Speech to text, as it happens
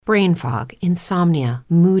Brain fog, insomnia,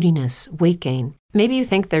 moodiness, weight gain. Maybe you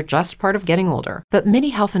think they're just part of getting older, but MIDI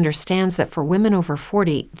Health understands that for women over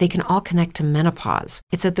 40, they can all connect to menopause.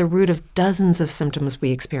 It's at the root of dozens of symptoms we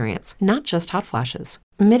experience, not just hot flashes.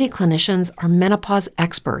 MIDI clinicians are menopause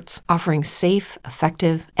experts, offering safe,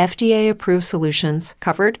 effective, FDA-approved solutions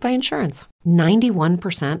covered by insurance.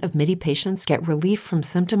 91% of MIDI patients get relief from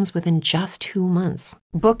symptoms within just 2 months.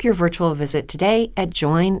 Book your virtual visit today at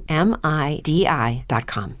joinmidi.com.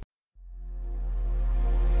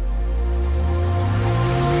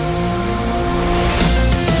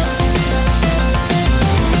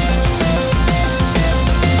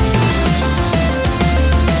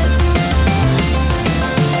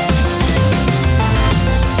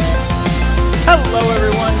 Hello,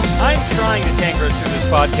 everyone. I'm trying to tank rush through this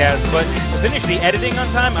podcast, but to finish the editing on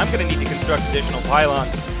time, I'm going to need to construct additional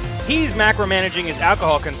pylons. He's macromanaging his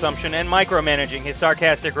alcohol consumption and micromanaging his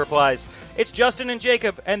sarcastic replies. It's Justin and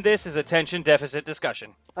Jacob, and this is Attention Deficit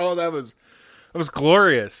Discussion. Oh, that was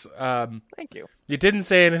glorious. Thank you. You didn't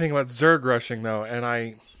say anything about Zerg rushing, though, and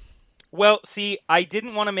I... Well, see, I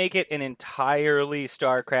didn't want to make it an entirely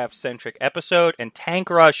StarCraft-centric episode, and tank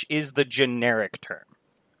rush is the generic term.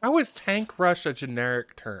 How is tank rush a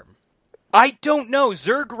generic term? I don't know.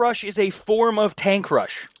 Zerg rush is a form of tank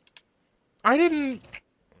rush. I didn't...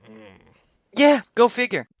 Yeah, go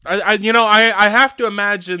figure. I have to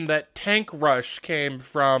imagine that tank rush came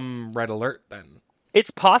from Red Alert, then. It's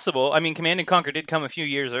possible. I mean, Command & Conquer did come a few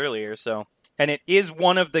years earlier, so... And it is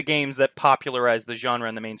one of the games that popularized the genre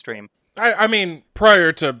in the mainstream. I mean,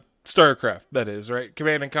 prior to StarCraft, that is, right?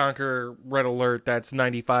 Command & Conquer, Red Alert, that's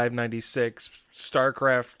 95, 96.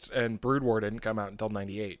 StarCraft and Brood War didn't come out until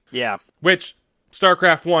 98. Yeah. Which,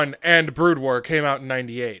 StarCraft 1 and Brood War came out in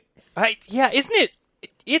 98. Yeah, isn't it?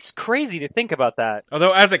 It's crazy to think about that.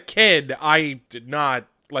 Although, as a kid, I did not...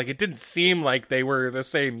 Like, it didn't seem like they were the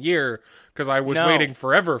same year, because I was waiting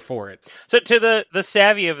forever for it. So, to the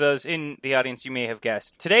savvy of those in the audience, you may have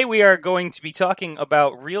guessed. Today we are going to be talking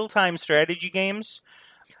about real-time strategy games,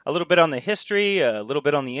 a little bit on the history, a little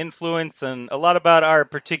bit on the influence, and a lot about our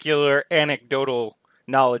particular anecdotal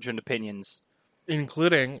knowledge and opinions.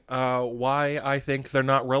 Including why I think they're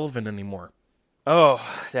not relevant anymore. Oh,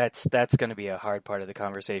 that's going to be a hard part of the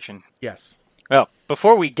conversation. Yes. Well,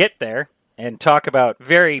 before we get there and talk about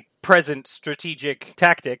very present strategic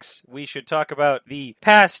tactics, we should talk about the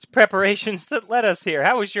past preparations that led us here.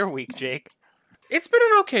 How was your week, Jake? It's been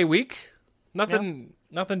an okay week. Nothing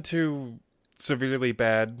too severely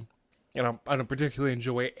bad. You know, I don't particularly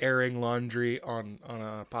enjoy airing laundry on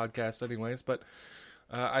a podcast anyways, but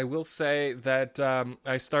I will say that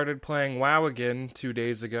I started playing WoW again 2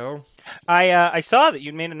 days ago. I saw that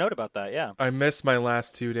you made a note about that, yeah. I missed my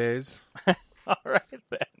last 2 days. All right,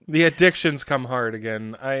 then. The addictions come hard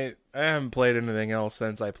again. I haven't played anything else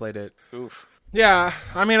since I played it. Oof. Yeah,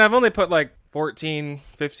 I mean, I've only put like 14,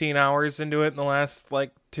 15 hours into it in the last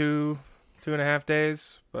like two and a half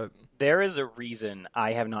days, but... There is a reason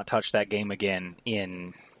I have not touched that game again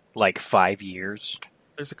in like 5 years.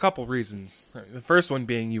 There's a couple reasons. The first one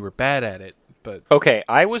being you were bad at it, but... Okay,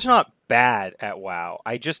 I was not bad at WoW.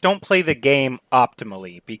 I just don't play the game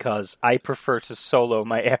optimally because I prefer to solo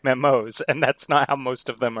my MMOs, and that's not how most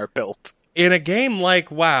of them are built. In a game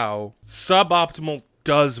like WoW, suboptimal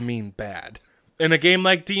does mean bad. In a game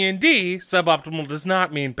like D&D, suboptimal does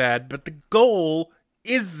not mean bad, but the goal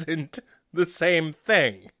isn't the same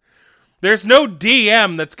thing. There's no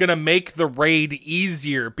DM that's going to make the raid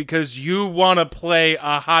easier because you want to play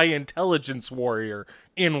a high intelligence warrior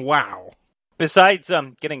in WoW. Besides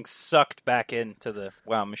getting sucked back into the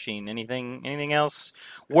WoW machine, anything else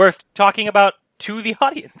worth talking about to the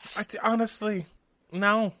audience? Honestly,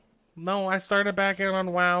 no. I started back in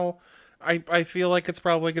on WoW. I feel like it's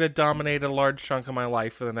probably going to dominate a large chunk of my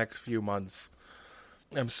life for the next few months.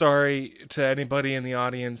 I'm sorry to anybody in the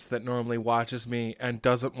audience that normally watches me and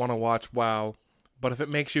doesn't want to watch WoW, but if it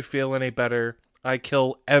makes you feel any better, I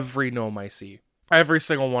kill every gnome I see. Every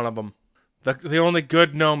single one of them. The only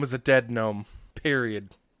good gnome is a dead gnome. Period.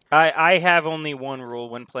 I have only one rule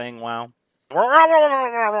when playing WoW.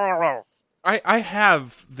 I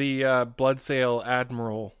have the Bloodsail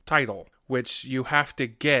Admiral title, which you have to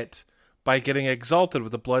get by getting exalted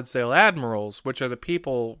with the Bloodsail Admirals, which are the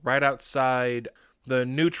people right outside the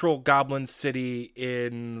neutral goblin city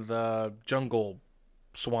in the jungle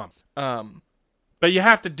swamp. But you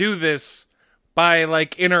have to do this by,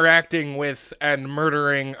 like, interacting with and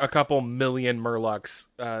murdering a couple million Murlocs.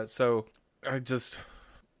 So,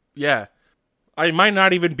 I might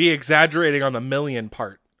not even be exaggerating on the million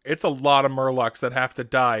part. It's a lot of Murlocs that have to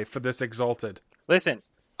die for this exalted. Listen,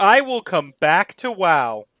 I will come back to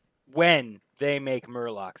WoW when they make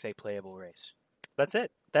Murlocs a playable race. That's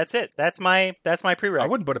it. That's my prereq. I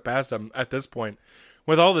wouldn't put it past them at this point.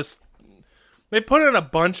 With all this, they put in a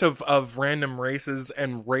bunch of random races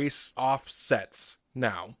and race offsets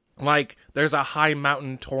now. Like, there's a high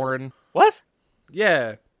mountain Tauren. What?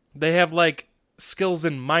 Yeah. They have, like, skills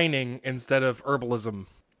in mining instead of herbalism.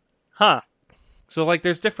 Huh. So, like,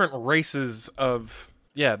 there's different races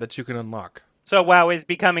that you can unlock. So WoW is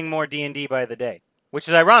becoming more D&D by the day. Which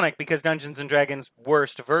is ironic, because Dungeons & Dragons'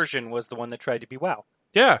 worst version was the one that tried to be WoW.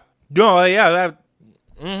 Yeah. No, yeah, that...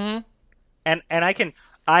 Mm-hmm.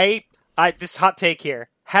 And this hot take here.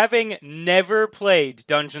 Having never played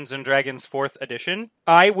Dungeons & Dragons 4th Edition,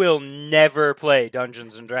 I will never play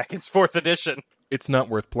Dungeons & Dragons 4th Edition. It's not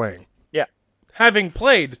worth playing. Yeah. Having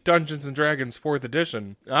played Dungeons & Dragons 4th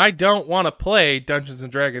Edition, I don't want to play Dungeons &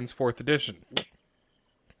 Dragons 4th Edition.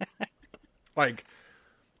 Like,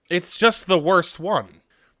 it's just the worst one.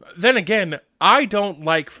 Then again, I don't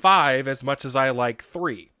like 5 as much as I like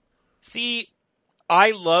 3. See,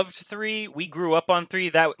 I loved 3. We grew up on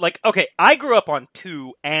 3. I grew up on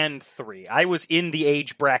 2 and 3. I was in the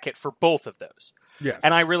age bracket for both of those. Yes.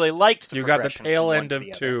 And I really liked the You got the progression tail from one end to of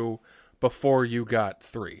the other. 2 before you got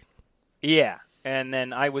 3. Yeah. And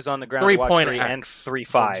then I was on the ground to watch 3 and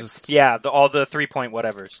 3.5. Just... Yeah, all the 3-point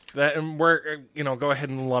whatevers. And we're, go ahead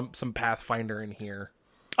and lump some Pathfinder in here.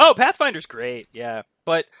 Oh, Pathfinder's great, yeah.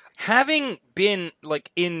 But having been, like,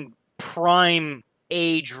 in prime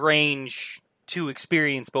age range to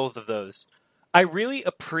experience both of those, I really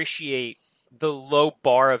appreciate the low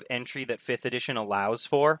bar of entry that 5th edition allows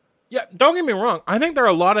for. Yeah, don't get me wrong. I think there are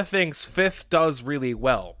a lot of things 5th does really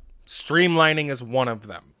well. Streamlining is one of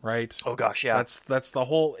them, right? Oh gosh, yeah. That's the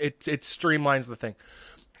whole... It streamlines the thing.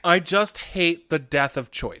 I just hate the death of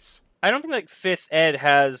choice. I don't think, like, 5th ed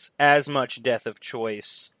has as much death of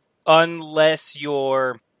choice unless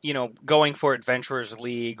you're, going for Adventurers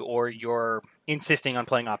League or you're insisting on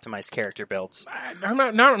playing optimized character builds. I'm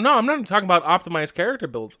not talking about optimized character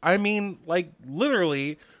builds. I mean, like,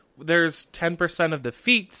 literally, there's 10% of the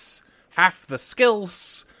feats, half the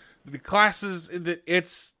skills, the classes.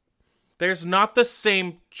 There's not the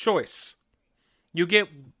same choice. You get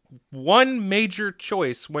one major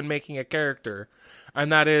choice when making a character,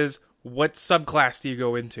 and that is, what subclass do you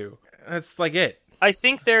go into? That's like it. I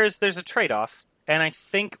think there's a trade-off, and I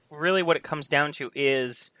think really what it comes down to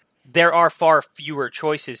is there are far fewer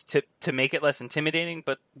choices to make it less intimidating,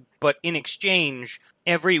 but in exchange,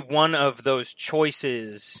 every one of those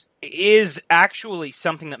choices is actually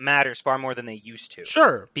something that matters far more than they used to.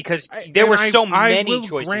 Sure. Because there were so many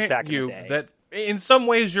choices back in the day. That in some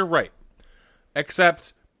ways you're right.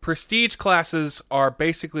 Except prestige classes are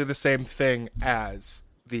basically the same thing as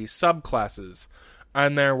the subclasses.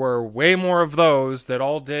 And there were way more of those that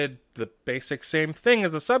all did the basic same thing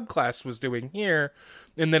as the subclass was doing here,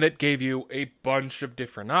 in that it gave you a bunch of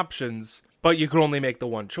different options, but you could only make the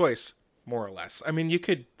one choice, more or less. I mean, you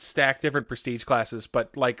could stack different prestige classes,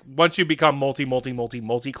 but like once you become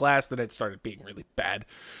multi-class, then it started being really bad.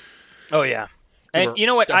 Oh yeah. And you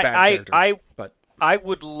know what? I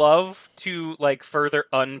would love to like further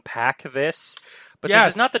unpack this. But yes,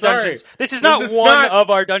 this is not the sorry. Dungeons. This is not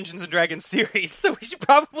of our Dungeons and Dragons series, so we should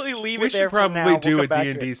probably leave it there for now. We should probably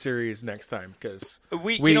do a D&D series next time, because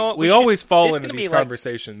we always fall into these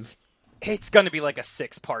conversations. It's going to be like a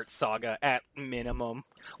 6-part saga at minimum.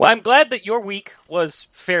 Well, I'm glad that your week was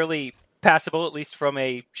fairly passable, at least from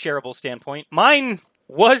a shareable standpoint. Mine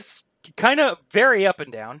was kind of very up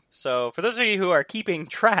and down. So for those of you who are keeping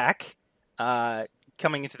track,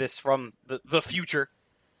 coming into this from the future,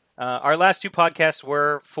 our last 2 podcasts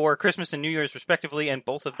were for Christmas and New Year's, respectively, and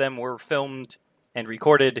both of them were filmed and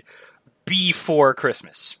recorded before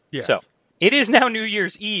Christmas. Yes. So it is now New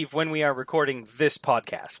Year's Eve when we are recording this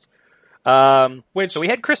podcast. So we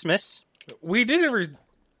had Christmas. We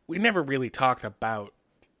never really talked about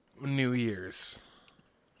New Year's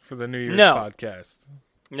for the New Year's podcast.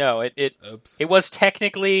 No, it was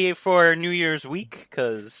technically for New Year's week,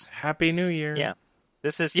 because... Happy New Year. Yeah.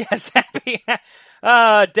 This is, yes, happy...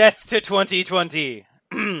 death to 2020.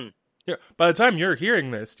 Yeah, by the time you're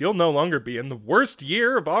hearing this, you'll no longer be in the worst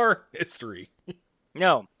year of our history.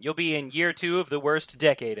 No, you'll be in year 2 of the worst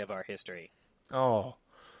decade of our history. Oh.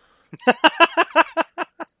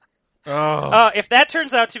 If that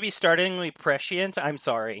turns out to be startlingly prescient, I'm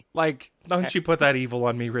sorry. Like, don't you put that evil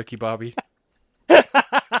on me, Ricky Bobby.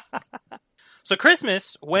 So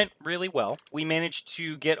Christmas went really well. We managed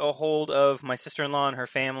to get a hold of my sister-in-law and her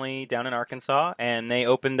family down in Arkansas, and they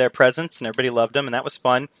opened their presents, and everybody loved them, and that was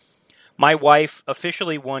fun. My wife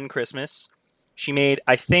officially won Christmas. She made,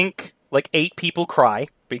 I think, like 8 people cry,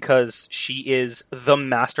 because she is the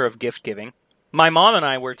master of gift giving. My mom and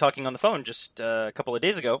I were talking on the phone just a couple of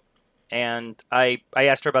days ago, and I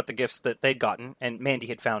asked her about the gifts that they'd gotten, and Mandy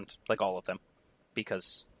had found, like, all of them,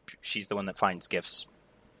 because she's the one that finds gifts.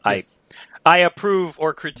 Yes. I approve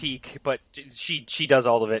or critique, but she does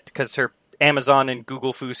all of it, because her Amazon and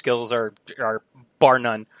Google Foo skills are bar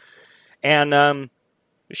none. And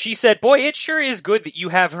she said, boy, it sure is good that you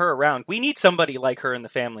have her around. We need somebody like her in the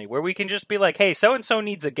family, where we can just be like, hey, so-and-so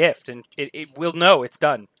needs a gift, and we'll know it's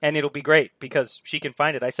done, and it'll be great, because she can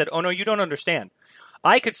find it. I said, oh, no, you don't understand.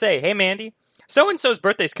 I could say, hey, Mandy, so-and-so's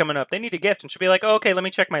birthday's coming up. They need a gift. And she'll be like, oh, okay, let me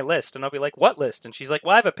check my list. And I'll be like, what list? And she's like,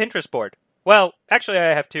 well, I have a Pinterest board. Well, actually,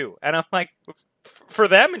 I have two. And I'm like, for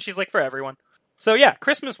them? And she's like, for everyone. So, yeah,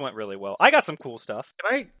 Christmas went really well. I got some cool stuff.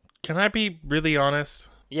 Can I be really honest?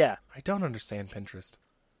 Yeah. I don't understand Pinterest.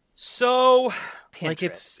 So,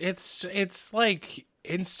 Pinterest. Like, it's like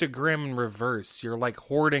Instagram in reverse. You're, like,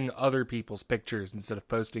 hoarding other people's pictures instead of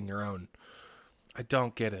posting your own. I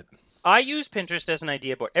don't get it. I use Pinterest as an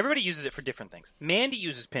idea board. Everybody uses it for different things. Mandy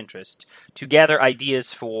uses Pinterest to gather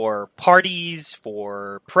ideas for parties,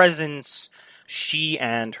 for presents. She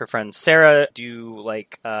and her friend Sarah do,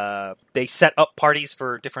 like, they set up parties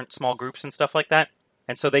for different small groups and stuff like that.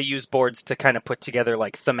 And so they use boards to kind of put together,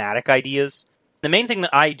 like, thematic ideas. The main thing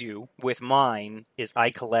that I do with mine is I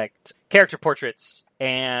collect character portraits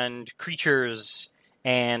and creatures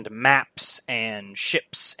and maps and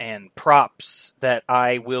ships and props that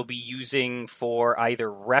I will be using for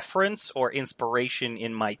either reference or inspiration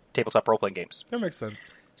in my tabletop role-playing games. That makes sense.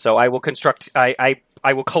 So I will construct, I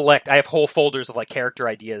will collect, I have whole folders of, like, character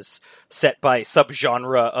ideas set by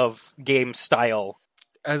subgenre of game style.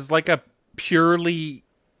 As, like, a purely...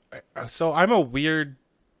 So I'm a weird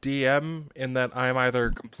DM in that I'm either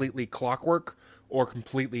completely clockwork or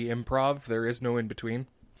completely improv. There is no in-between.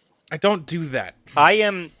 I don't do that.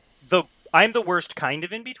 I'm the worst kind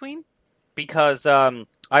of in between, because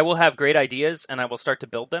I will have great ideas and I will start to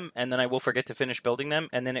build them, and then I will forget to finish building them,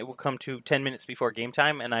 and then it will come to 10 minutes before game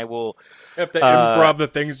time, and I will have to improv the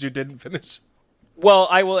things you didn't finish. Well,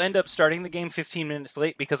 I will end up starting the game 15 minutes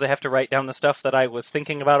late because I have to write down the stuff that I was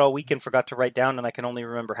thinking about all week and forgot to write down, and I can only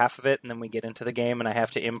remember half of it, and then we get into the game, and I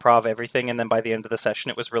have to improv everything, and then by the end of the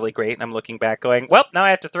session it was really great, and I'm looking back going, well, now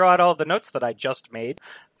I have to throw out all the notes that I just made.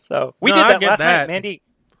 So, we did that last night.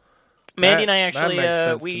 Mandy and I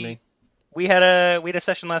actually, we had a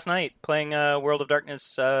session last night playing World of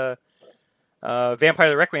Darkness Vampire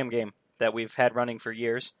the Requiem game that we've had running for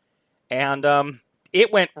years, and it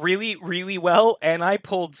went really, really well, and I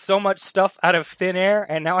pulled so much stuff out of thin air,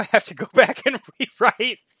 and now I have to go back and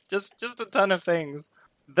rewrite just a ton of things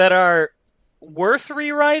that are worth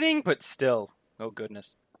rewriting, but still, oh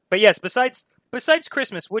goodness. But yes, besides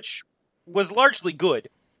Christmas, which was largely good,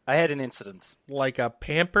 I had an incident. Like a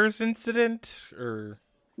Pampers incident, or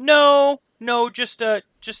no, just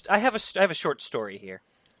I have a short story here.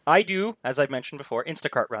 I do, as I've mentioned before,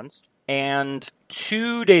 Instacart runs, and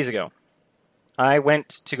 2 days ago, I went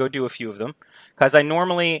to go do a few of them, because I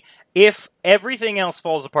normally, if everything else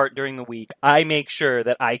falls apart during the week, I make sure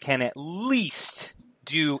that I can at least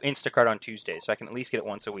do Instacart on Tuesdays, so I can at least get it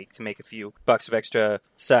once a week to make a few bucks of extra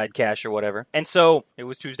side cash or whatever. And so, it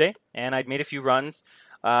was Tuesday, and I'd made a few runs.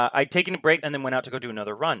 I'd taken a break and then went out to go do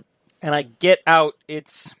another run. And I get out,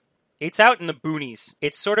 it's out in the boonies.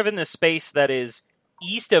 It's sort of in the space that is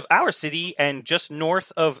east of our city and just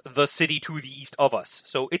north of the city to the east of us.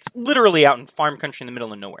 So it's literally out in farm country in the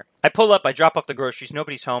middle of nowhere. I pull up, I drop off the groceries,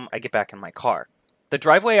 nobody's home, I get back in my car. The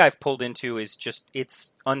driveway I've pulled into is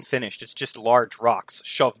it's unfinished. It's just large rocks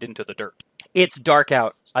shoved into the dirt. It's dark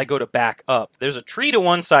out. I go to back up. There's a tree to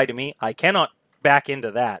one side of me. I cannot back into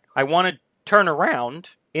that. I want to turn around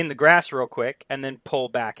in the grass real quick and then pull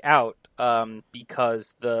back out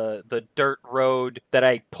because the dirt road that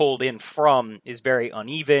I pulled in from is very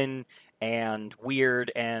uneven and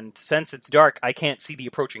weird, and since it's dark, I can't see the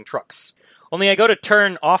approaching trucks. Only I go to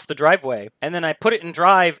turn off the driveway, and then I put it in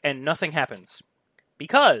drive, and nothing happens.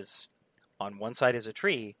 Because on one side is a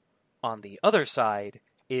tree, on the other side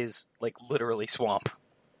is, like, literally swamp.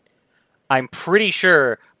 I'm pretty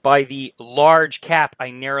sure by the large cap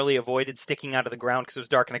I narrowly avoided sticking out of the ground because it was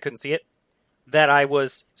dark and I couldn't see it, that I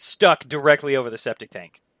was stuck directly over the septic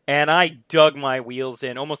tank. And I dug my wheels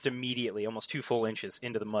in almost immediately, almost 2 full inches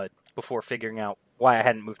into the mud before figuring out why I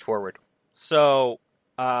hadn't moved forward. So,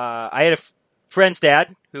 I had a friend's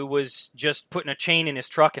dad who was just putting a chain in his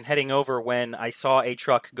truck and heading over when I saw a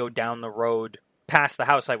truck go down the road past the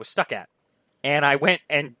house I was stuck at. And I went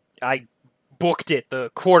and I booked it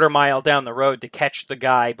the quarter mile down the road to catch the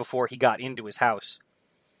guy before he got into his house.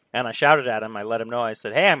 And I shouted at him. I let him know. I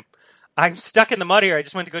said, hey, I'm stuck in the mud here. I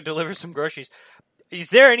just went to go deliver some groceries.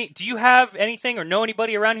 Do you have anything or know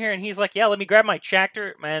anybody around here? And he's like, yeah, let me grab my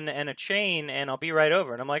tractor and a chain and I'll be right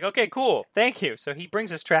over. And I'm like, okay, cool. Thank you. So he brings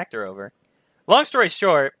his tractor over. Long story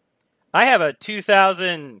short, I have a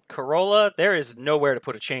 2000 Corolla. There is nowhere to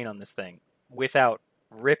put a chain on this thing without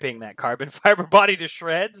ripping that carbon fiber body to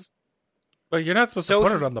shreds. Well, you're not supposed to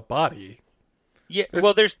put it on the body. Yeah,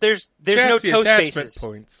 there's no toe spaces.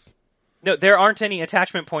 Points. No, there aren't any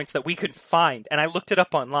attachment points that we could find, and I looked it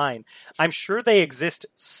up online. I'm sure they exist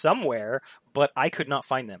somewhere, but I could not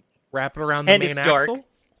find them. Wrap it around the main axle?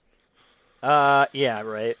 Dark. Yeah,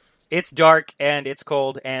 right. It's dark, and it's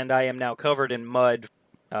cold, and I am now covered in mud.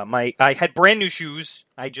 I had brand new shoes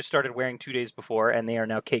I just started wearing 2 days before, and they are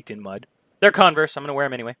now caked in mud. They're Converse. I'm going to wear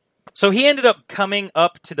them anyway. So he ended up coming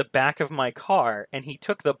up to the back of my car, and he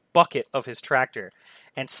took the bucket of his tractor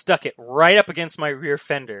and stuck it right up against my rear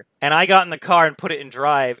fender. And I got in the car and put it in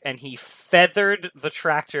drive, and he feathered the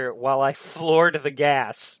tractor while I floored the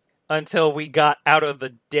gas until we got out of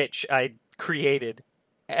the ditch I created.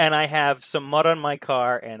 And I have some mud on my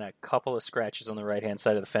car and a couple of scratches on the right-hand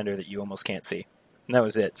side of the fender that you almost can't see. And that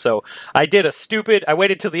was it. So I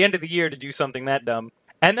waited till the end of the year to do something that dumb,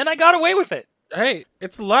 and then I got away with it. Hey,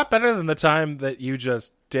 it's a lot better than the time that you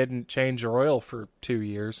just didn't change your oil for 2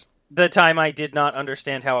 years. The time I did not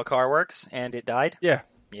understand how a car works, and it died? Yeah.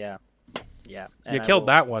 Yeah. And You killed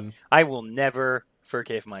that one. I will never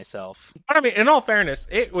forgive myself. But I mean, in all fairness,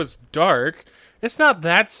 it was dark. It's not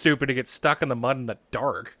that stupid to get stuck in the mud in the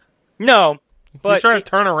dark. No, but... You try to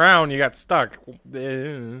turn around, you got stuck.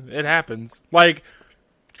 It happens. Like,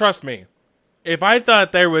 trust me. If I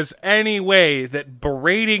thought there was any way that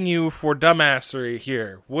berating you for dumbassery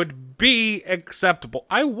here would be acceptable,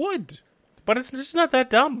 I would. But it's just not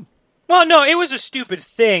that dumb. Well, no, it was a stupid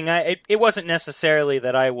thing. It wasn't necessarily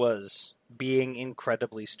that I was being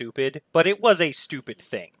incredibly stupid, but it was a stupid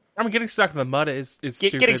thing. I mean, getting stuck in the mud is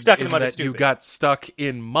stupid. Getting stuck in the mud is stupid. You got stuck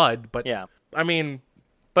in mud, but yeah. I mean...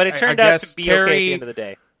 But it turned out to be okay at the end of the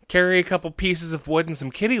day. Carry a couple pieces of wood and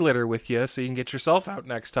some kitty litter with you so you can get yourself out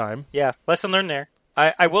next time. Yeah, lesson learned there.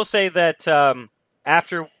 I will say that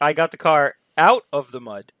after I got the car out of the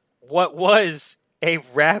mud, what was a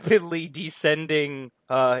rapidly descending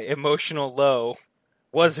emotional low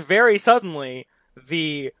was very suddenly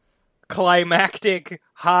the climactic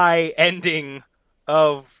high ending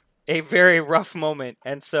of a very rough moment.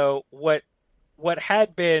 And so what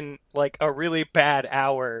had been like a really bad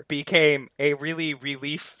hour became a really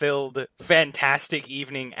relief-filled, fantastic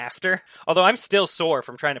evening after. Although I'm still sore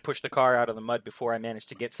from trying to push the car out of the mud before I managed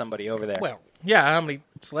to get somebody over there. Well, yeah, how many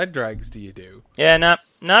sled drags do you do? Yeah, not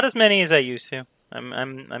as many as I used to.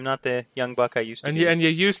 I'm not the young buck I used to be. And you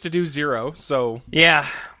used to do 0, so... Yeah,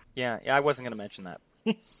 I wasn't going to mention that.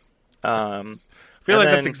 I feel like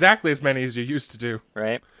that's exactly as many as you used to do.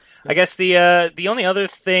 Right. I guess the only other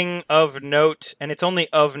thing of note, and it's only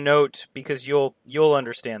of note because you'll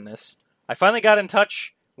understand this, I finally got in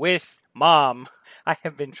touch with Mom. I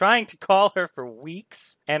have been trying to call her for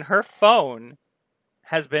weeks, and her phone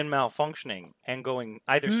has been malfunctioning and going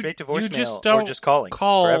either straight to voicemail or just calling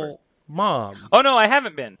forever. Mom. Oh, no, I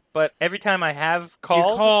haven't been, but every time I have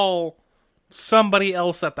called... You call somebody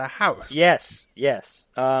else at the house. Yes.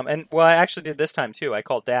 And, well, I actually did this time, too. I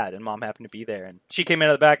called Dad, and Mom happened to be there. And she came in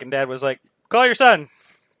at the back, and Dad was like, call your son.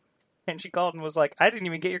 And she called and was like, I didn't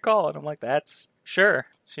even get your call. And I'm like, that's sure.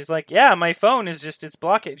 She's like, yeah, my phone is just, it's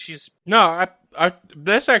blocked. No,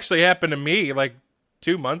 this actually happened to me, like,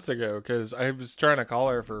 2 months ago, because I was trying to call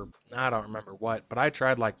her for, I don't remember what, but I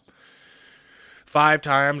tried, like, 5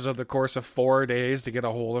 times over the course of 4 days to get a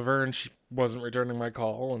hold of her, and she wasn't returning my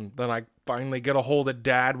call. And then I finally get a hold of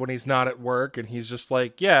Dad when he's not at work, and he's just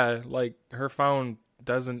like, yeah, like, her phone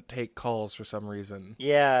doesn't take calls for some reason.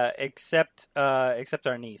 Yeah, except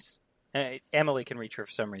our niece. Emily can reach her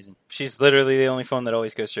for some reason. She's literally the only phone that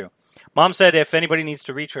always goes through. Mom said if anybody needs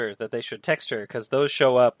to reach her, that they should text her, because those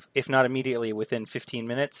show up, if not immediately, within 15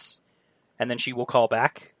 minutes, and then she will call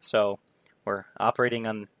back. So we're operating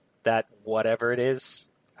on that, whatever it is.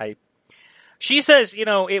 She says,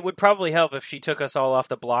 it would probably help if she took us all off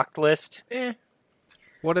the blocked list.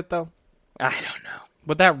 Would it, though? I don't know.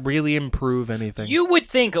 Would that really improve anything? You would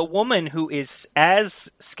think a woman who is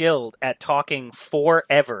as skilled at talking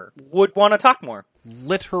forever would want to talk more.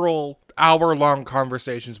 Literal hour-long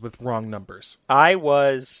conversations with wrong numbers. I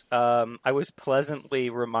was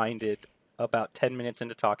pleasantly reminded about 10 minutes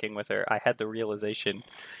into talking with her. I had the realization,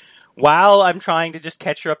 while I'm trying to just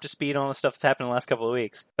catch her up to speed on all the stuff that's happened in the last couple of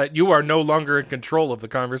weeks, that you are no longer in control of the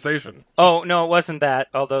conversation. Oh, no, it wasn't that,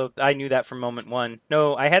 although I knew that from moment one.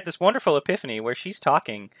 No, I had this wonderful epiphany where she's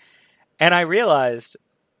talking, and I realized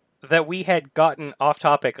that we had gotten off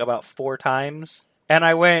topic about 4 times, And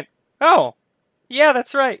I went, oh, yeah,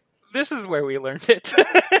 that's right. This is where we learned it.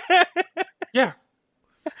 Yeah.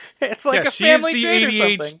 It's like a family trait or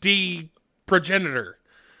something. She's the ADHD progenitor.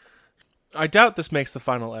 I doubt this makes the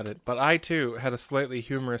final edit, but I too had a slightly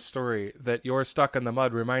humorous story that your Stuck in the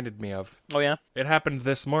Mud reminded me of. Oh, yeah? It happened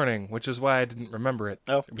this morning, which is why I didn't remember it.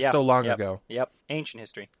 Oh, it was so long ago. Yep, ancient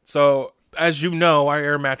history. So, as you know, our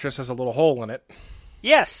air mattress has a little hole in it.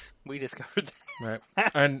 Yes, we discovered that.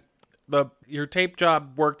 Right. And your tape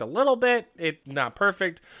job worked a little bit. It's not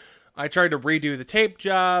perfect. I tried to redo the tape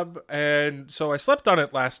job, and so I slept on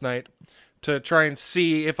it last night to try and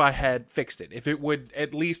see if I had fixed it. If it would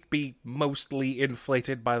at least be mostly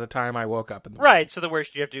inflated by the time I woke up in the morning. Right, so the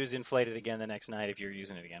worst you have to do is inflate it again the next night if you're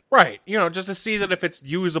using it again. Right. Just to see that if it's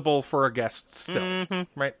usable for a guest still.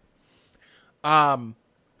 Mm-hmm. Right.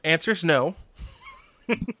 Answer's no.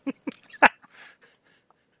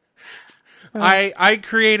 I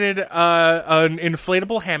created an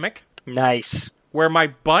inflatable hammock. Nice. Where my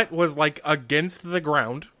butt was like against the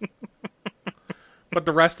ground. But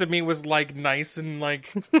the rest of me was like nice and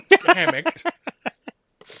like hammocked.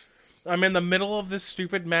 I'm in the middle of this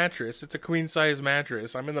stupid mattress. It's a queen size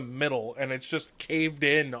mattress. I'm in the middle and it's just caved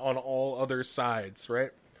in on all other sides,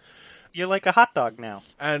 right? You're like a hot dog now.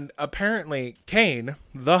 And apparently Kane,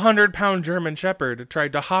 the 100-pound German Shepherd,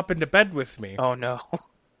 tried to hop into bed with me. Oh no.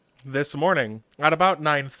 This morning at about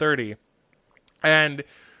 9:30. And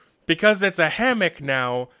because it's a hammock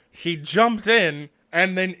now, he jumped in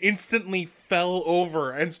and then instantly fell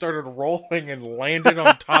over and started rolling and landed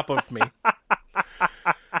on top of me.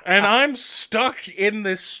 And I'm stuck in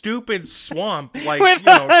this stupid swamp, like,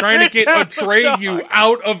 trying to get Atreyu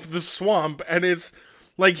out of the swamp, and it's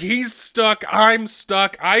like he's stuck, I'm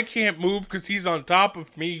stuck, I can't move because he's on top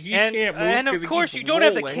of me, he can't move. And of course you don't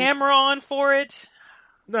have the camera on for it.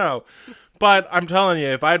 No, but I'm telling you,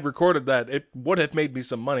 if I had recorded that, it would have made me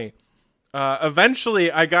some money. Eventually,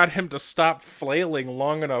 I got him to stop flailing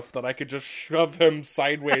long enough that I could just shove him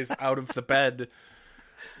sideways out of the bed.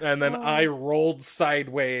 And then I rolled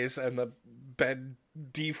sideways, and the bed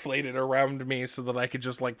deflated around me so that I could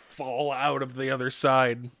just, fall out of the other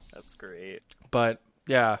side. That's great. But,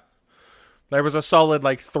 yeah. There was a solid,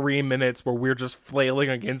 3 minutes where we're just flailing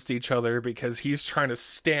against each other because he's trying to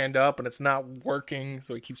stand up and it's not working,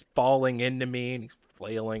 so he keeps falling into me and he's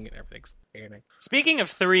flailing and everything's panic. Speaking of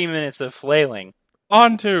 3 minutes of flailing.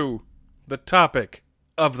 On to the topic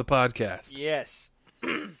of the podcast. Yes.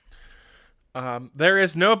 There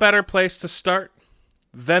is no better place to start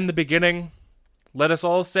than the beginning. Let us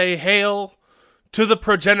all say hail to the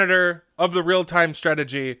progenitor of the real-time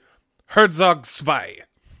strategy, Herzog Zwei.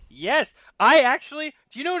 Yes, do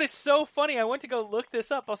you know what is so funny? I went to go look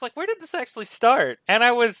this up. I was like, where did this actually start? And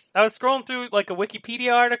I was scrolling through a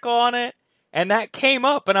Wikipedia article on it, and that came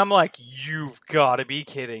up, and I'm like, you've got to be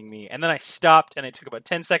kidding me. And then I stopped, and it took about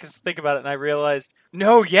 10 seconds to think about it, and I realized,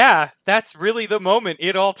 no, yeah, that's really the moment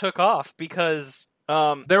it all took off, because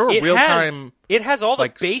there were real-time it has all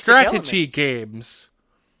the basic strategy elements. games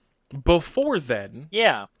before then.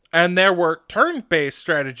 Yeah. And there were turn-based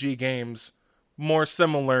strategy games more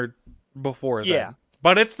similar before then. Yeah.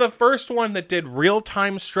 But it's the first one that did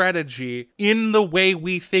real-time strategy in the way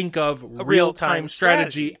we think of real-time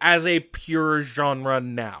strategy as a pure genre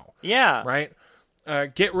now. Yeah. Right?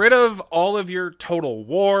 Get rid of all of your Total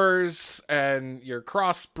Wars and your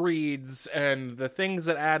crossbreeds and the things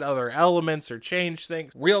that add other elements or change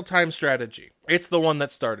things. Real-time strategy. It's the one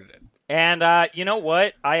that started it. And you know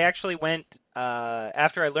what? I actually went,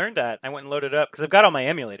 after I learned that, I went and loaded it up, because I've got all my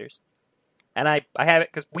emulators. And I have it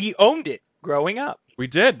because we owned it growing up. We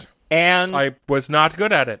did. And I was not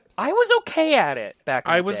good at it. I was okay at it back in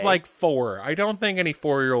the day. I was 4. I don't think any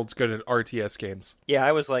 4-year-old's good at RTS games. Yeah,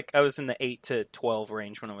 I was in the 8 to 12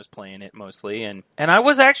 range when I was playing it mostly. And I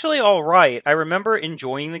was actually all right. I remember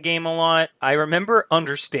enjoying the game a lot. I remember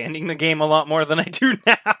understanding the game a lot more than I do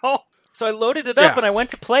now. So I loaded it up and I went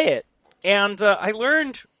to play it. And I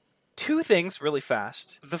learned 2 things really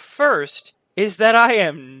fast. The first is that I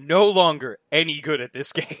am no longer any good at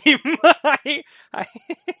this game.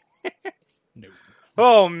 No.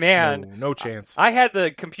 Oh, man. No chance. I had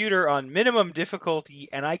the computer on minimum difficulty,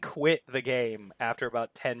 and I quit the game after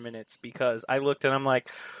about 10 minutes because I looked and I'm like,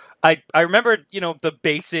 I remembered, the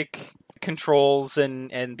basic controls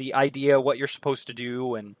and the idea what you're supposed to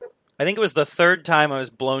do, and I think it was the 3rd time I was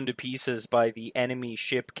blown to pieces by the enemy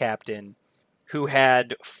ship captain, who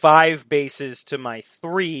had 5 bases to my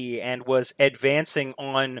 3 and was advancing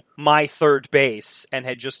on my 3rd base and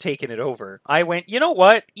had just taken it over. I went, you know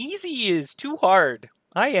what? Easy is too hard.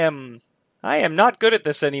 I am not good at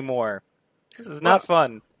this anymore. This is not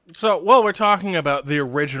fun. So, while we're talking about the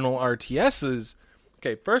original RTSs,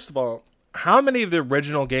 Okay, first of all, how many of the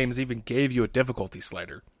original games even gave you a difficulty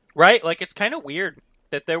slider? Right? Like, it's kind of weird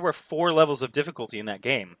that there were 4 levels of difficulty in that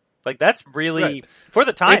game. Like, that's really, Right. for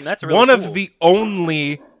the time, It's that's really one cool. of the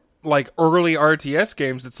only, like, early RTS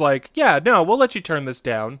games that's like, yeah, no, we'll let you turn this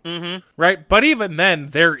down. Mm-hmm. Right? But even then,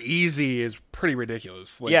 their easy is pretty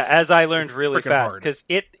ridiculous. Like, Yeah, as I learned it's really frickin' fast, hard. because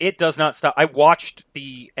it does not stop. I watched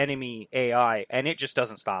the enemy AI, and it just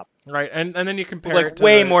doesn't stop. Right, and then you compare Like, it to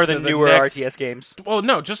way the- more to than the newer next- RTS games. Well,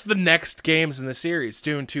 no, just the next games in the series.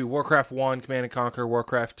 Dune 2, Warcraft 1, Command & Conquer,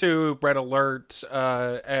 Warcraft 2, Red Alert,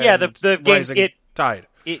 and Yeah, the games, Rising Tide.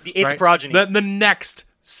 It's right? progeny. The next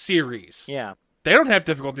series. Yeah. They don't have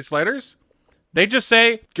difficulty sliders. They just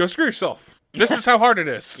say, go screw yourself. This is how hard it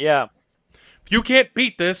is. Yeah. If you can't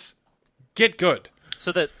beat this, get good.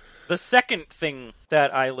 So the second thing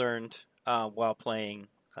that I learned while playing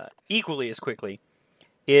equally as quickly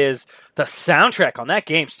is the soundtrack on that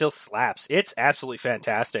game still slaps. It's absolutely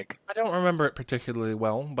fantastic. I don't remember it particularly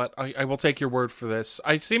well, but I will take your word for this.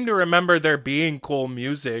 I seem to remember there being cool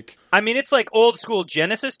music. I mean, it's like old school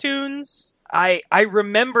Genesis tunes. I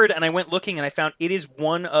remembered, and I went looking, and I found it is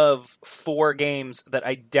one of 4 games that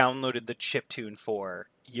I downloaded the chiptune for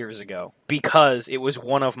years ago because it was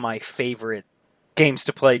one of my favorite games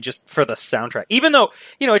to play just for the soundtrack. Even though,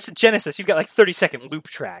 it's a Genesis, you've got like 30-second loop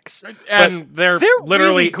tracks. And they're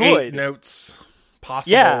literally really good. 8 notes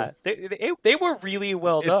possible. Yeah, they were really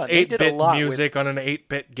well done. It's They did a 8-bit lot music on an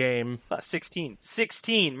 8-bit game. with 16.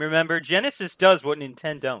 16, remember? Genesis does what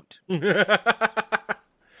Nintendo don't.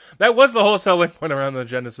 That was the whole selling point around the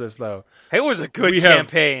Genesis, though. It was a good We have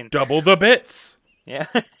campaign. Double the bits. Yeah.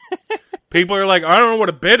 People are like, I don't know what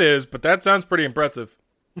a bit is, but that sounds pretty impressive.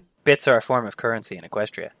 Bits are a form of currency in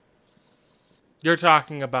Equestria. You're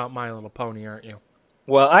talking about My Little Pony, aren't you?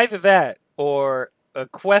 Well, either that or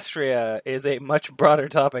Equestria is a much broader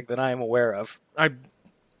topic than I am aware of.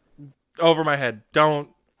 Over my head.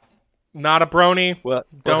 Not a brony. We'll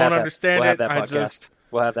Don't have understand we'll have it. that I podcast. just...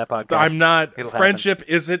 We'll have that podcast. I'm not. It'll Friendship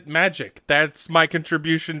isn't magic. That's my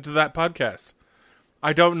contribution to that podcast.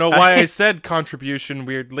 I don't know why I said contribution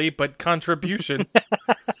weirdly, but contribution.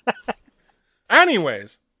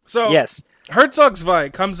 Anyways, so Yes. Herzog Zwei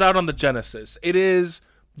comes out on the Genesis. It is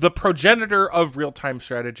the progenitor of real-time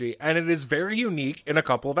strategy, and it is very unique in a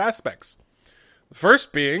couple of aspects. The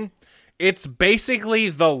first being, it's basically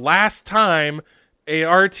the last time a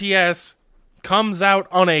RTS comes out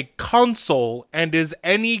on a console and is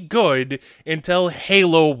any good until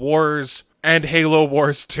Halo Wars and Halo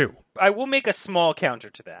Wars 2. I will make a small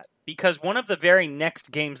counter to that, because one of the very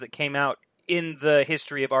next games that came out in the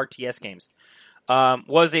history of RTS games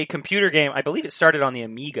was a computer game. I believe it started on the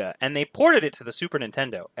Amiga, and they ported it to the Super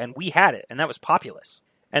Nintendo, and we had it, and that was Populous.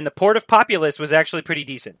 And the port of Populous was actually pretty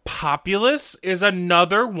decent. Populous is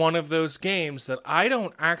another one of those games that I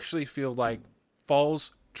don't actually feel like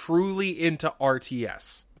falls truly into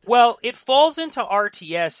RTS. Well, it falls into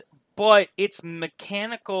RTS, but its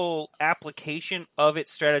mechanical application of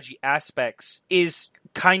its strategy aspects is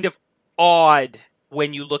kind of odd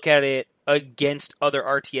when you look at it against other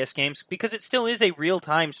RTS games, because it still is a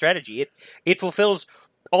real-time strategy. It fulfills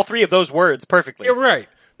all 3 of those words perfectly. You're right.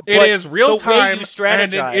 It But is real the way time, you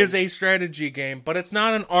and it is a strategize- strategy game, but it's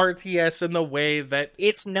not an RTS in the way that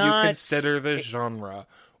It's not you consider the genre.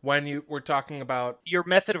 When we're talking about... your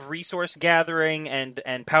method of resource gathering and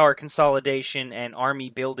power consolidation and army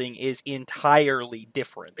building is entirely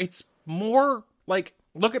different. It's more like,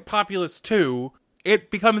 look at Populous 2. It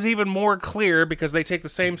becomes even more clear because they take the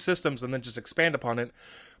same systems and then just expand upon it.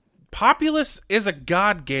 Populous is a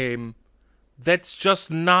god game that's just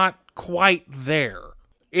not quite there.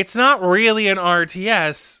 It's not really an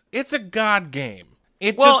RTS. It's a god game.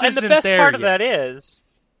 It Well, just and isn't the best there part of yet. that is,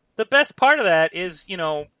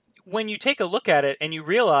 when you take a look at it and you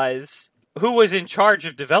realize who was in charge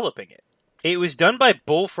of developing it. It was done by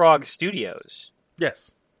Bullfrog Studios,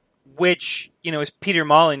 Yes. which, is Peter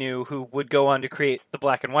Molyneux, who would go on to create the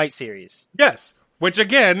Black and White series. Yes. Which,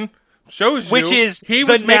 again, shows Which you is he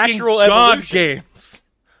the was making natural god evolution. games.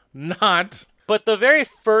 Not... But the very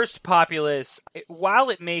first Populous, while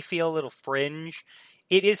it may feel a little fringe,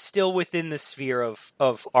 it is still within the sphere of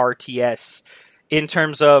RTS in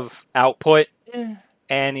terms of output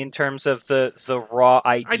and in terms of the raw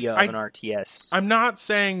idea of an RTS. I'm not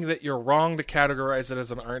saying that you're wrong to categorize it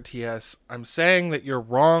as an RTS. I'm saying that you're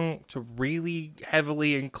wrong to really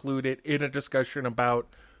heavily include it in a discussion about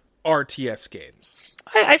RTS games.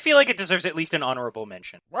 I feel like it deserves at least an honorable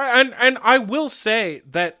mention. Right, and I will say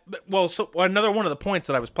that, well, so another one of the points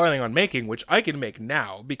that I was planning on making, which I can make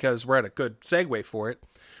now because we're at a good segue for it,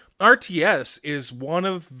 RTS is one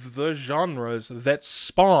of the genres that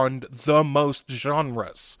spawned the most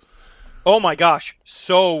genres. Oh my gosh,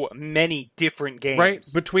 so many different games. Right?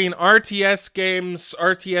 Between RTS games,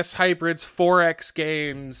 RTS hybrids, 4X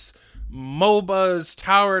games, MOBAs,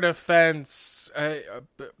 tower defense,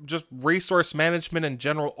 just resource management in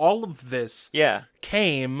general, all of this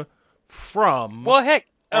came from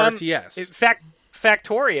RTS. In fact,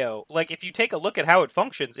 Factorio, like if you take a look at how it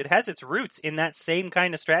functions, it has its roots in that same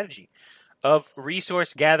kind of strategy of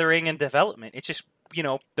resource gathering and development. It's just,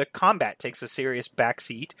 the combat takes a serious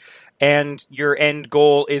backseat, and your end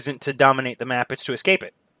goal isn't to dominate the map, it's to escape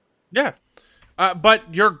it. Yeah.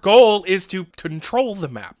 But your goal is to control the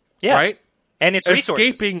map, right? And it's resources.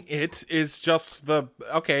 Escaping it is just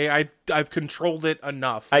I've controlled it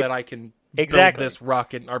enough that I can build this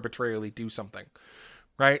rocket and arbitrarily do something.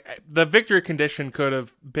 Right? The victory condition could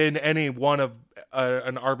have been any one of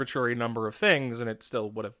an arbitrary number of things, and it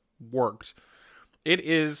still would have worked. It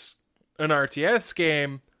is an RTS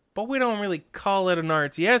game, but we don't really call it an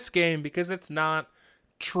RTS game because it's not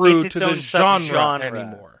true to the genre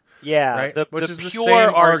anymore. Yeah, right? Which is the pure same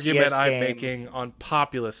RTS argument I'm game. making on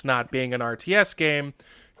Populous not being an RTS game,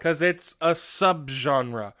 because it's a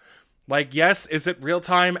subgenre. Like, yes, is it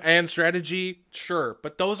real-time and strategy? Sure,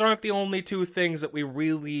 but those aren't the only two things that we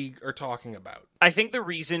really are talking about. I think the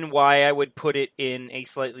reason why I would put it in a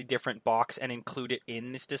slightly different box and include it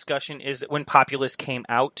in this discussion is that when Populous came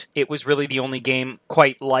out, it was really the only game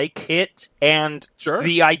quite like it, and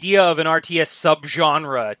the idea of an RTS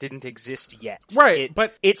subgenre didn't exist yet. Right,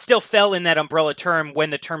 but it still fell in that umbrella term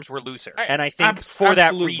when the terms were looser, and I think for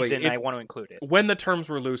that reason I want to include it. When the terms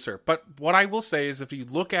were looser, but what I will say is if you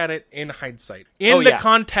look at it in hindsight, in the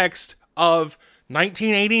context of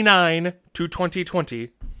 1989 to 2020,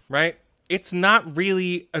 right? It's not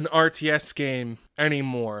really an RTS game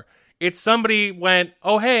anymore. It's somebody went,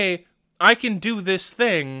 oh hey, I can do this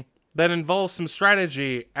thing that involves some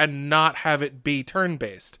strategy and not have it be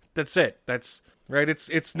turn-based. That's it. That's right.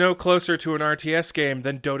 It's no closer to an RTS game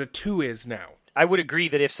than Dota 2 is now. I would agree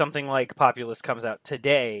that if something like Populous comes out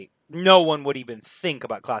today, no one would even think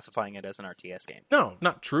about classifying it as an RTS game. No,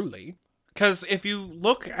 not truly. Because if you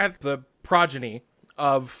look at the progeny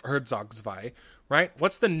of Herzogsvai, right?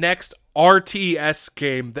 What's the next RTS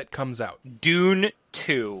game that comes out? Dune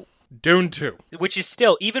 2. Dune 2. Which is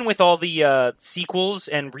still, even with all the sequels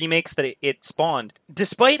and remakes that it spawned,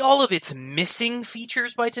 despite all of its missing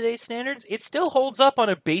features by today's standards, it still holds up on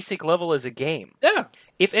a basic level as a game. Yeah.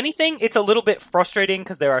 If anything, it's a little bit frustrating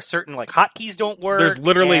because there are certain hotkeys don't work. There's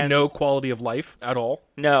literally no quality of life at all.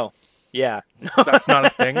 No. Yeah. That's not a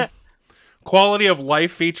thing. Quality of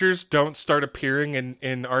life features don't start appearing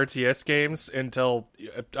in RTS games until,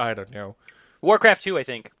 I don't know. Warcraft 2, I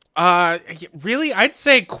think. Really? I'd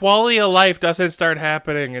say quality of life doesn't start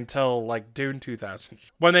happening until, like, Dune 2000.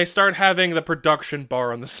 When they start having the production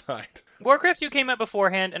bar on the side. Warcraft 2 came out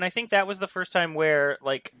beforehand, and I think that was the first time where,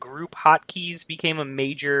 like, group hotkeys became a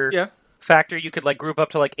major factor. You could, like, group up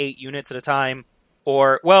to, like, 8 units at a time.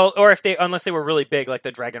 Or if unless they were really big, like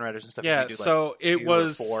the Dragon Riders and stuff. Yeah, do, so it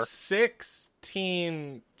was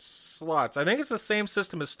 16 slots. I think it's the same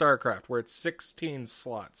system as StarCraft, where it's 16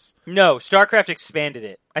 slots. No, StarCraft expanded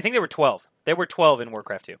it. I think there were 12. There were 12 in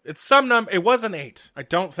Warcraft 2. It's some number. It wasn't 8. I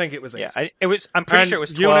don't think it was 8. Yeah, I'm pretty sure it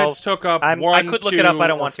was 12. Units took up 1, I could look it up. I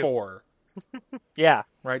don't want 4. Yeah.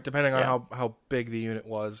 Right, depending on how big the unit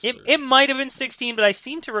was. It might have been 16, but I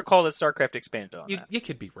seem to recall that StarCraft expanded on that. You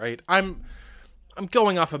could be right. I'm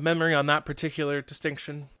going off of memory on that particular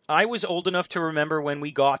distinction. I was old enough to remember when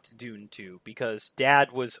we got Dune 2, because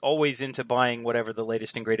Dad was always into buying whatever the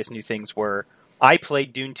latest and greatest new things were. I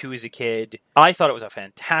played Dune 2 as a kid. I thought it was a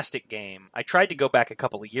fantastic game. I tried to go back a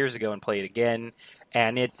couple of years ago and play it again,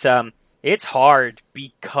 and it's hard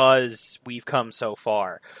because we've come so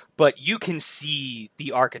far. But you can see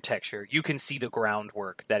the architecture. You can see the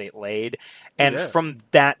groundwork that it laid. And from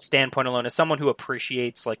that standpoint alone, as someone who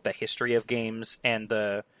appreciates like the history of games and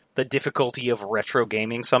the difficulty of retro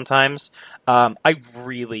gaming sometimes, I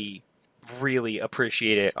really, really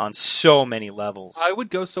appreciate it on so many levels. I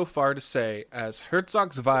would go so far to say, as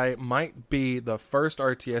Herzogsvai might be the first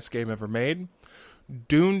RTS game ever made,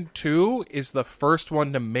 Dune 2 is the first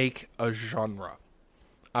one to make a genre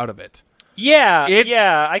out of it. Yeah,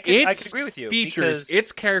 I could agree with you. Features,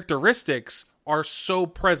 its characteristics are so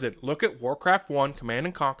present. Look at Warcraft 1, Command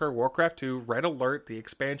and Conquer, Warcraft 2, Red Alert, the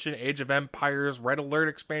expansion, Age of Empires, Red Alert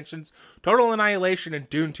expansions, Total Annihilation, and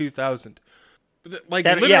Dune 2000. Like,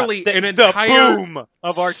 literally an entire boom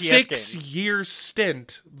of RTS 6-year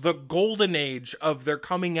stint, the golden age of they're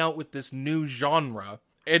coming out with this new genre.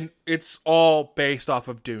 And it's all based off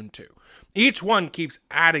of Dune 2. Each one keeps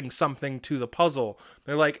adding something to the puzzle.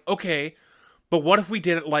 They're like, okay, but what if we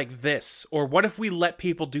did it like this? Or what if we let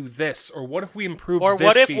people do this? Or what if we improved Or this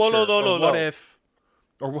what if feature?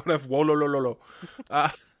 Or what if wolololo?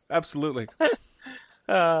 Absolutely.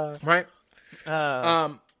 Right?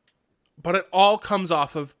 But it all comes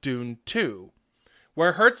off of Dune 2.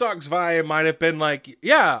 Where Herzog Zwei might have been like,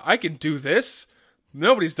 yeah, I can do this.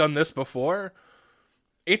 Nobody's done this before.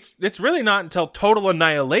 It's really not until Total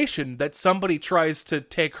Annihilation that somebody tries to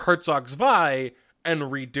take Herzog Zwei and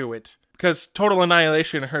redo it. Because Total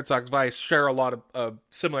Annihilation and Herzog Zwei share a lot of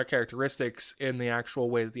similar characteristics in the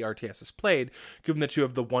actual way that the RTS is played, given that you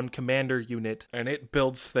have the one commander unit, and it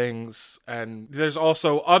builds things, and there's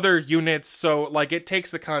also other units, so like it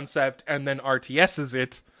takes the concept and then RTSs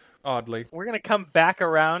it, oddly. We're going to come back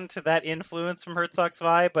around to that influence from Herzog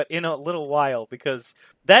Zwei, but in a little while, because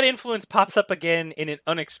that influence pops up again in an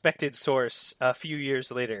unexpected source a few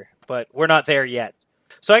years later, but we're not there yet.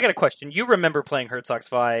 So I got a question. You remember playing Herzog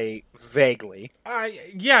Zwei vaguely.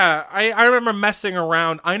 I remember messing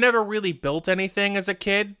around. I never really built anything as a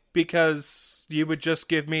kid because you would just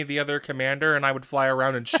give me the other commander and I would fly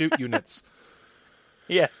around and shoot units.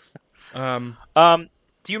 Yes. Do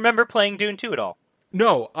you remember playing Dune 2 at all?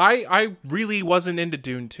 No, I really wasn't into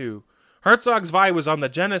Dune 2. Herzog Zwei was on the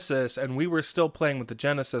Genesis, and we were still playing with the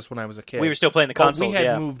Genesis when I was a kid. We were still playing the consoles, but we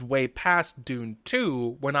had moved way past Dune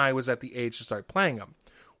 2 when I was at the age to start playing them.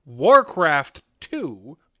 Warcraft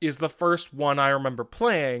 2 is the first one I remember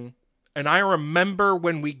playing, and I remember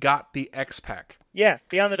when we got the X-Pack. Yeah,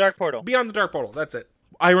 Beyond the Dark Portal. Beyond the Dark Portal, that's it.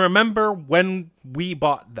 I remember when we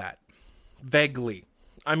bought that. Vaguely.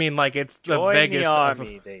 I mean, like, it's the vaguest Join the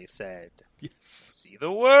army, they said. Yes. See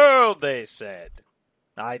the world, they said.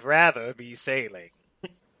 I'd rather be sailing.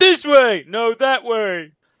 This way! No, that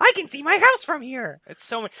way! I can see my house from here! It's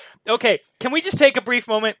so much... Okay, can we just take a brief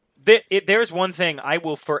moment? There's one thing I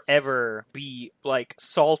will forever be, like,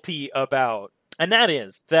 salty about. And that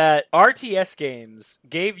is that RTS games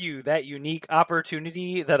gave you that unique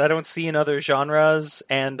opportunity that I don't see in other genres,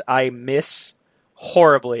 and I miss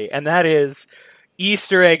horribly. And that is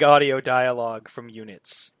Easter egg audio dialogue from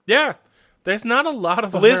units. Yeah. There's not a lot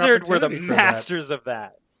of Blizzard were the masters of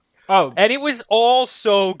that. Oh. And it was all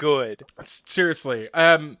so good. Seriously.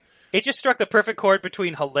 It just struck the perfect chord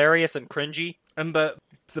between hilarious and cringy. And the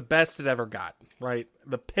best it ever got, right?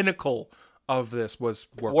 The pinnacle of this was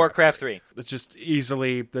Warcraft 3. It's just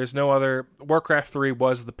easily, there's no other. Warcraft 3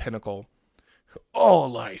 was the pinnacle.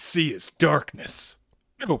 All I see is darkness.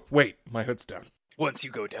 Oh, wait, my hood's down. Once you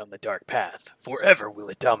go down the dark path, forever will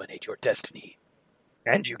it dominate your destiny.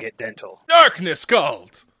 And you get dental. Darkness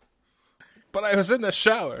called! But I was in the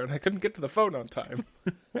shower and I couldn't get to the phone on time.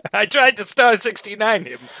 I tried to star 69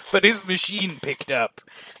 him, but his machine picked up.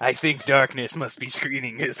 I think darkness must be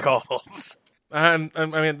screening his calls. And I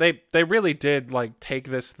mean, they really did like take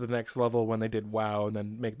this to the next level when they did WoW and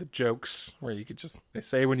then make the jokes where you could just, they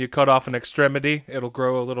say when you cut off an extremity, it'll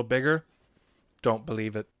grow a little bigger. Don't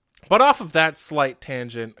believe it. But off of that slight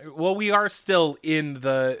tangent, well, we are still in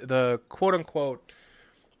the quote-unquote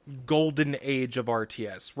golden age of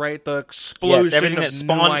RTS, right? The explosion everything of that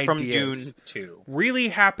spawned new from ideas Dune 2 really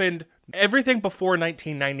happened. Everything before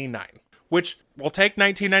 1999, which we'll take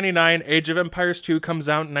 1999. Age of Empires 2 comes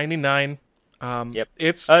out in 99. Yep.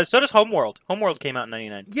 It's so does Homeworld. Homeworld came out in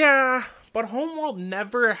 99. Yeah, but Homeworld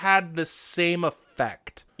never had the same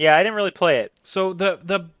effect. Yeah, I didn't really play it. So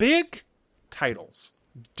the big titles,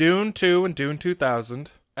 Dune 2 and Dune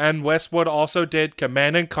 2000, and Westwood also did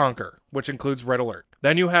Command and Conquer, which includes Red Alert.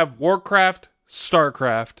 Then you have Warcraft,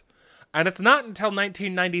 StarCraft, and it's not until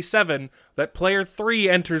 1997 that Player 3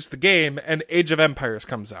 enters the game and Age of Empires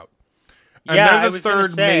comes out. And they're the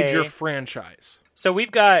third major franchise. So we've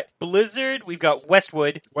got Blizzard, we've got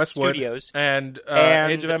Westwood Studios. And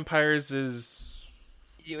Age of Empires is...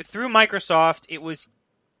 Through Microsoft, it was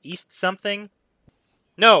East something?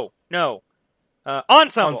 No.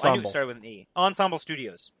 Ensemble. I knew it started with an E. Ensemble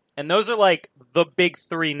Studios. And those are like the big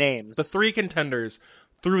three names. The three contenders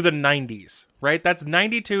through the 90s, right? That's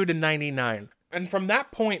 92 to 99. And from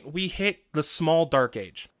that point, we hit the small dark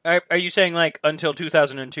age. Are you saying like until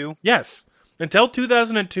 2002? Yes. Until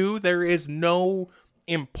 2002, there is no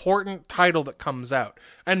important title that comes out.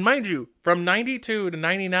 And mind you, from 92 to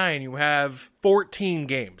 99, you have 14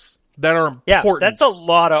 games that are important. Yeah, that's a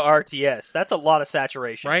lot of RTS. That's a lot of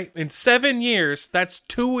saturation. Right? In 7 years, that's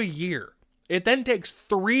 2 a year. It then takes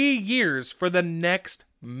 3 years for the next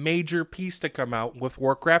major piece to come out with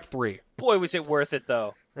Warcraft 3. Boy, was it worth it,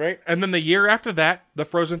 though. Right? And then the year after that, the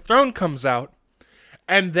Frozen Throne comes out.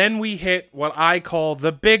 And then we hit what I call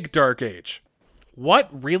the Big Dark Age. What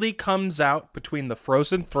really comes out between the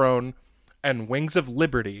Frozen Throne and Wings of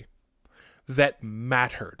Liberty that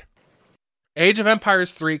mattered. Age of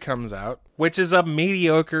Empires 3 comes out, which is a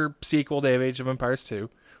mediocre sequel to Age of Empires 2.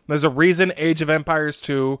 There's a reason Age of Empires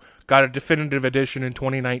 2 got a definitive edition in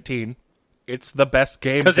 2019. It's the best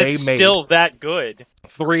game they made. Because it's still that good.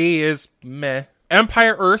 3 is meh.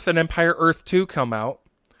 Empire Earth and Empire Earth 2 come out,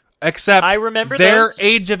 except I remember they're those.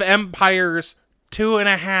 Age of Empires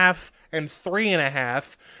 2.5 and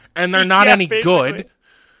 3.5, and they're not any basically. good.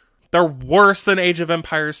 They're worse than Age of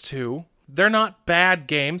Empires 2. They're not bad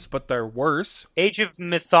games, but they're worse. Age of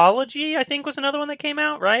Mythology, I think, was another one that came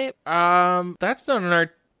out, right? That's not an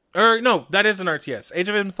no, that is an RTS. Age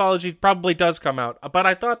of Mythology probably does come out, but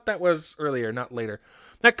I thought that was earlier, not later.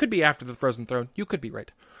 That could be after the Frozen Throne. You could be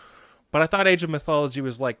right. But I thought Age of Mythology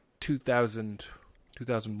was like 2000,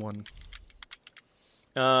 2001.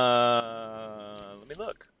 Let me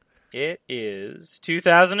look. It is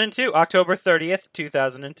 2002, October 30th,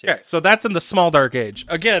 2002. Okay, so that's in the Small Dark Age.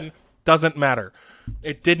 Again, doesn't matter.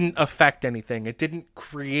 It didn't affect anything. It didn't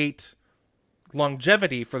create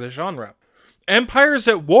longevity for the genre. Empires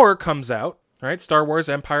at War comes out, right? Star Wars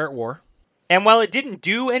Empire at War. And while it didn't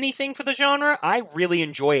do anything for the genre, I really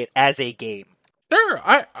enjoy it as a game. Sure,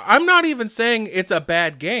 I'm not even saying it's a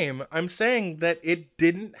bad game. I'm saying that it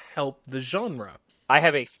didn't help the genre. I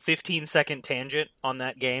have a 15-second tangent on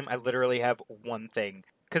that game. I literally have one thing.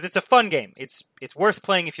 Because it's a fun game. It's worth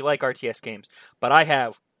playing if you like RTS games. But I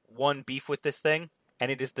have one beef with this thing,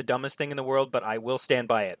 and it is the dumbest thing in the world, but I will stand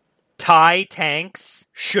by it. TIE tanks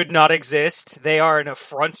should not exist. They are an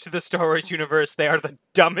affront to the Star Wars universe. They are the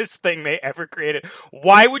dumbest thing they ever created.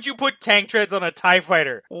 Why would you put tank treads on a TIE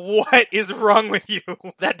fighter? What is wrong with you?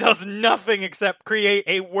 That does nothing except create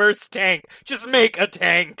a worse tank. Just make a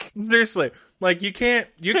tank. Seriously, like you can't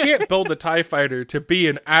build a TIE fighter to be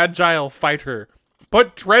an agile fighter.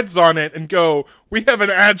 Put treads on it and go, we have an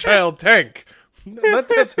agile tank. That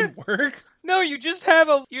doesn't work. No, you just have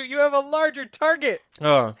you have a larger target.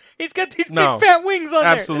 Oh, He's got these big fat wings on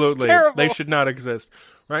absolutely. there. Absolutely. They should not exist.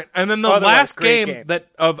 Right? And then the Otherwise, last great game that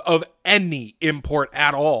of any import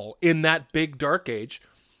at all in that big Dark Age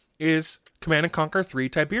is Command & Conquer 3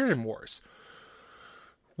 Tiberium Wars.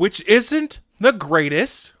 Which isn't the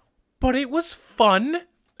greatest, but it was fun,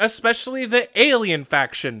 especially the alien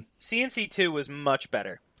faction. CNC2 was much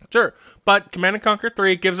better. Sure, but Command & Conquer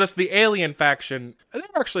 3 gives us the alien faction. They're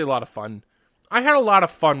actually a lot of fun. I had a lot of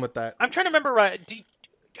fun with that. I'm trying to remember, right?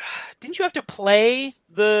 Didn't you have to play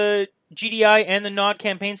the GDI and the Nod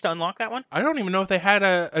campaigns to unlock that one? I don't even know if they had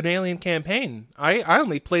an alien campaign. I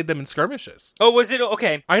only played them in skirmishes. Oh, was it?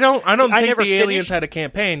 Okay. I don't think the aliens finished. had a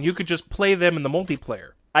campaign. You could just play them in the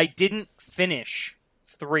multiplayer. I didn't finish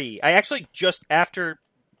 3. I actually just after...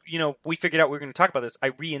 we figured out we were going to talk about this.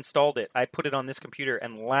 I reinstalled it. I put it on this computer,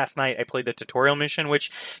 and last night I played the tutorial mission, which,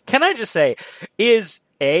 can I just say, is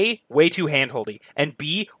A, way too handholdy, and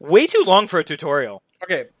B, way too long for a tutorial.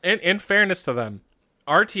 Okay, in fairness to them,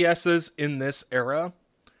 RTSs in this era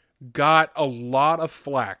got a lot of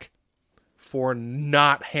flack for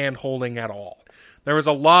not hand-holding at all. There was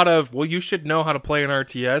a lot of, well, you should know how to play an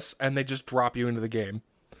RTS, and they just drop you into the game.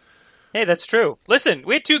 Hey, that's true. Listen,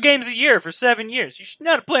 we had 2 games a year for 7 years. You should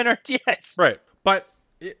know how to play an RTS. Right. But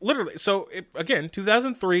literally, again,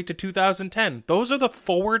 2003 to 2010, those are the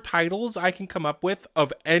 4 titles I can come up with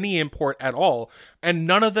of any import at all, and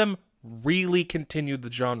none of them really continued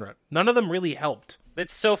the genre. None of them really helped.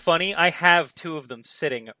 That's so funny. I have 2 of them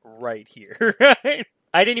sitting right here.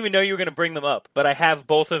 I didn't even know you were going to bring them up, but I have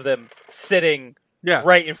both of them sitting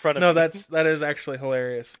right in front of me. No, that is actually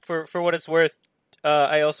hilarious. For what it's worth,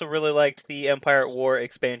 I also really liked the Empire at War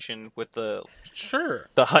expansion with the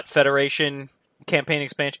Hutt Federation campaign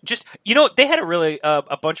expansion. Just they had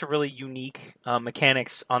a bunch of really unique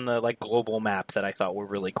mechanics on the global map that I thought were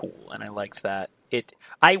really cool, and I liked that.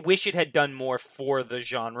 I wish it had done more for the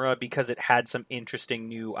genre because it had some interesting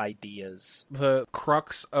new ideas. The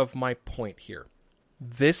crux of my point here: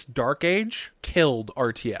 this Dark Age killed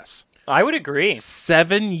RTS. I would agree.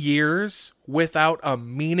 7 years without a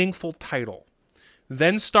meaningful title.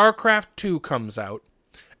 Then StarCraft 2 comes out,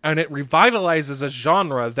 and it revitalizes a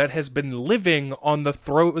genre that has been living on the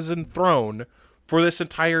Frozen Throne for this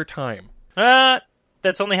entire time.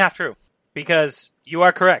 That's only half true. Because you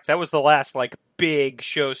are correct. That was the last, big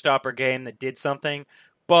showstopper game that did something.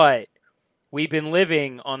 But we've been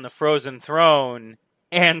living on the Frozen Throne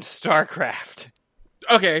and StarCraft.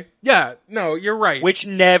 Okay, yeah, no, you're right. Which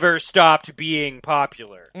never stopped being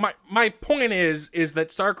popular. My point is that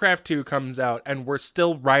StarCraft 2 comes out and we're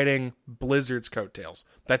still riding Blizzard's coattails.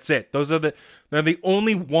 That's it. They're the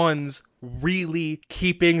only ones really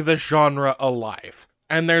keeping the genre alive.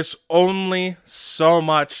 And there's only so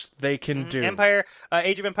much they can do.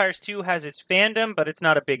 Age of Empires 2 has its fandom, but it's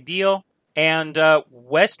not a big deal. And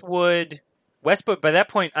Westwood, by that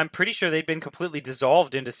point, I'm pretty sure they'd been completely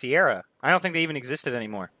dissolved into Sierra. I don't think they even existed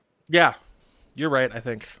anymore. Yeah, you're right, I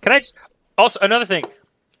think. Can I just... Also, another thing.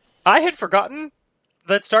 I had forgotten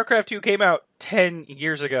that StarCraft 2 came out 10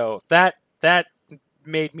 years ago. That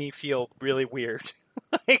made me feel really weird.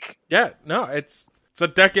 Yeah, no, it's a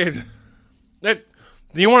decade.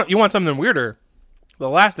 You want something weirder? The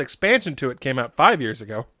last expansion to it came out 5 years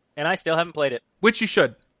ago. And I still haven't played it. Which you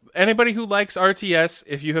should. Anybody who likes RTS,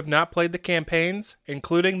 if you have not played the campaigns,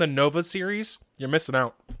 including the Nova series, you're missing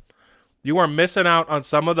out. You are missing out on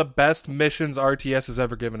some of the best missions RTS has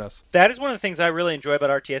ever given us. That is one of the things I really enjoy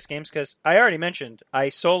about RTS games, because I already mentioned I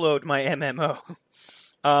soloed my MMO.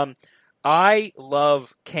 I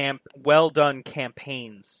love well-done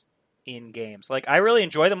campaigns in games. Like, I really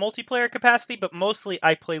enjoy the multiplayer capacity, but mostly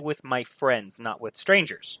I play with my friends, not with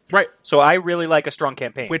strangers. Right. So I really like a strong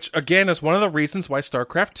campaign. Which, again, is one of the reasons why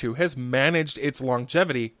StarCraft 2 has managed its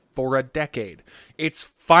longevity for a decade. It's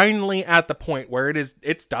finally at the point where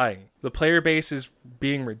it's dying. The player base is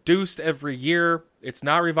being reduced every year. It's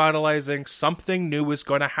not revitalizing. Something new is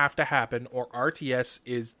going to happen, or RTS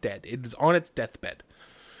is dead. It is on its deathbed.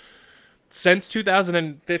 Since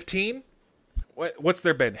 2015, what's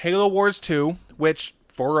there been? Halo Wars 2, which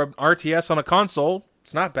for an RTS on a console,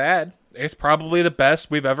 it's not bad. It's probably the best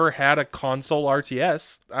we've ever had a console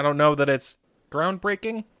RTS. I don't know that it's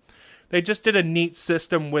groundbreaking. They just did a neat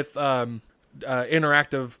system with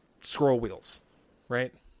interactive scroll wheels,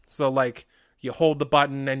 right? So, like, you hold the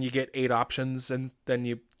button and you get 8 options, and then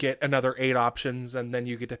you get another 8 options, and then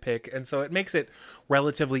you get to pick. And so it makes it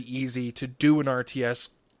relatively easy to do an RTS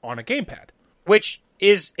on a gamepad. Which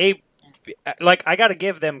is I gotta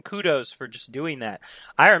give them kudos for just doing that.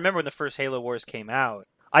 I remember when the first Halo Wars came out.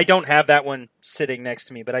 I don't have that one sitting next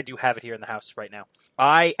to me, but I do have it here in the house right now.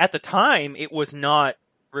 At the time, it was not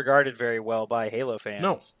regarded very well by Halo fans.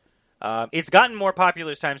 No. It's gotten more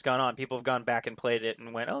popular as time's gone on. People have gone back and played it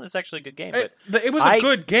and went, "Oh, this is actually a good game." But it was a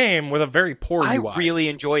good game with a very poor UI. I really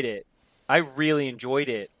enjoyed it. I really enjoyed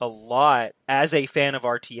it a lot. As a fan of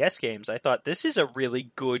RTS games, I thought this is a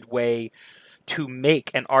really good way to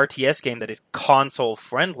make an RTS game that is console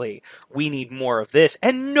friendly. We need more of this.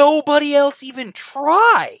 And nobody else even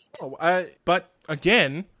tried. But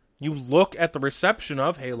again, you look at the reception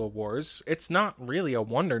of Halo Wars, it's not really a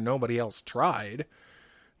wonder nobody else tried.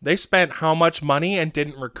 They spent how much money and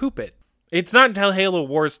didn't recoup it. It's not until Halo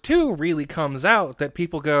Wars 2 really comes out that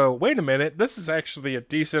people go, wait a minute, this is actually a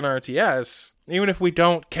decent RTS. Even if we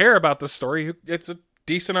don't care about the story, it's a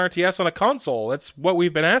decent RTS on a console. That's what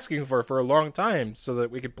we've been asking for a long time, so that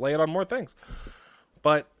we could play it on more things.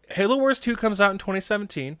 But Halo Wars 2 comes out in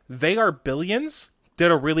 2017. They Are Billions did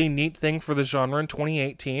a really neat thing for the genre in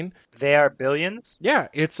 2018. They Are Billions? Yeah,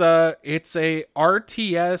 it's a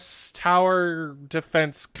RTS tower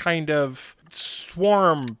defense kind of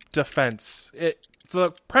swarm defense. So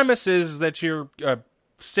the premise is that you're a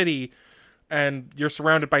city and you're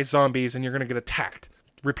surrounded by zombies and you're going to get attacked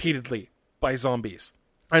repeatedly by zombies.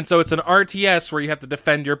 And so it's an RTS where you have to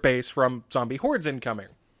defend your base from zombie hordes incoming.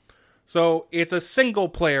 So it's a single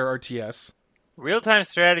player RTS. Real-time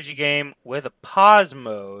strategy game with a pause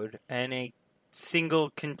mode and a single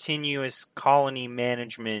continuous colony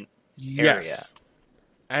management area. Yes.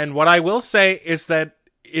 And what I will say is that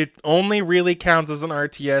it only really counts as an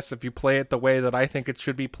RTS if you play it the way that I think it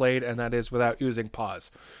should be played, and that is without using pause.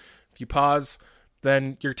 If you pause,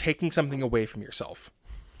 then you're taking something away from yourself.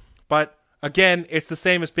 But again, it's the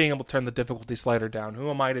same as being able to turn the difficulty slider down. Who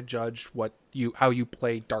am I to judge how you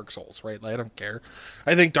play Dark Souls, right? Like, I don't care.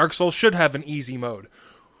 I think Dark Souls should have an easy mode.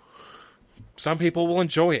 Some people will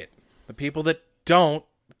enjoy it. The people that don't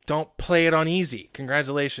play it on easy.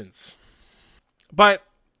 Congratulations. But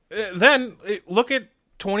then look at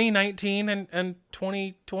 2019 and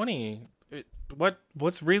 2020.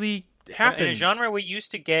 What's really happened? In a genre we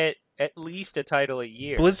used to get at least a title a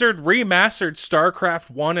year. Blizzard remastered StarCraft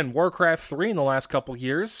 1 and Warcraft 3 in the last couple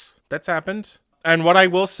years. That's happened. And what I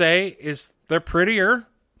will say is they're prettier,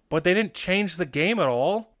 but they didn't change the game at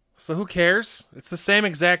all. So who cares? It's the same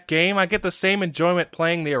exact game. I get the same enjoyment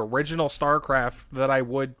playing the original StarCraft that I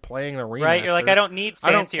would playing the remaster. Right, you're like, I don't need fancier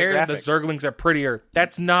I don't care graphics. The Zerglings are prettier.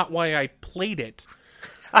 That's not why I played it.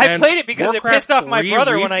 I played it because Warcraft it pissed off my 3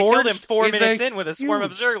 brother when I killed him Reforged 4 is minutes in with a swarm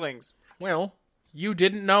of huge- Zerglings. Well, you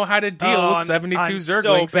didn't know how to deal with 72 I'm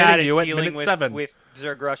Zerglings so bad hitting you at dealing minute 7. with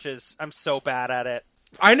Zerg rushes. I'm so bad at it.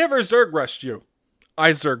 I never Zerg rushed you.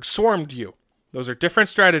 I Zerg swarmed you. Those are different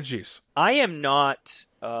strategies. I am not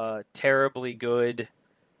terribly good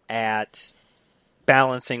at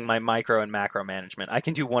balancing my micro and macro management. I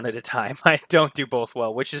can do one at a time. I don't do both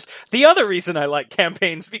well, which is the other reason I like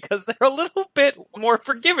campaigns, because they're a little bit more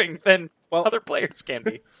forgiving than other players can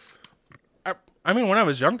be. I mean, when I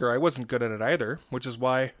was younger, I wasn't good at it either, which is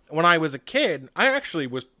why when I was a kid, I actually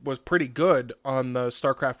was pretty good on the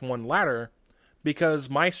StarCraft 1 ladder, because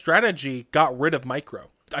my strategy got rid of micro.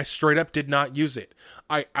 I straight up did not use it.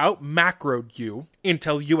 I out-macroed you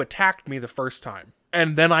until you attacked me the first time,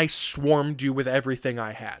 and then I swarmed you with everything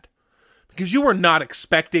I had. Because you were not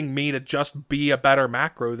expecting me to just be a better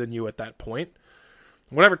macro than you at that point.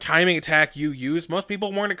 Whatever timing attack you used, most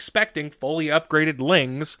people weren't expecting fully upgraded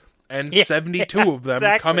Lings and 72 of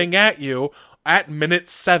them coming at you at minute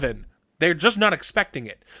 7. They're just not expecting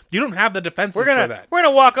it. You don't have the defenses for that. We're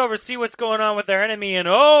going to walk over, see what's going on with their enemy, and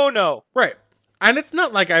oh no. Right. And it's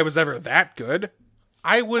not like I was ever that good.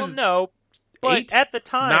 I was but at the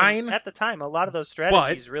time, 9. A lot of those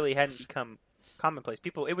strategies really hadn't become commonplace.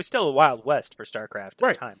 It was still a Wild West for StarCraft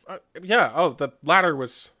at the time. The ladder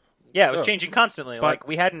was... Yeah, it was changing constantly. Like,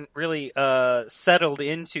 we hadn't really settled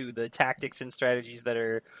into the tactics and strategies that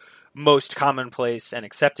are most commonplace and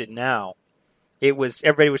accepted now.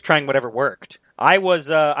 Everybody was trying whatever worked. I was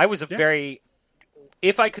very...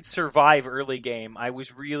 If I could survive early game, I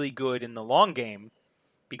was really good in the long game,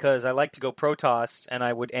 because I like to go Protoss, and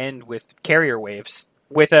I would end with carrier waves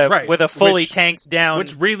with a fully tanked down,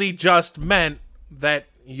 which really just meant that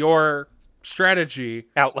your strategy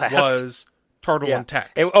was turtle and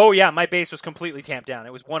tech. My base was completely tamped down.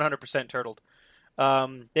 It was 100% turtled.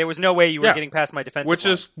 There was no way you were getting past my defensive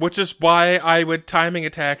lines. Which is why I would timing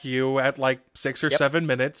attack you at like 6 or 7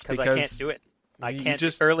 minutes, because I can't do it. I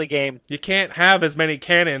can't early game. You can't have as many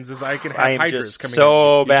cannons as I can have I am Hydras just coming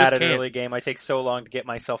so in. bad at early game. I take so long to get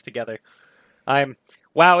myself together.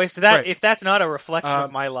 If that's not a reflection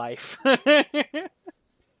of my life. and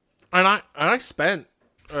I spent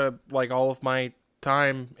all of my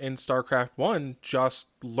time in StarCraft 1 just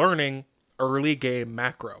learning early game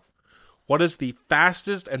macro. What is the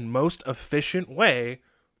fastest and most efficient way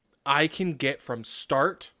I can get from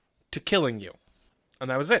start to killing you? And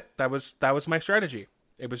that was it. That was my strategy.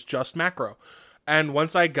 It was just macro. And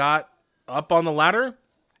once I got up on the ladder,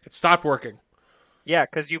 it stopped working. Yeah,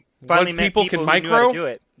 because you finally met people can who micro, knew how to do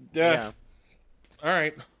it. Yeah. All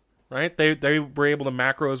right. Right? They were able to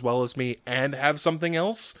macro as well as me and have something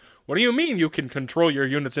else? What do you mean you can control your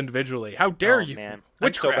units individually? How dare you? Man.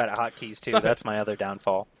 I'm so bad at hotkeys, too. That's my other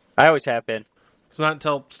downfall. I always have been. It's not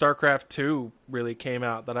until StarCraft 2 really came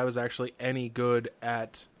out that I was actually any good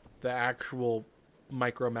at the actual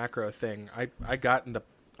micro-macro thing.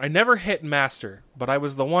 I never hit Master, but I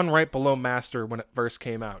was the one right below Master when it first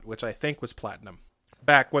came out, which I think was Platinum.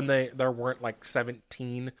 Back when there weren't like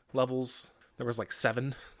 17 levels, there was like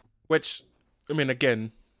 7. Which, I mean,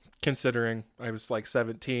 again, considering I was like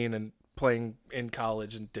 17 and playing in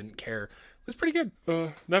college and didn't care, it was pretty good.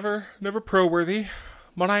 Never pro-worthy,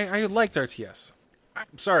 but I liked RTS.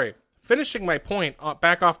 I'm sorry, finishing my point,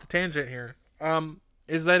 back off the tangent here,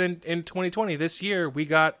 is that in 2020, this year, we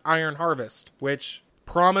got Iron Harvest, which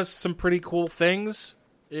promised some pretty cool things.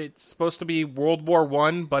 It's supposed to be World War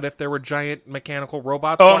I, but if there were giant mechanical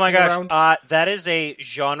robots walking around. That is a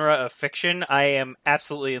genre of fiction I am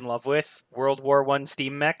absolutely in love with. World War I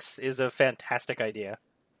steam mechs is a fantastic idea.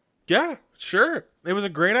 Yeah, sure. It was a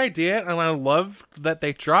great idea, and I loved that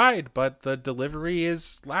they tried, but the delivery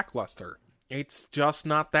is lackluster. It's just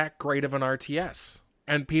not that great of an RTS.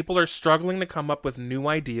 And people are struggling to come up with new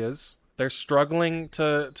ideas. They're struggling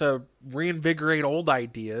to reinvigorate old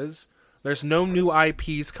ideas. There's no new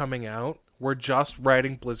IPs coming out. We're just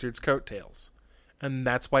riding Blizzard's coattails. And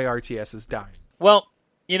that's why RTS is dying. Well,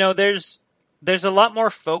 there's a lot more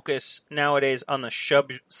focus nowadays on the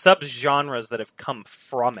sub-genres that have come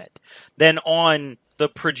from it than on the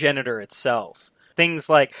progenitor itself. Things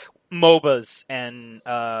like MOBAs and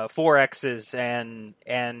 4Xs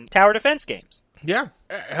and tower defense games. Yeah.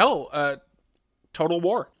 Hell, Total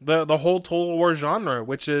War. The whole Total War genre,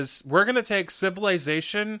 which is, we're going to take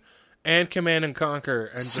Civilization and Command and Conquer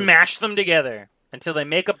and smash them together until they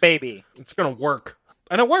make a baby. It's going to work.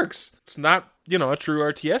 And it works. It's not, a true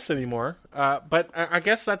RTS anymore. But I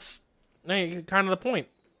guess that's kind of the point.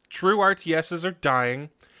 True RTSs are dying,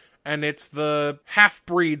 and it's the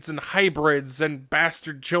half-breeds and hybrids and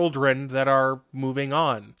bastard children that are moving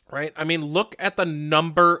on, right? I mean, look at the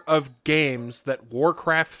number of games that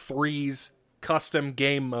Warcraft 3's custom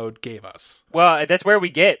game mode gave us. Well, that's where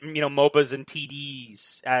we get, MOBAs and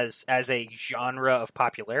TDs as a genre of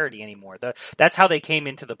popularity anymore. That's how they came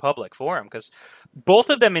into the public forum, because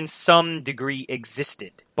both of them in some degree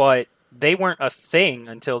existed, but they weren't a thing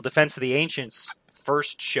until Defense of the Ancients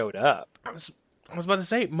first showed up. I was I was about to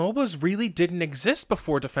say, MOBAs really didn't exist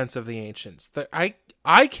before Defense of the Ancients.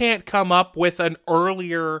 I can't come up with an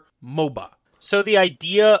earlier MOBA. So the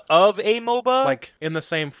idea of a MOBA... Like, in the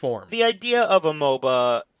same form. The idea of a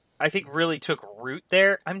MOBA, I think, really took root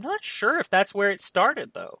there. I'm not sure if that's where it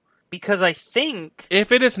started, though. Because I think...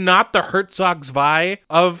 If it is not the Herzog Zwei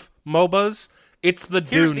of MOBAs, it's the Dune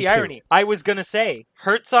 2. Here's the irony. I was going to say,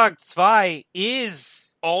 Herzog Zwei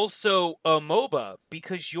is also a MOBA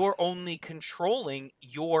because you're only controlling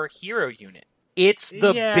your hero unit. It's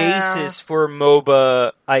the basis for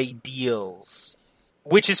MOBA ideals.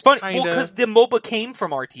 Which is funny, well, because the MOBA came from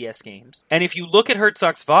RTS games. And if you look at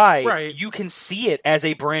Herzog Zwei, you can see it as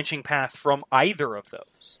a branching path from either of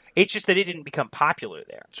those. It's just that it didn't become popular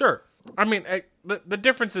there. Sure. I mean, the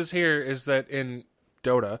differences here is that in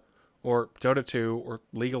Dota, or Dota 2, or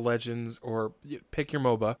League of Legends, or pick your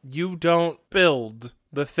MOBA, you don't build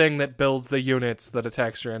the thing that builds the units that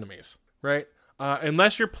attacks your enemies, right?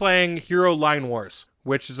 Unless you're playing Hero Line Wars,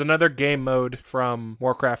 which is another game mode from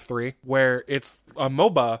Warcraft 3, where it's a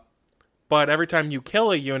MOBA, but every time you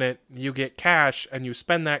kill a unit, you get cash, and you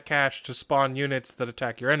spend that cash to spawn units that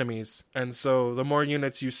attack your enemies. And so the more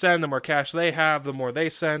units you send, the more cash they have, the more they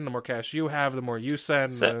send, the more cash you have, the more you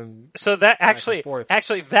send. So that actually,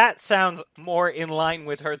 that sounds more in line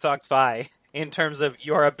with Herzog Zwei in terms of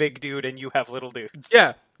you're a big dude and you have little dudes.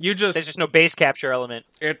 Yeah. There's just no base capture element.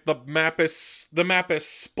 The map is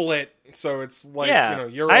split, so it's like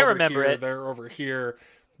you're over here, they're over here.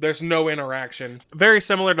 There's no interaction. Very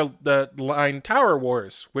similar to the line Tower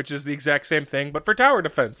Wars, which is the exact same thing, but for tower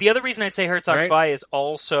defense. The other reason I'd say Herzog Zwei is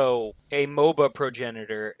also a MOBA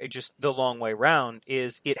progenitor, just the long way round,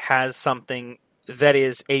 is it has something that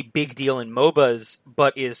is a big deal in MOBAs,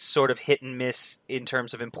 but is sort of hit and miss in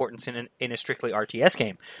terms of importance in a strictly RTS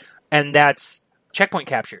game, and that's checkpoint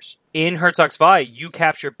captures. In Herzog Zwei, you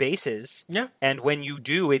capture bases, and when you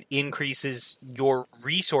do, it increases your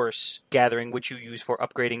resource gathering, which you use for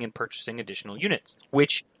upgrading and purchasing additional units,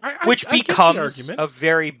 which becomes a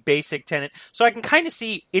very basic tenet. So I can kind of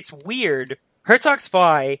see, it's weird. Herzog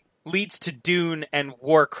Zwei leads to Dune and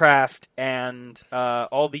Warcraft and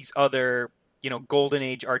all these other, Golden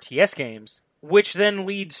Age RTS games, which then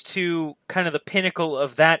leads to kind of the pinnacle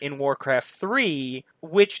of that in Warcraft 3,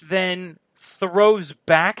 which then throws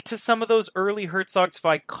back to some of those early Herzog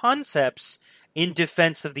Zwei concepts in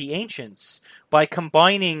Defense of the Ancients by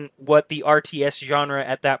combining what the RTS genre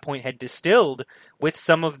at that point had distilled with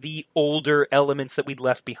some of the older elements that we'd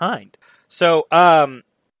left behind. So,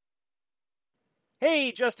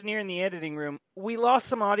 hey, Justin here in the editing room. We lost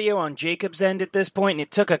some audio on Jacob's end at this point, and it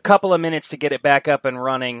took a couple of minutes to get it back up and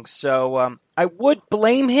running, so I would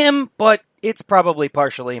blame him, but it's probably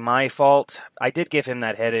partially my fault. I did give him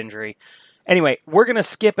that head injury. Anyway, we're going to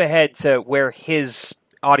skip ahead to where his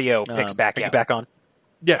audio picks back on.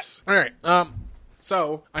 Yes. All right.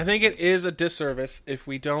 So, I think it is a disservice if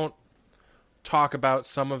we don't talk about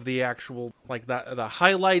some of the actual, the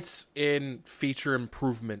highlights in feature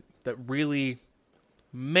improvement that really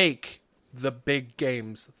make the big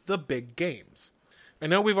games the big games. I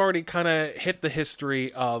know we've already kind of hit the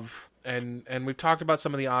history of, and we've talked about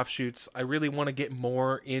some of the offshoots. I really want to get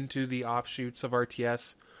more into the offshoots of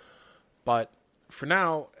RTS. But for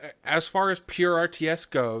now, as far as pure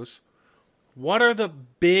RTS goes, what are the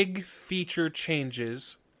big feature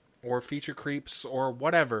changes or feature creeps or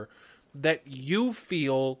whatever that you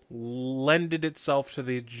feel lended itself to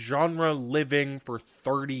the genre living for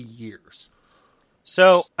 30 years?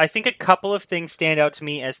 So I think a couple of things stand out to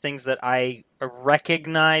me as things that I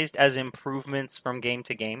recognized as improvements from game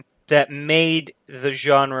to game that made the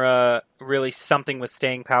genre really something with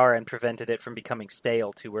staying power and prevented it from becoming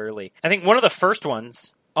stale too early. I think one of the first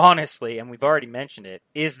ones, honestly, and we've already mentioned it,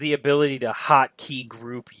 is the ability to hotkey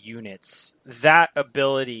group units. That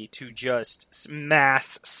ability to just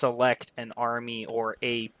mass select an army or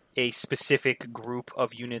a specific group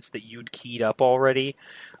of units that you'd keyed up already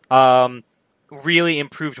really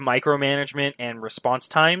improved micromanagement and response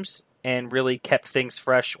times, and really kept things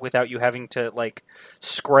fresh without you having to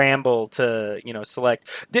scramble to select.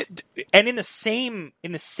 And in the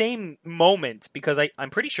same moment, because I'm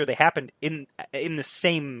pretty sure they happened in the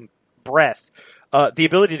same breath, the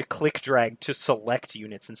ability to click drag to select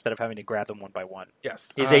units instead of having to grab them one by one,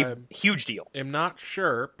 is a huge deal. I'm not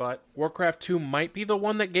sure, but Warcraft 2 might be the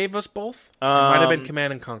one that gave us both. It might have been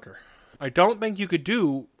Command and Conquer. I don't think you could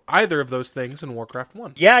do either of those things in Warcraft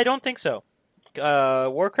 1. Yeah, I don't think so.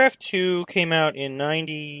 Warcraft 2 came out in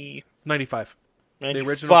 95. The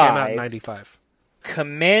original came out in 95.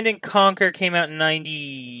 Command and Conquer came out in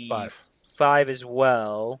 95 as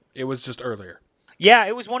well. It was just earlier. Yeah,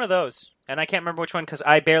 it was one of those. And I can't remember which one because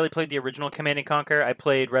I barely played the original Command & Conquer. I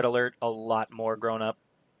played Red Alert a lot more grown up.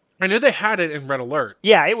 I knew they had it in Red Alert.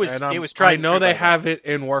 Yeah, it was tried. I know they have it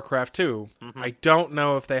in Warcraft 2. Mm-hmm. I don't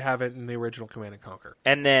know if they have it in the original Command & Conquer.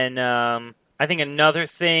 And then I think another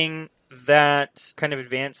thing that kind of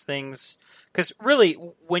advanced things... Because really,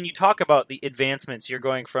 when you talk about the advancements, you're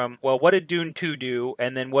going from, well, what did Dune 2 do?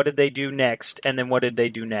 And then what did they do next? And then what did they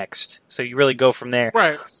do next? So you really go from there.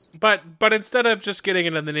 Right. But instead of just getting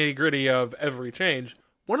into the nitty-gritty of every change,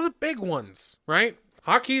 one of the big ones, right?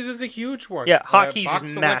 Hotkeys is a huge one. Yeah, hotkeys Box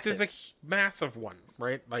is select massive. is a massive one,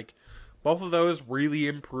 right? Like, both of those really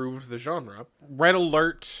improved the genre. Red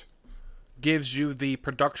Alert gives you the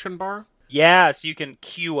production bar. Yeah, so you can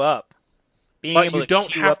queue up. But you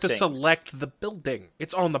don't have to select the building.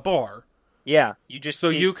 It's on the bar. Yeah, you just... So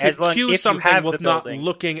you can queue something with not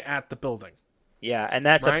looking at the building. Yeah, and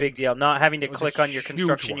that's a big deal. Not having to click on your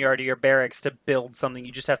construction one. yard or your barracks to build something.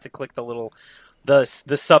 You just have to click the little... the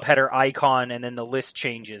subheader icon, and then the list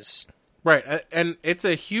changes. Right, and it's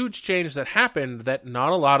a huge change that happened that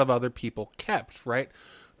not a lot of other people kept, right?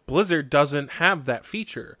 Blizzard doesn't have that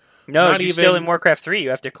feature. No, you're still in Warcraft 3.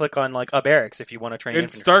 You have to click on, like, a barracks if you want to train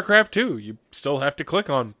infantry. In StarCraft 2, you still have to click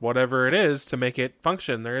on whatever it is to make it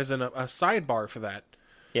function. There isn't a sidebar for that.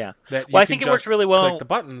 Yeah. I think it works really well. Click the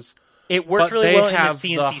buttons. It worked really well in the CNC series.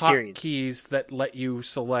 They have the hotkeys that let you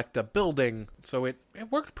select a building, so it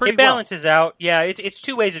worked pretty well. It balances out. Yeah, it's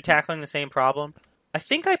two ways of tackling the same problem. I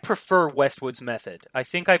think I prefer Westwood's method. I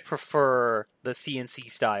think I prefer the CNC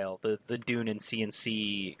style, the Dune and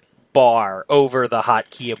CNC bar over the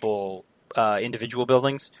hotkeyable individual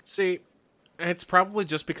buildings. See, it's probably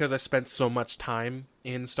just because I spent so much time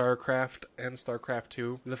in StarCraft and StarCraft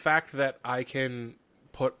 2. The fact that I can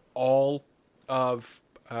put all of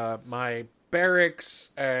my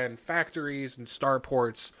barracks and factories and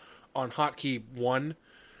starports on hotkey 1,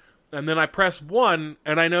 and then I press 1,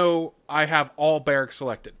 and I know I have all barracks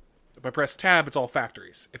selected. If I press tab, it's all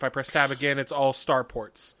factories. If I press tab again, it's all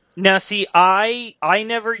starports. Now, see, I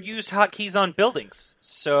never used hotkeys on buildings,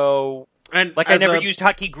 so I never used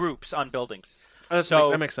hotkey groups on buildings.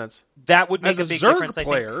 So that makes sense. That would make a big Zerg difference.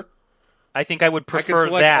 Player, I think I would prefer I can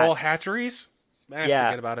select that. all hatcheries.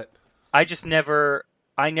 Forget about it. I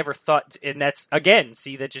never thought, and that's again,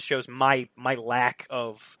 see, that just shows my lack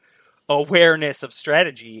of awareness of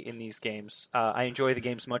strategy in these games. I enjoy the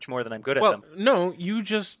games much more than I'm good at them. No, you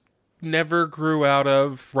just never grew out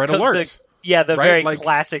of Red Alert. The very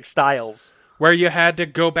classic styles. Where you had to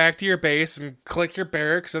go back to your base and click your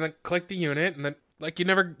barracks and then click the unit, and then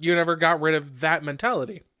you never got rid of that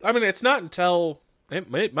mentality. I mean, it's not until it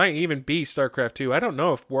might even be StarCraft 2. I don't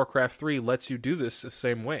know if Warcraft 3 lets you do this the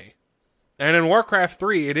same way. And in Warcraft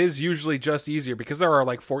 3, it is usually just easier because there are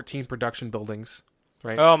like 14 production buildings.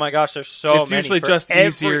 Right. Oh my gosh, there's so many. It's usually just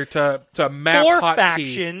easier to map 4 hotkey.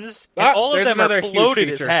 factions, and all of them are bloated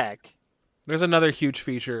as heck. There's another huge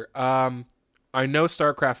feature. I know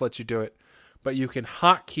StarCraft lets you do it, but you can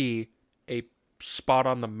hotkey a spot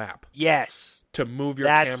on the map. Yes. To move your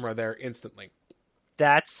camera there instantly.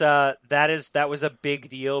 That was a big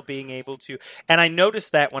deal, being able to, and I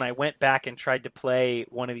noticed that when I went back and tried to play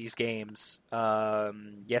one of these games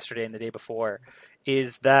yesterday and the day before,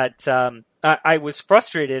 is that I was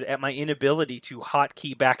frustrated at my inability to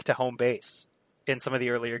hotkey back to home base in some of the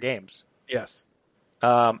earlier games. Yes.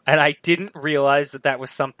 And I didn't realize that was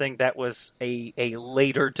something that was a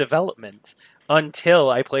later development until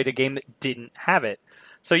I played a game that didn't have it.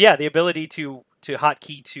 So yeah, the ability to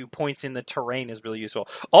hotkey to points in the terrain is really useful.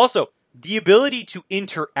 Also, the ability to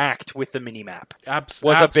interact with the minimap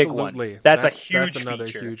was a big one. That's a huge feature. That's another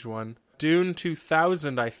huge one. Dune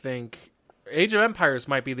 2000, I think. Age of Empires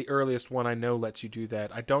might be the earliest one I know lets you do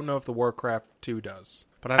that. I don't know if the Warcraft 2 does,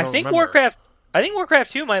 but I think remember. I think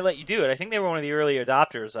Warcraft 2 might let you do it. I think they were one of the early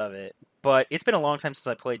adopters of it, but it's been a long time since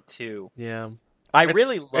I played 2. Yeah.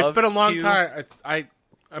 It's been a long time. I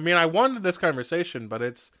mean, I wanted this conversation, but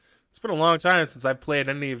it's been a long time since I've played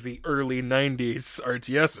any of the early 90s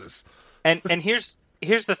RTSs. And here's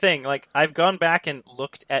the thing. Like, I've gone back and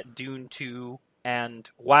looked at Dune 2, and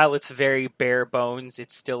while it's very bare bones,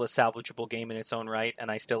 it's still a salvageable game in its own right, and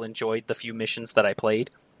I still enjoyed the few missions that I played.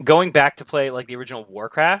 Going back to play, like, the original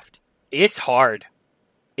Warcraft, it's hard.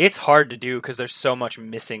 It's hard to do because there's so much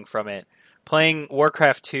missing from it. Playing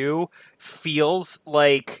Warcraft 2 feels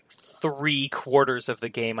like 3/4 of the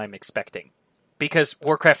game I'm expecting. Because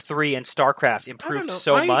Warcraft 3 and StarCraft improved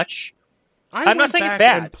so much. I'm not saying it's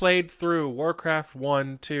bad. And played through Warcraft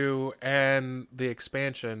 1, 2, and the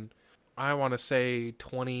expansion, I want to say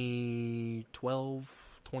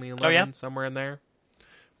 2012, 2011, somewhere in there.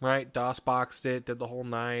 Right? DOS boxed it, did the whole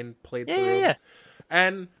 9, played through. Yeah.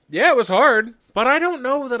 And yeah, it was hard, but I don't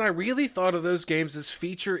know that I really thought of those games as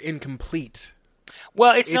feature incomplete.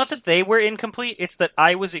 Well, it's not that they were incomplete, it's that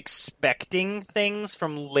I was expecting things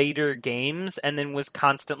from later games and then was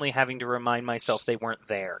constantly having to remind myself they weren't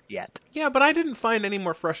there yet. Yeah, but I didn't find any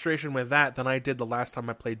more frustration with that than I did the last time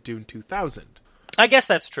I played Dune 2000. I guess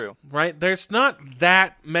that's true. Right? There's not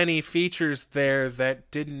that many features there that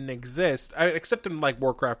didn't exist, except in like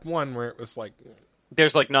Warcraft 1 where it was like...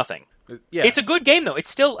 There's like nothing. Yeah. It's a good game, though. It's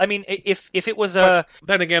still, I mean, if it was But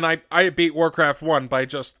then again, I beat Warcraft 1 by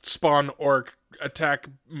just spawn orc, attack,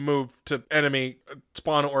 move to enemy,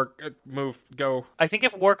 spawn orc, move, go. I think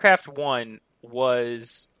if Warcraft 1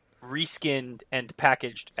 was reskinned and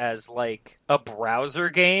packaged as like a browser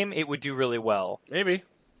game, it would do really well. Maybe.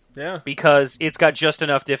 Yeah. Because it's got just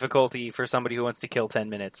enough difficulty for somebody who wants to kill 10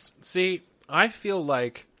 minutes. See, I feel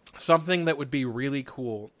like something that would be really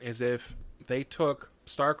cool is if they took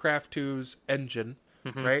StarCraft 2's engine,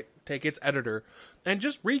 right? Take its editor, and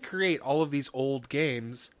just recreate all of these old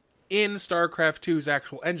games in StarCraft 2's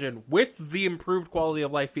actual engine with the improved quality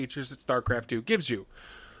of life features that StarCraft 2 gives you,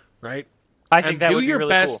 right? I think that would be really cool.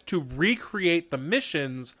 Do your best to recreate the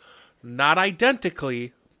missions, not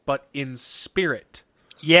identically, but in spirit.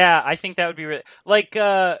 Yeah, I think that would be really... Like,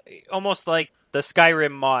 almost like the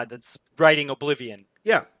Skyrim mod that's writing Oblivion.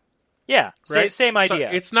 Yeah. Yeah, right? Same idea.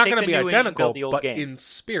 So it's not going to be identical, but in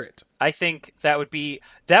spirit. I think that would be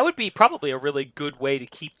probably a really good way to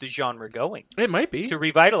keep the genre going. It might be. To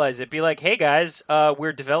revitalize it. Be like, hey guys,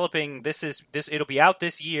 we're developing this. It'll be out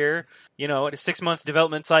this year, in a 6-month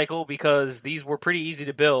development cycle because these were pretty easy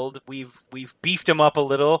to build. We've beefed them up a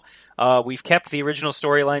little. We've kept the original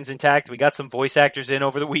storylines intact. We got some voice actors in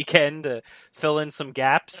over the weekend to fill in some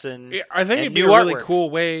gaps and I think it'd be a really cool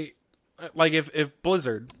way, like if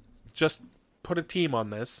Blizzard just put a team on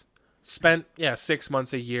this, spent 6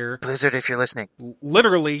 months a year, Blizzard, if you're listening,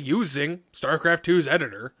 literally using StarCraft 2's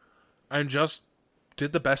editor, and just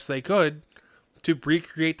did the best they could to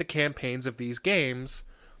recreate the campaigns of these games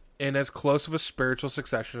in as close of a spiritual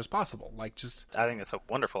succession as possible. I think that's a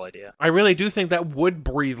wonderful idea. I really do think that would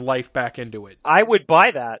breathe life back into it. I would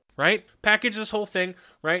buy that. Right? Package this whole thing,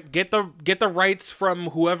 right? Get the rights from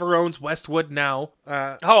whoever owns Westwood now.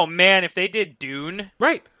 Oh man, if they did Dune.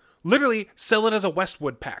 Right. Literally, sell it as a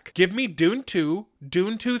Westwood pack. Give me Dune 2,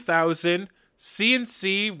 Dune 2000,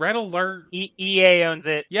 CNC, Red Alert. EA owns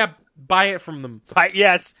it. Yeah, buy it from them.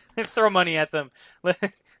 Yes, throw money at them.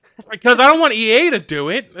 Because I don't want EA to do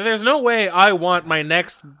it. There's no way I want my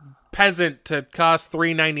next peasant to cost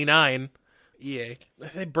 $3.99. EA.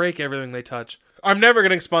 They break everything they touch. I'm never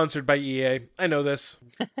getting sponsored by EA. I know this.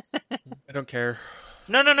 I don't care.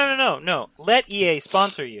 No. Let EA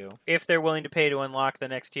sponsor you if they're willing to pay to unlock the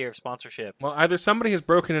next tier of sponsorship. Well, either somebody has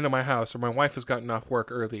broken into my house or my wife has gotten off work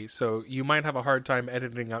early, so you might have a hard time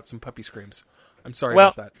editing out some puppy screams. I'm sorry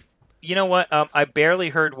about that. You know what? I barely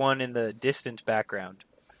heard one in the distant background.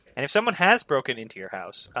 And if someone has broken into your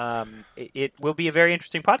house, it will be a very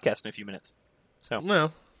interesting podcast in a few minutes. So,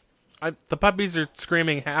 no, the puppies are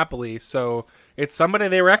screaming happily, so it's somebody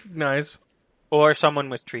they recognize. Or someone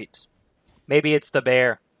with treats. Maybe it's the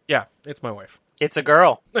bear. Yeah, it's my wife. It's a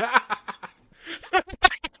girl. Oh,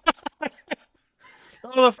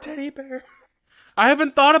 the teddy bear. I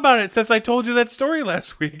haven't thought about it since I told you that story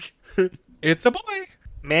last week. It's a boy.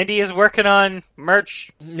 Mandy is working on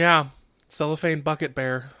merch. Yeah, cellophane bucket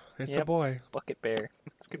bear. It's a boy. Bucket bear.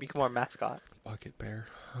 It's going to become our mascot. Bucket bear.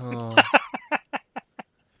 Oh.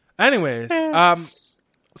 Anyways,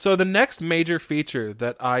 so the next major feature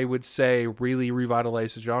that I would say really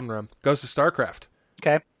revitalized the genre goes to StarCraft.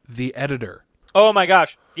 Okay. The editor. Oh my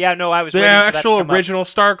gosh. Yeah, no, I was the waiting for that actual to come original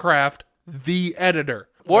StarCraft, the editor.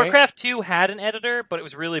 Warcraft 2 had an editor, but it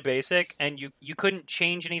was really basic, and you couldn't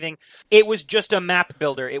change anything. It was just a map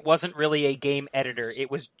builder. It wasn't really a game editor.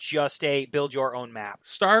 It was just a build your own map.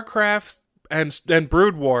 StarCraft and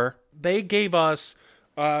Brood War, they gave us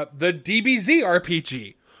the DBZ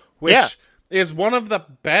RPG, which is one of the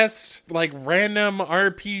best random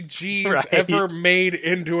RPGs ever made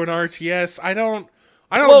into an RTS. I don't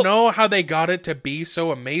know how they got it to be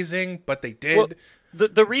so amazing, but they did. Well,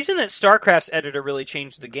 the reason that StarCraft's editor really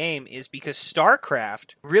changed the game is because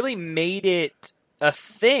StarCraft really made it a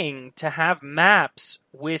thing to have maps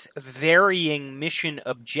with varying mission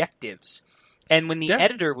objectives. And when the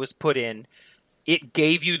editor was put in, it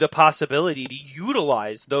gave you the possibility to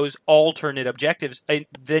utilize those alternate objectives and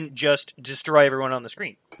then just destroy everyone on the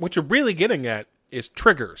screen. What you're really getting at is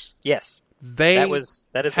triggers. Yes. That is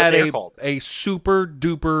what they're called. A super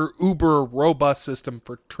duper uber robust system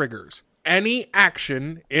for triggers. Any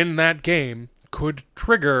action in that game could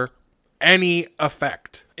trigger any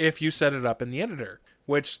effect if you set it up in the editor,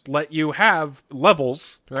 which let you have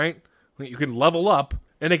levels, right? You can level up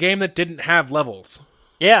in a game that didn't have levels.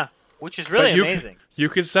 Yeah, which is really amazing. You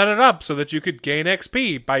could set it up so that you could gain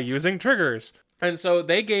XP by using triggers. And so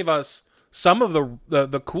they gave us some of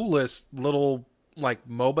the coolest little like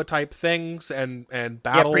MOBA type things and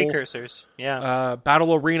battle precursors. Yeah.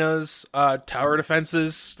 Battle arenas, tower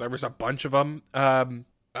defenses. There was a bunch of them.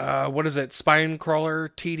 What is it? Spine Crawler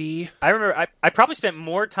TD. I remember I probably spent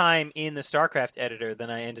more time in the StarCraft editor than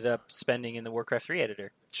I ended up spending in the Warcraft 3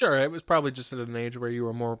 editor. Sure, it was probably just at an age where you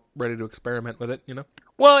were more ready to experiment with it, you know?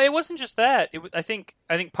 Well, it wasn't just that. I think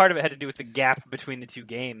part of it had to do with the gap between the two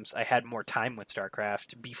games. I had more time with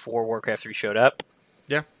StarCraft before Warcraft 3 showed up.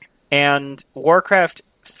 Yeah. And Warcraft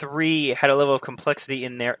 3 had a level of complexity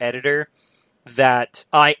in their editor that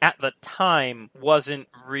I, at the time, wasn't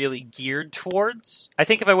really geared towards. I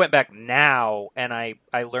think if I went back now and I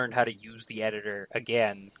learned how to use the editor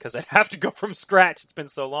again, because I'd have to go from scratch, it's been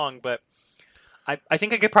so long, but I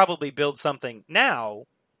think I could probably build something now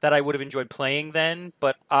that I would have enjoyed playing then,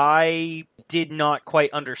 but I did not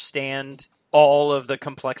quite understand all of the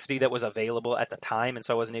complexity that was available at the time, and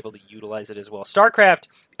so I wasn't able to utilize it as well. StarCraft,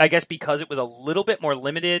 I guess because it was a little bit more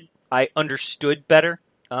limited, I understood better.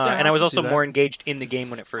 And I was also more engaged in the game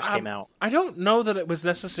when it first came out. I don't know that it was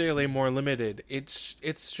necessarily more limited. It's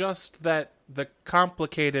just that the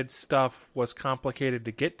complicated stuff was complicated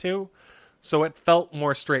to get to, so it felt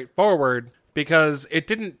more straightforward because it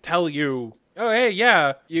didn't tell you, oh, hey,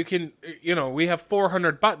 yeah, you can, we have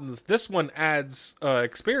 400 buttons. This one adds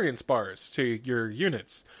experience bars to your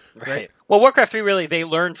units. Right. Well, Warcraft 3, really, they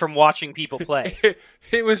learned from watching people play.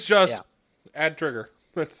 It was just add trigger.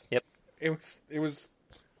 Yep. It was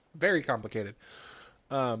very complicated.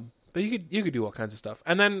 But you could do all kinds of stuff.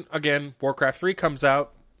 And then, again, Warcraft 3 comes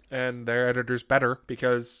out, and their editor's better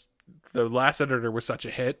because the last editor was such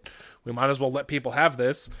a hit. We might as well let people have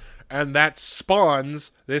this. And that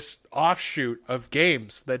spawns this offshoot of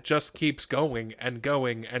games that just keeps going and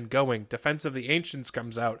going and going. Defense of the Ancients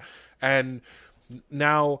comes out, and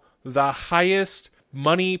now the highest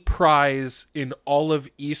money prize in all of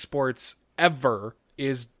esports ever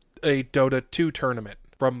is a Dota 2 tournament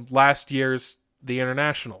from last year's The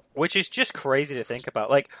International. Which is just crazy to think about.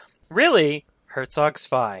 Like, really, Herzog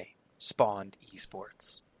Zwei spawned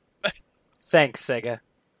esports. Thanks, Sega.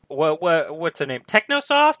 What's their name?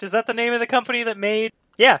 Technosoft? Is that the name of the company that made...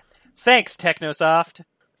 Yeah. Thanks, Technosoft.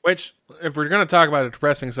 Which, if we're going to talk about a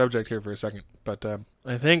depressing subject here for a second, but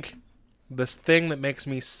I think this thing that makes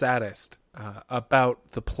me saddest about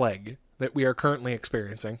the plague that we are currently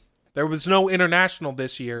experiencing, there was no International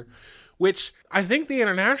this year, which I think the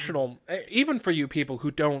International, even for you people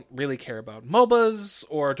who don't really care about MOBAs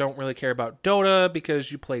or don't really care about Dota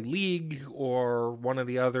because you play League or one of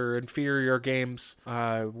the other inferior games,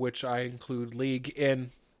 which I include League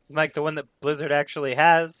in. Like the one that Blizzard actually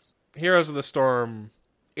has? Heroes of the Storm,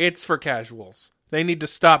 it's for casuals. They need to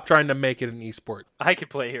stop trying to make it an esport. I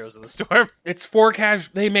could play Heroes of the Storm. It's for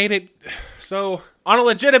casual. They made it. So, on a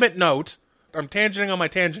legitimate note, I'm tangenting on my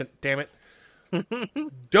tangent, damn it.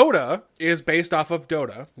 Dota is based off of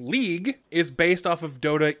Dota. League is based off of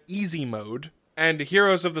Dota Easy Mode. And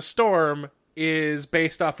Heroes of the Storm is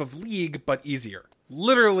based off of League, but easier.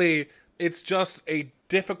 Literally, it's just a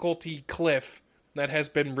difficulty cliff that has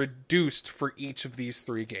been reduced for each of these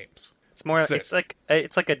three games. It's more. It's like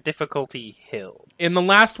a difficulty hill. In the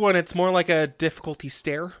last one, it's more like a difficulty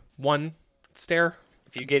stair. One stair.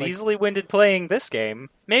 If you get easily winded playing this game,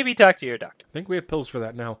 maybe talk to your doctor. I think we have pills for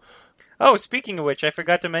that now. Oh, speaking of which, I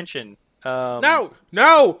forgot to mention... No!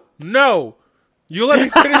 You let me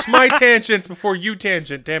finish my tangents before you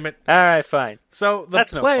tangent, damn it. Alright, fine. So, the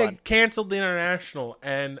plague canceled the International,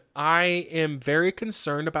 and I am very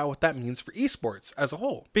concerned about what that means for esports as a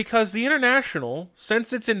whole. Because the International,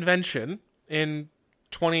 since its invention in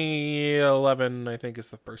 2011, I think is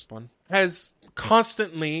the first one, has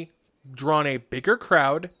constantly drawn a bigger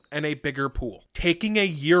crowd and a bigger pool. Taking a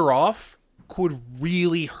year off could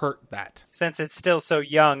really hurt that. Since it's still so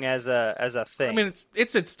young as a thing. I mean,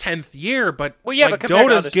 it's its 10th year, but but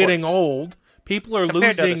Dota's getting old. People are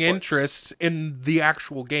losing interest in the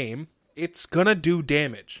actual game. It's gonna do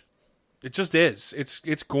damage. It just is.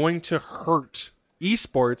 It's going to hurt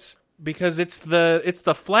esports because it's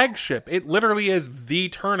the flagship. It literally is the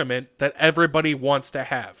tournament that everybody wants to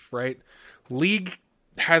have, right? League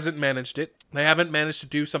hasn't managed it. They haven't managed to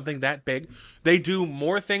do something that big. They do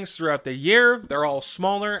more things throughout the year. They're all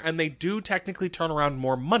smaller, and they do technically turn around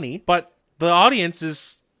more money. But the audience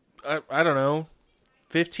is, I don't know,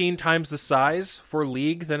 15 times the size for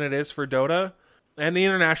League than it is for Dota. And the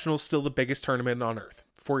International is still the biggest tournament on Earth.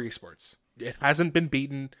 for esports. It hasn't been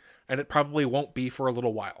beaten, and it probably won't be for a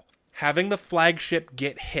little while. Having the flagship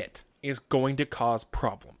get hit is going to cause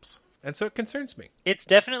problems. And so it concerns me. It's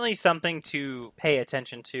definitely something to pay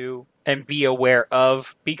attention to and be aware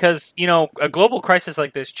of because, you know, a global crisis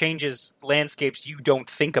like this changes landscapes you don't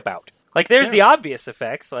think about. Like, there's the obvious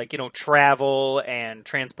effects, like, you know, travel and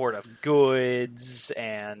transport of goods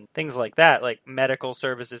and things like that, like medical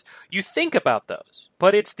services. You think about those,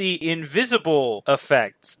 but it's the invisible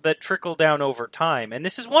effects that trickle down over time, and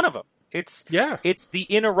this is one of them. It's the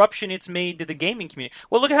interruption it's made to the gaming community.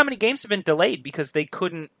 Well, look at how many games have been delayed because they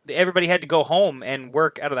couldn't. Everybody had to go home and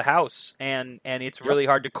work out of the house, and it's really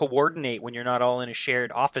hard to coordinate when you're not all in a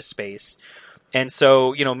shared office space. And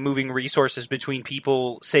so, you know, moving resources between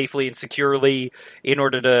people safely and securely in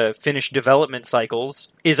order to finish development cycles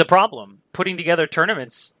is a problem. Putting together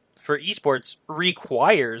tournaments for esports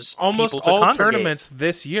requires almost people to all congregate. Tournaments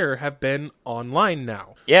this year have been online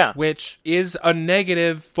now. Yeah. Which is a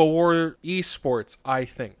negative for esports, I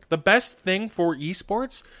think. The best thing for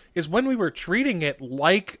esports is when we were treating it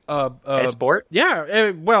like a sport?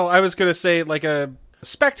 Yeah, well, I was going to say like a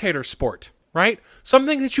spectator sport, right?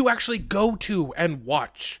 Something that you actually go to and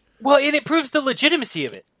watch. Well, and it proves the legitimacy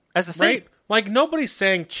of it as a thing. Right? Like, nobody's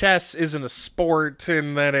saying chess isn't a sport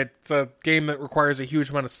and that it's a game that requires a huge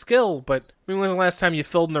amount of skill, but when was the last time you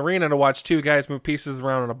filled an arena to watch two guys move pieces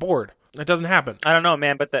around on a board? It doesn't happen. I don't know,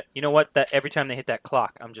 man, but you know what? That every time they hit that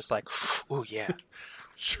clock, I'm just like, ooh, yeah.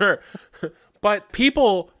 Sure. But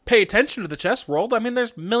people pay attention to the chess world. I mean,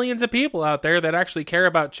 there's millions of people out there that actually care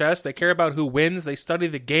about chess. They care about who wins. They study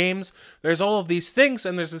the games. There's all of these things,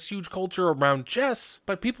 and there's this huge culture around chess.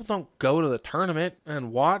 But people don't go to the tournament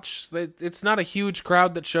and watch. It's not a huge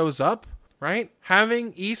crowd that shows up, right?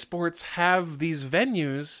 Having esports have these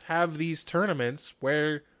venues, have these tournaments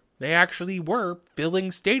where they actually were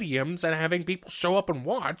filling stadiums and having people show up and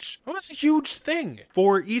watch. That was a huge thing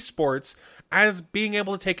for esports as being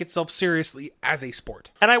able to take itself seriously as a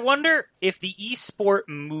sport. And I wonder if the esport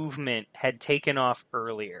movement had taken off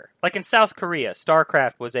earlier. Like in South Korea,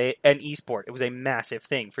 StarCraft was an esport. It was a massive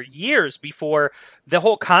thing for years before the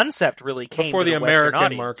whole concept really came before to the Western American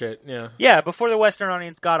audience. market, yeah. Yeah, before the Western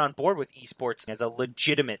audience got on board with esports as a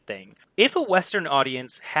legitimate thing. If a Western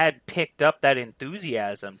audience had picked up that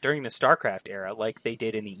enthusiasm during the StarCraft era like they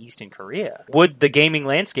did in the East and Korea, would the gaming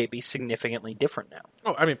landscape be significantly different now?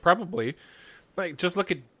 Oh, I mean, probably. Like, just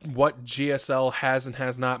look at what GSL has and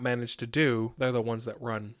has not managed to do. They're the ones that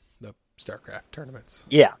run the StarCraft tournaments.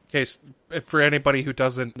 Yeah. In case, for anybody who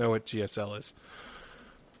doesn't know what GSL is.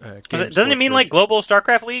 Doesn't it mean like Global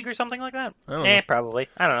StarCraft League or something like that? I don't know. Probably.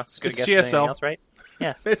 I don't know. It's good It's guess as anything GSL. else, right?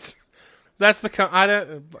 Yeah. That's the I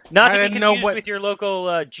don't Not I to be didn't know confused what with your local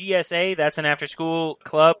GSA. That's an after-school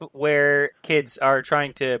club where kids are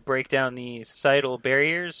trying to break down the societal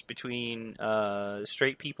barriers between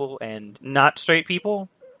straight people and not straight people.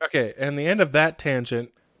 Okay, and the end of that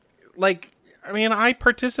tangent, like, I mean, I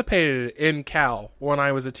participated in Cal when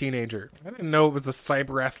I was a teenager. I didn't know it was a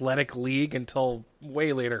cyber athletic league until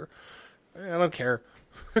way later. I don't care.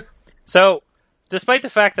 So, despite the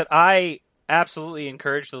fact that I absolutely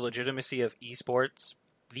encourage the legitimacy of esports,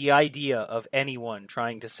 the idea of anyone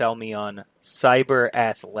trying to sell me on cyber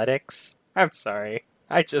athletics, I'm sorry.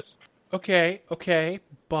 Okay,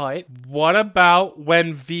 but what about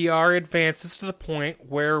when VR advances to the point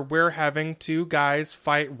where we're having two guys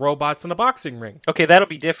fight robots in a boxing ring? Okay, that'll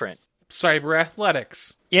be different. Cyber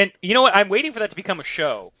athletics. And you know what? I'm waiting for that to become a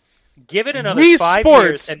show. Give it another Wii 5 Sports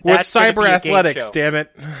years, and with that's going to cyber be a athletics, game show. damn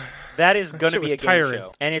it. That is going to shit be was a game tiring.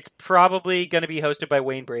 show. And it's probably going to be hosted by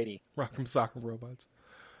Wayne Brady. Rock'em Sock'em Robots.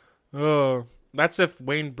 Oh, that's if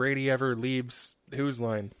Wayne Brady ever leaves Whose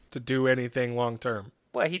Line to do anything long term.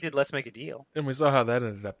 Well, he did Let's Make a Deal. And we saw how that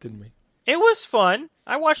ended up, didn't we? It was fun.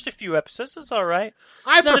 I watched a few episodes. It's all right.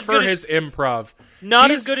 I Not as prefer good his improv. Not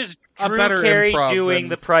He's as good as a Drew better Carey improv doing than-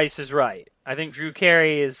 The Price is Right. I think Drew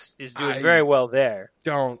Carey is doing I- very well there.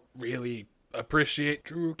 Don't really appreciate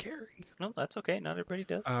Drew Carey. No, that's okay. Not everybody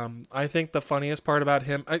does. I think the funniest part about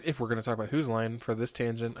him, if we're going to talk about Whose Line for this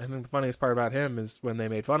tangent, I think the funniest part about him is when they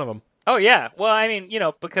made fun of him. Oh, yeah. Well, I mean,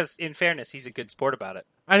 because in fairness, he's a good sport about it.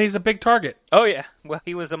 And he's a big target. Oh, yeah. Well,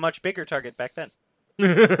 he was a much bigger target back then. Do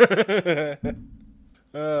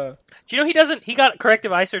you know he got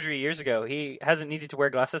corrective eye surgery years ago. He hasn't needed to wear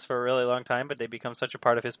glasses for a really long time, but they become such a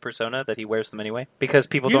part of his persona that he wears them anyway. Because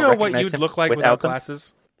people You don't know recognize what you'd him look like without without them.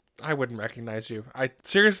 glasses? I wouldn't recognize you.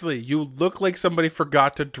 Seriously, you look like somebody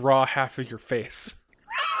forgot to draw half of your face.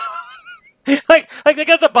 like they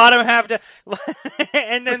got the bottom half to,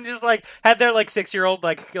 and then just like had their like 6-year-old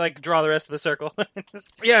like draw the rest of the circle.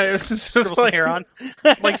 Just Yeah, it's just scribble some like, hair on.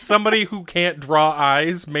 like somebody who can't draw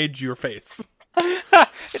eyes made your face.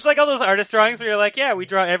 It's like all those artist drawings where you're like, yeah, we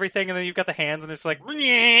draw everything, and then you've got the hands, and it's like,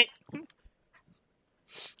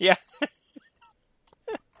 yeah.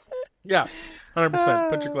 Yeah, 100%.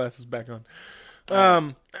 Put your glasses back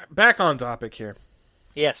on. Back on topic here.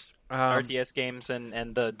 Yes. RTS games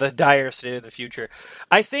and the dire state of the future.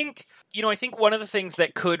 I think one of the things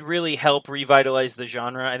that could really help revitalize the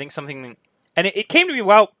genre, I think something, and it came to me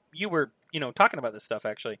while you were, talking about this stuff,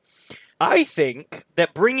 actually. I think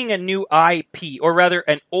that bringing a new IP, or rather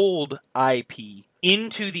an old IP,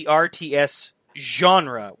 into the RTS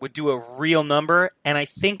genre would do a real number, and I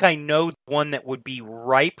think I know one that would be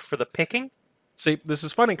ripe for the picking. See, this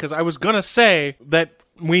is funny, because I was going to say that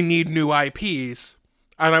we need new IPs,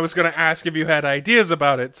 and I was going to ask if you had ideas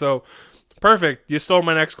about it, so perfect. You stole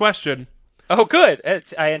my next question. Oh, good.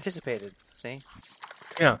 I anticipated. See?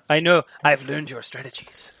 Yeah. I know. I've learned your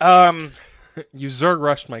strategies. You Zerg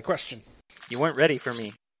rushed my question. You weren't ready for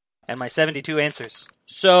me and my 72 answers.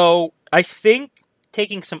 So, I think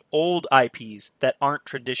taking some old IPs that aren't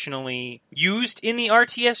traditionally used in the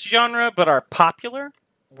RTS genre but are popular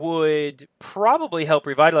would probably help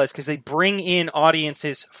revitalize, because they bring in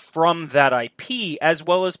audiences from that IP as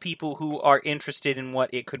well as people who are interested in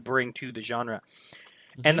what it could bring to the genre.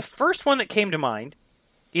 Mm-hmm. And the first one that came to mind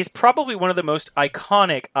is probably one of the most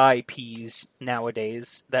iconic IPs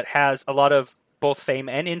nowadays that has a lot of both fame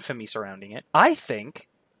and infamy surrounding it. I think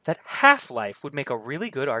that Half-Life would make a really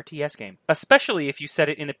good RTS game, especially if you set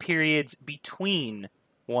it in the periods between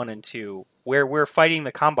 1 and 2, where we're fighting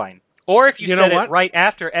the Combine. Or if you set it right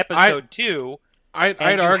after Episode 2... I'd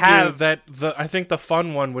argue that I think the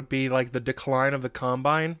fun one would be like the decline of the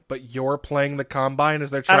Combine, but you're playing the Combine as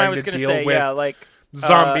they're trying to deal with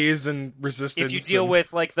zombies and resistance. If you deal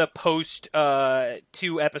with like the post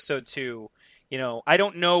 2 Episode 2, I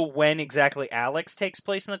don't know when exactly Alex takes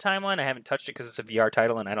place in the timeline. I haven't touched it because it's a VR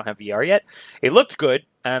title and I don't have VR yet. It looked good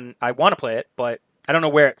and I want to play it, but I don't know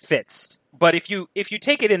where it fits. But if you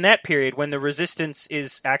take it in that period when the Resistance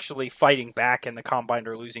is actually fighting back and the Combine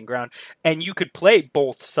are losing ground, and you could play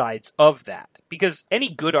both sides of that, because any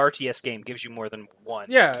good RTS game gives you more than one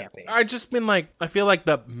campaign. I just mean I feel like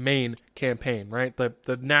the main campaign, right?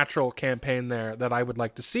 The natural campaign there that I would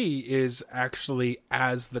like to see is actually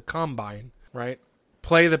as the Combine, right?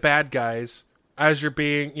 Play the bad guys as you're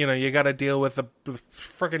being, you got to deal with the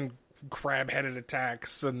freaking crab-headed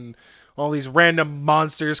attacks and all these random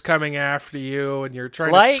monsters coming after you, and you're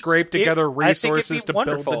trying to scrape together resources to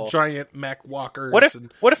build the giant mech walkers.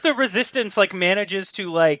 What if the Resistance manages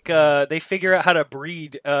to they figure out how to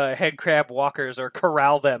breed head crab walkers or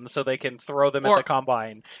corral them so they can throw them at the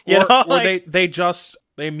Combine? They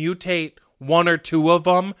mutate one or two of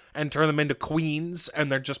them and turn them into queens,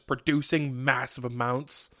 and they're just producing massive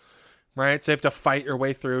amounts, right? So you have to fight your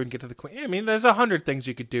way through and get to the queen. I mean, there's 100 things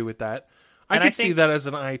you could do with that. I could see that as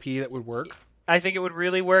an IP that would work. I think it would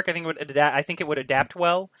really work. I think it would adapt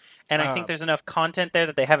well, and I think there's enough content there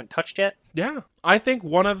that they haven't touched yet. Yeah, I think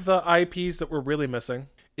one of the IPs that we're really missing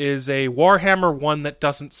is a Warhammer one that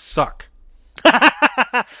doesn't suck.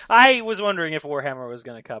 I was wondering if Warhammer was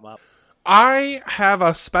going to come up. I have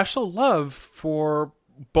a special love for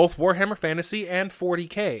both Warhammer Fantasy and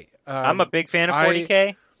 40K. I'm a big fan of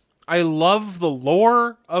 40K. I love the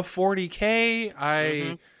lore of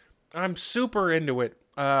 40K. I'm super into it.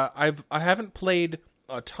 I haven't played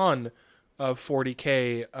a ton of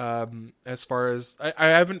 40K as far as I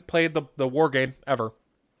haven't played the war game ever.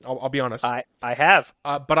 I'll be honest. I have.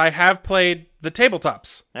 But I have played the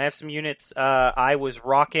tabletops. I have some units. I was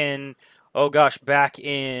rocking, back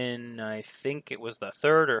in, I think it was the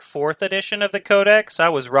 3rd or 4th edition of the Codex. I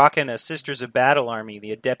was rocking a Sisters of Battle army,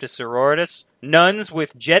 the Adeptus Sororitas. Nuns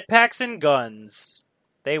with jetpacks and guns.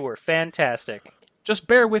 They were fantastic. Just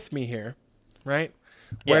bear with me here, right?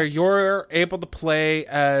 Yeah. Where you're able to play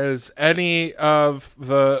as any of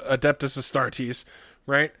the Adeptus Astartes,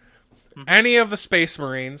 right? Mm-hmm. Any of the Space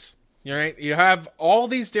Marines, right? You have all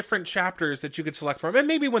these different chapters that you could select from. And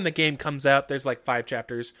maybe when the game comes out, there's 5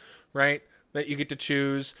 chapters, right? That you get to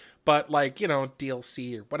choose. But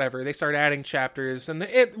DLC or whatever, they start adding chapters. And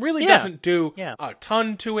it really doesn't do a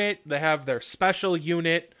ton to it. They have their special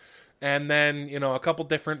unit and then, a couple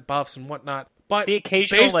different buffs and whatnot. But the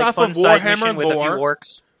occasional based off fun of side Warhammer mission with lore, a few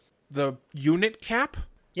orcs. The unit cap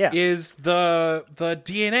is the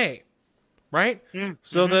DNA, right? Mm-hmm.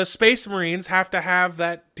 So the Space Marines have to have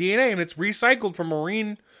that DNA, and it's recycled from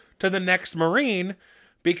Marine to the next Marine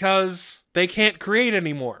because they can't create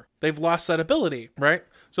anymore. They've lost that ability, right?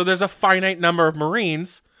 So there's a finite number of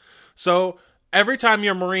Marines, So every time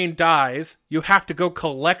your Marine dies, you have to go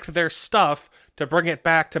collect their stuff to bring it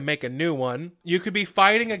back to make a new one. You could be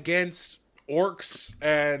fighting against orcs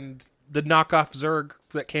and the knockoff Zerg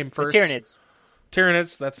that came first. Tyranids.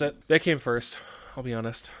 Tyranids, that's it. They came first, I'll be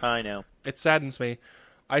honest. I know. It saddens me.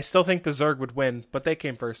 I still think the Zerg would win, but they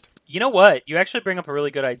came first. You know what? You actually bring up a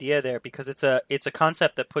really good idea there, because it's a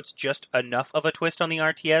concept that puts just enough of a twist on the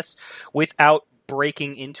RTS without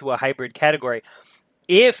breaking into a hybrid category.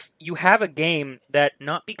 If you have a game that,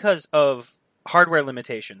 not because of hardware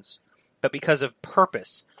limitations, but because of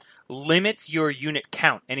purpose, limits your unit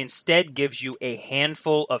count and instead gives you a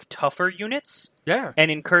handful of tougher units, Yeah. and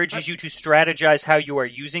encourages you to strategize how you are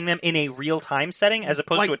using them in a real-time setting as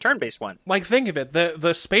opposed to a turn-based one. Like, think of it.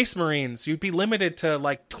 The Space Marines, you'd be limited to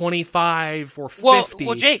like 25 or 50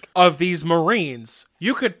 well, Jake, of these Marines.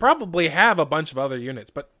 You could probably have a bunch of other units,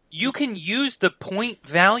 but you can use the point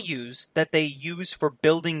values that they use for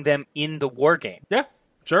building them in the war game. yeah,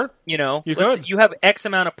 sure. You know, You could. you have X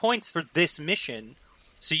amount of points for this mission,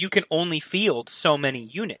 so you can only field so many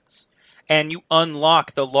units. And you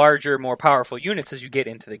unlock the larger, more powerful units as you get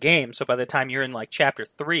into the game. So by the time you're in like Chapter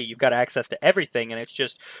 3, you've got access to everything, and it's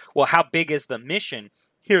just, well, how big is the mission?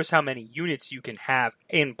 Here's how many units you can have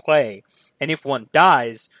in play. And if one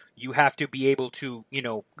dies, you have to be able to, you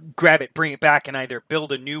know, grab it, bring it back, and either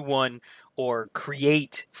build a new one or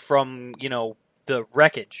create from, you know, the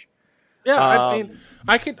wreckage. Yeah, I mean,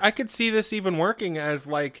 I could see this even working as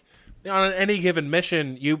like, on any given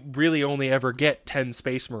mission, you really only ever get 10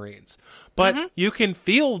 Space Marines. But you can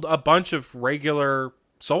field a bunch of regular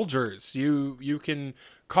soldiers. You can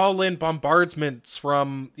call in bombardments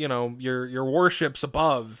from, you know, your warships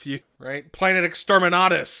above, right? Planet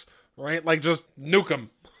Exterminatus, right? Like, just nuke them.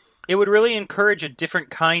 It would really encourage a different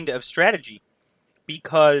kind of strategy,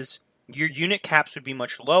 because your unit caps would be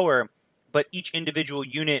much lower, but each individual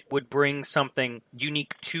unit would bring something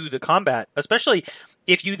unique to the combat, especially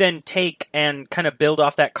if you then take and kind of build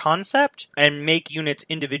off that concept and make units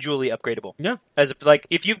individually upgradable. Yeah. Like,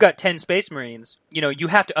 if you've got 10 Space Marines, you know, you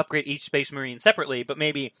have to upgrade each Space Marine separately, but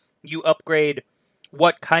maybe you upgrade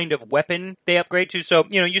what kind of weapon they upgrade to. So,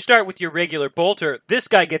 you know, you start with your regular bolter. This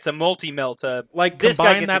guy gets a multi-melt. Like, this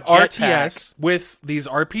guy combine gets that a jetpack. RTS with these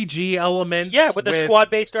RPG elements. Yeah, with a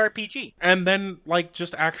squad-based RPG. And then, like,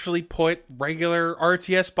 just actually put regular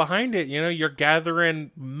RTS behind it. You know, you're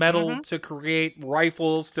gathering metal to create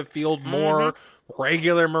rifles to field more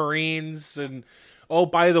regular Marines. And, oh,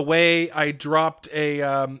 by the way, I dropped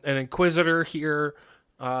an Inquisitor here.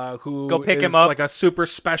 Who Go pick is him up. like a super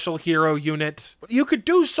special hero unit. You could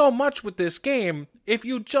do so much with this game if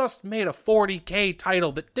you just made a 40K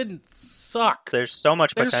title that didn't suck. There's so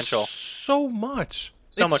much There's potential. so much.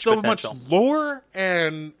 So It's much so potential. much lore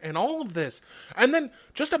and all of this. And then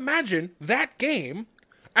just imagine that game,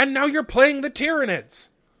 and now you're playing the Tyranids.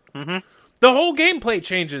 Mm-hmm. The whole gameplay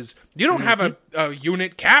changes. You don't have a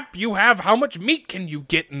unit cap. You have how much meat can you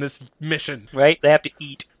get in this mission. Right? They have to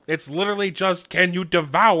eat. It's literally just, can you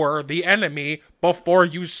devour the enemy before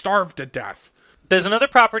you starve to death? There's another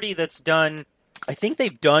property that's done. I think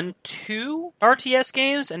they've done 2 RTS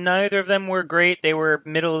games, and neither of them were great. They were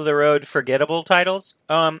middle-of-the-road, forgettable titles.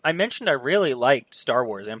 I mentioned I really liked Star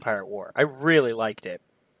Wars Empire at War. I really liked it.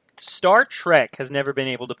 Star Trek has never been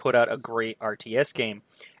able to put out a great RTS game.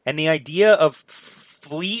 And the idea of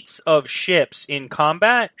fleets of ships in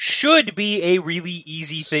combat should be a really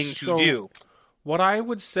easy thing to do. What I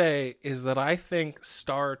would say is that I think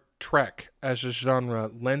Star Trek as a genre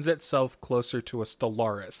lends itself closer to a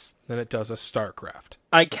Stellaris than it does a StarCraft.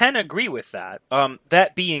 I can agree with that.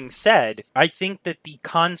 That being said, I think that the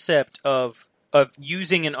concept of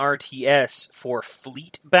using an RTS for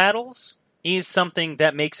fleet battles is something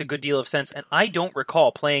that makes a good deal of sense, and I don't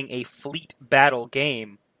recall playing a fleet battle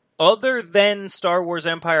game other than Star Wars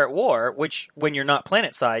Empire at War, which, when you're not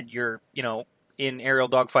planet-side, you're, you know, in aerial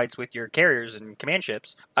dogfights with your carriers and command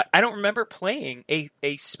ships. I don't remember playing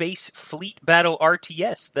a space fleet battle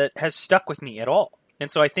RTS that has stuck with me at all. And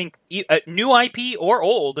so I think, new IP or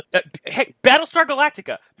old, heck, Battlestar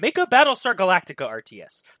Galactica. Make a Battlestar Galactica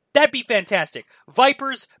RTS. That'd be fantastic.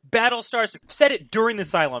 Vipers, Battlestars, set it during the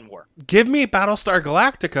Cylon War. Give me Battlestar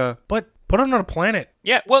Galactica, but put it on a planet.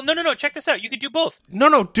 Yeah, well, no, check this out. You could do both.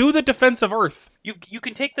 No, do the Defense of Earth. You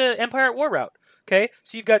can take the Empire at War route. Okay,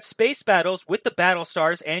 so you've got space battles with the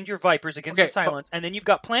Battlestars and your Vipers against the Cylons, and then you've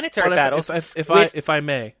got planetary battles. If I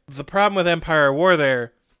may, the problem with Empire War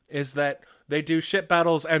there is that they do ship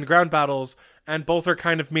battles and ground battles, and both are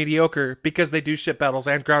kind of mediocre because they do ship battles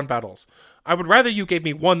and ground battles. I would rather you gave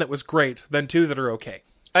me one that was great than 2 that are okay.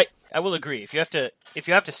 I will agree. If you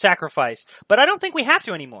have to sacrifice, but I don't think we have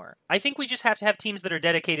to anymore. I think we just have to have teams that are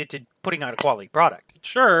dedicated to putting out a quality product.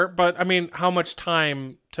 Sure, but I mean, how much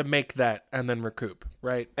time to make that and then recoup,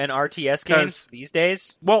 right? An RTS game these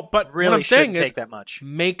days, well, but really what I'm saying shouldn't is take that much.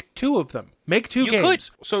 Make 2 of them. Make 2 You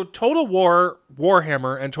games. So Total War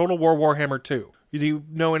Warhammer and Total War Warhammer 2. Do you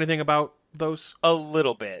know anything about those? A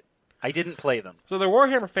little bit. I didn't play them. So they're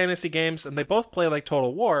Warhammer Fantasy games, and they both play like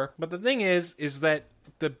Total War. But the thing is that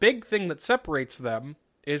the big thing that separates them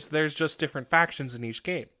is there's just different factions in each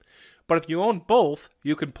game. But if you own both,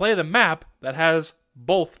 you can play the map that has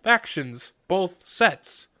both factions, both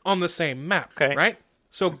sets, on the same map, okay. Right?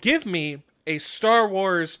 So give me a Star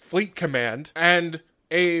Wars Fleet Command and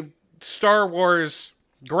a Star Wars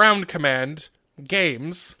Ground Command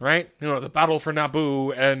games, right? You know, the Battle for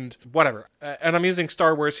Naboo and whatever. And I'm using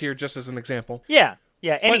Star Wars here just as an example. Yeah.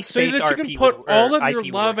 Yeah, any space so that RP you can put all of your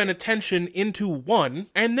IP love and attention into one,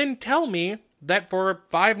 and then tell me that for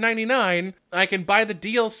 $5.99 I can buy the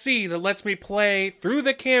DLC that lets me play through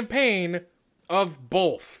the campaign of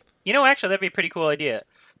both. You know, actually, that'd be a pretty cool idea.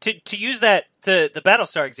 To use that, the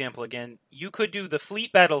Battlestar example again, you could do the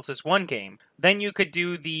fleet battles as one game. Then you could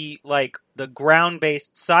do the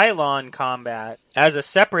ground-based Cylon combat as a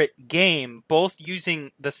separate game, both using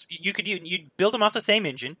you'd build them off the same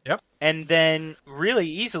engine. Yep. And then really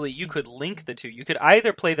easily you could link the two. You could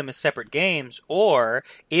either play them as separate games, or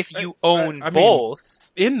if you own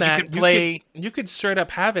both, in that you could play. You could straight up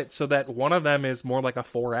have it so that one of them is more like a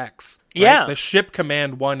 4X. Right? Yeah. The ship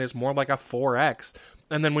command one is more like a 4X.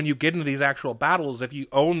 And then when you get into these actual battles, if you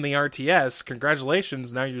own the RTS,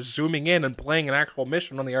 congratulations, now you're zooming in and playing an actual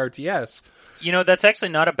mission on the RTS. You know, that's actually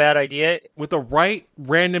not a bad idea. With the right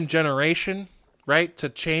random generation, right, to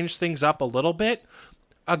change things up a little bit,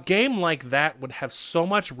 a game like that would have so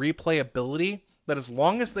much replayability that as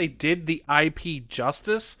long as they did the IP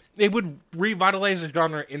justice, they would revitalize the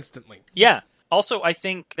genre instantly. Yeah. Also, I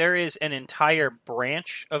think there is an entire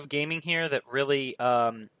branch of gaming here that really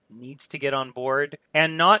needs to get on board,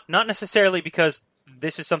 and not necessarily because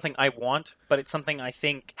this is something I want, but it's something I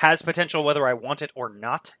think has potential whether I want it or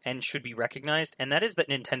not, and should be recognized, and that is that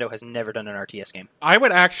Nintendo has never done an RTS game. I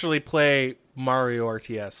would actually play Mario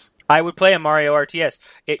RTS. I would play a Mario RTS.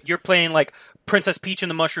 You're playing like Princess Peach in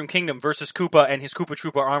the Mushroom Kingdom versus Koopa and his Koopa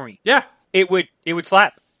Troopa army. Yeah. It would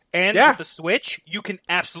slap. And with the Switch, you can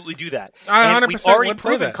absolutely do that. I 100% and we've already would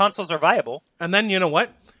play proven that. consoles are viable. And then, you know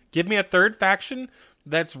what? Give me a third faction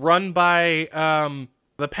that's run by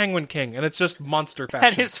the Penguin King, and it's just monster faction.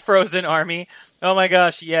 And his frozen army. Oh my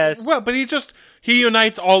gosh, yes. Well, but he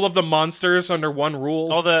unites all of the monsters under one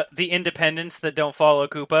rule. All the independents that don't follow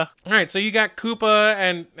Koopa. All right, so you got Koopa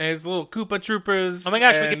and his little Koopa troopers. Oh my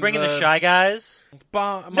gosh, we could bring in the Shy Guys.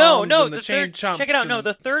 No, check it out. No,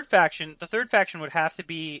 the third faction would have to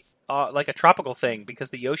be like a tropical thing, because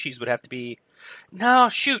the Yoshis would have to be... No,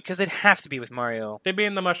 shoot, because they'd have to be with Mario. They'd be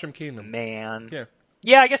in the Mushroom Kingdom. Man. Yeah.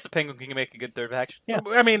 Yeah, I guess the Penguin King can make a good third faction. Yeah.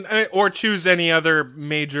 I mean, or choose any other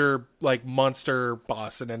major, like, monster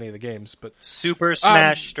boss in any of the games, but... Super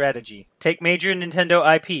Smash strategy. Take major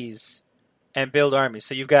Nintendo IPs and build armies.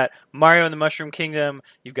 So you've got Mario and the Mushroom Kingdom,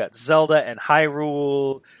 you've got Zelda and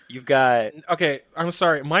Hyrule, you've got... Okay, I'm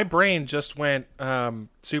sorry, my brain just went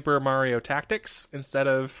Super Mario Tactics instead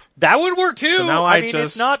of... That would work too! So now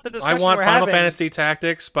it's not the discussion I want we're Final having. Fantasy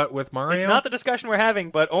Tactics, but with Mario? It's not the discussion we're having,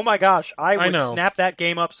 but oh my gosh, I would snap that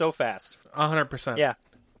game up so fast. 100%. Yeah.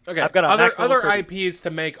 Okay, I've got other IPs to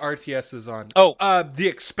make RTSs on. Oh. The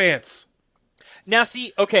Expanse. Now,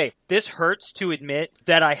 see, okay, this hurts to admit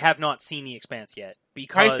that I have not seen The Expanse yet,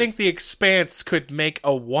 because... I think The Expanse could make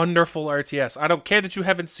a wonderful RTS. I don't care that you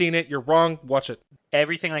haven't seen it. You're wrong. Watch it.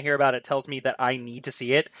 Everything I hear about it tells me that I need to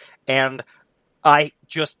see it, and I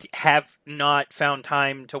just have not found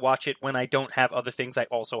time to watch it when I don't have other things I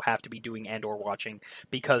also have to be doing and or watching,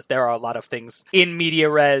 because there are a lot of things in media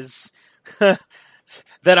res that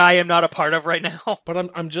I am not a part of right now. But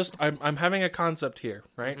I'm having a concept here,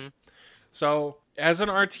 right? Mm-hmm. So, as an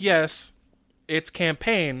RTS, its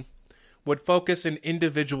campaign would focus in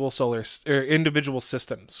individual individual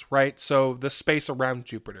systems, right? So the space around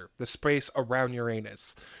Jupiter, the space around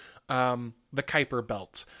Uranus, the Kuiper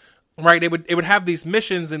Belt, right? It would have these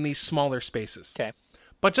missions in these smaller spaces. Okay.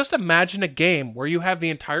 But just imagine a game where you have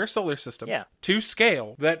the entire solar system to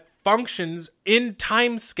scale that functions in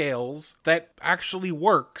time scales that actually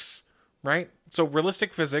works, right? So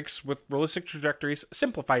realistic physics with realistic trajectories,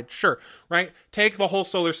 simplified, sure, right? Take the whole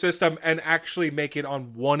solar system and actually make it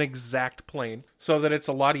on one exact plane so that it's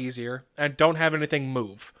a lot easier and don't have anything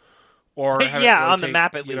move. Or have yeah, on the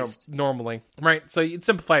map at least. Normally, right? So you'd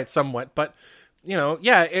simplify it somewhat, but,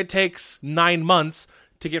 it takes 9 months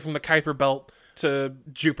to get from the Kuiper Belt to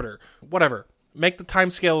Jupiter. Whatever. Make the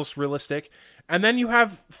timescales realistic. And then you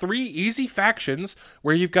have 3 easy factions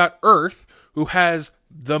where you've got Earth, who has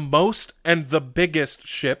the most and the biggest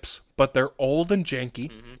ships, but they're old and janky.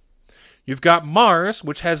 Mm-hmm. You've got Mars,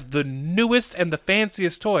 which has the newest and the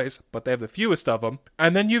fanciest toys, but they have the fewest of them.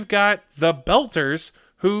 And then you've got the Belters,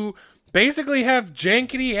 who basically have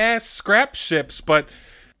jankety-ass scrap ships, but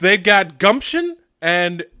they've got gumption,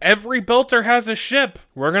 and every Belter has a ship.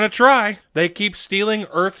 We're gonna try. They keep stealing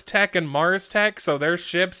Earth tech and Mars tech, so their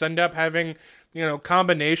ships end up having,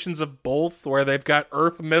 combinations of both, where they've got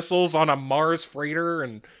Earth missiles on a Mars freighter.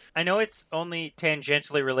 And I know it's only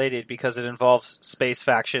tangentially related because it involves space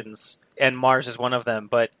factions, and Mars is one of them,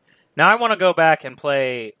 but now I want to go back and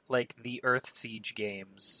play, like, the Earth Siege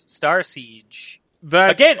games. Star Siege.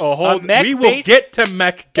 That's again, a whole... We will get to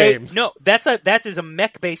mech games. That is a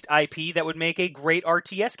mech-based IP that would make a great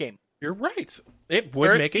RTS game. You're right. It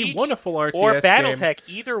would make a wonderful RTS game. Or Battletech,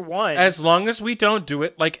 either one. As long as we don't do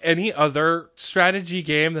it like any other strategy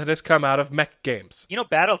game that has come out of mech games.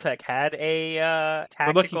 Battletech had a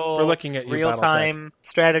tactical, we're looking at real-time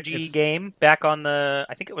strategy game back on the...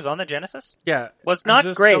 I think it was on the Genesis? Yeah. Was not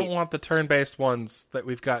great. I just don't want the turn-based ones that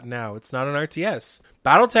we've got now. It's not an RTS.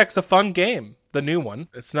 Battletech's a fun game, the new one.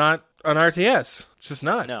 It's not an RTS. It's just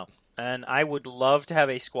not. No. And I would love to have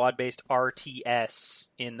a squad-based RTS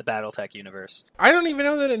in the Battletech universe. I don't even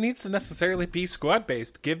know that it needs to necessarily be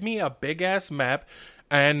squad-based. Give me a big-ass map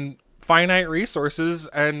and finite resources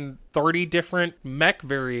and 30 different mech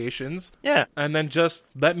variations. Yeah. And then just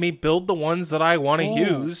let me build the ones that I want to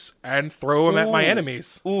use and throw them at my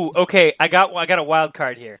enemies. Ooh, okay. I got a wild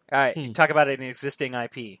card here. All right, you talk about an existing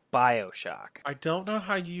IP, BioShock. I don't know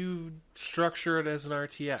how you structure it as an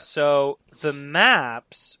RTS. So the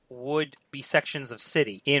maps would be sections of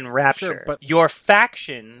city in Rapture. Sure, but your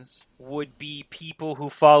factions would be people who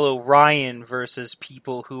follow Ryan versus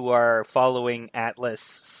people who are following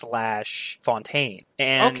Atlas/Fontaine.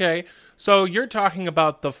 And okay, so you're talking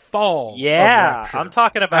about the fall. Yeah, of Rapture I'm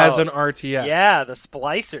talking about as an RTS. Yeah, the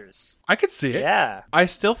Splicers. I could see it. Yeah, I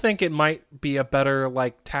still think it might be a better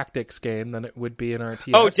tactics game than it would be an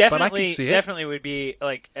RTS. Oh, definitely, but I could see definitely would be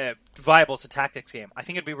viable to tactics game. I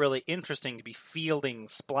think it'd be really interesting to be fielding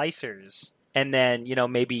Splicers and then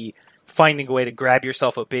maybe finding a way to grab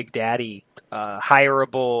yourself a Big Daddy,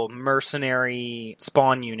 hireable mercenary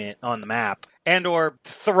spawn unit on the map, and or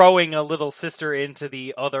throwing a little sister into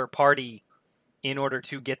the other party in order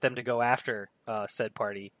to get them to go after said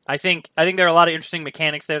party. I think there are a lot of interesting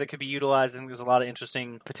mechanics there that could be utilized. I think there's a lot of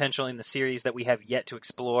interesting potential in the series that we have yet to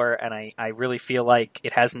explore, and I really feel like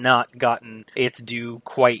it has not gotten its due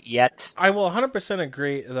quite yet. I will 100%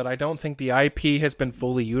 agree that I don't think the IP has been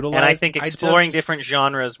fully utilized. And I think exploring different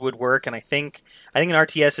genres would work, and I think an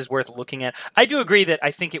RTS is worth looking at. I do agree that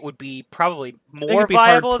I think it would be probably more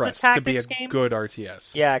viable as a tactics game. To be a good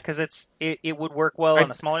RTS. Yeah, because it would work well on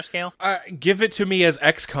a smaller scale. Give it to me as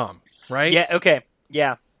XCOM. Right? Yeah, okay.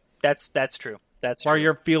 Yeah, that's true. That's Where true.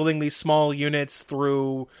 you're fielding these small units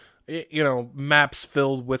through, maps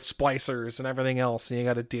filled with splicers and everything else, and you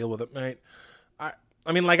got to deal with it, right?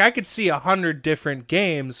 I mean, I could see 100 different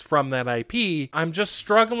games from that IP. I'm just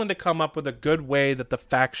struggling to come up with a good way that the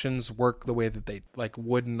factions work the way that they,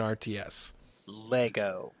 would in RTS.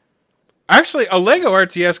 Lego. Actually, a Lego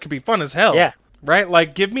RTS could be fun as hell. Yeah.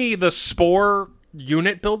 Right? Give me the Spore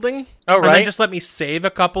unit building. Oh, right. And then just let me save a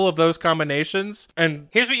couple of those combinations. And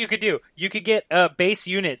here's what you could do. You could get base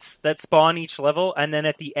units that spawn each level, and then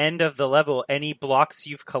at the end of the level, any blocks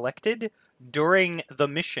you've collected during the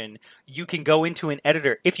mission, you can go into an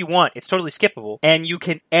editor if you want. It's totally skippable. And you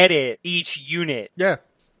can edit each unit. Yeah.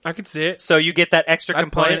 I could see it. So you get that extra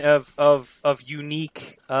component of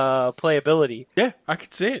unique playability. Yeah, I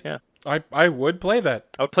could see it. Yeah. I would play that.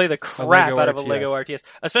 I would play the crap out of a Lego RTS.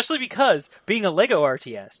 Especially because, being a Lego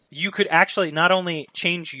RTS, you could actually not only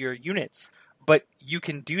change your units, but you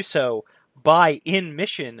can do so by, in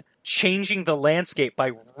mission, changing the landscape by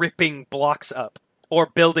ripping blocks up. Or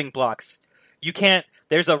building blocks. You can't...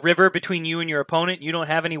 There's a river between you and your opponent. You don't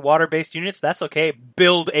have any water-based units. That's okay.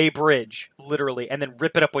 Build a bridge, literally, and then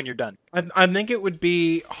rip it up when you're done. I think it would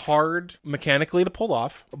be hard mechanically to pull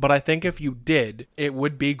off, but I think if you did, it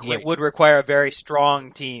would be great. It would require a very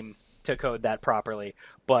strong team to code that properly,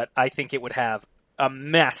 but I think it would have a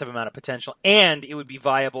massive amount of potential, and it would be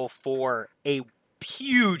viable for a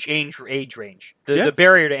huge age range. The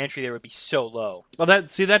barrier to entry there would be so low. Well,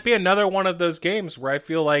 that'd be another one of those games where I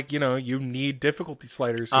feel like, you need difficulty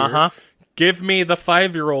sliders here. Uh-huh. give me the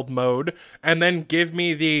 5-year-old mode, and then give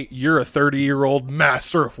me the you're a 30-year-old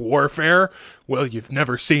master of warfare. Well, you've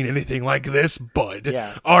never seen anything like this, bud.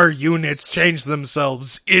 Yeah. Our units change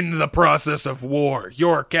themselves in the process of war.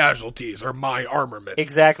 Your casualties are my armament.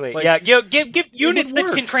 Exactly. Like, yeah. Give units that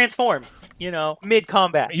work. can transform.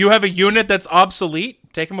 Mid-combat. You have a unit that's obsolete,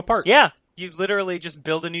 take them apart. Yeah. You literally just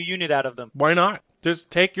build a new unit out of them. Why not? Just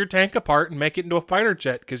take your tank apart and make it into a fighter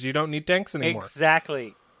jet, because you don't need tanks anymore.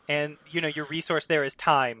 Exactly. And, your resource there is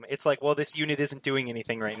time. It's like, well, this unit isn't doing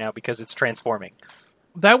anything right now because it's transforming.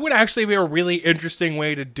 That would actually be a really interesting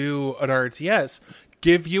way to do an RTS.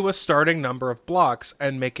 Give you a starting number of blocks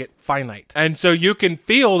and make it finite. And so you can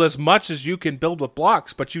field as much as you can build with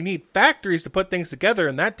blocks, but you need factories to put things together,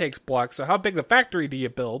 and that takes blocks. So how big the factory do you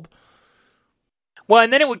build? Well,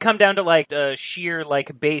 and then it would come down to, the sheer,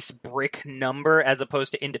 base brick number as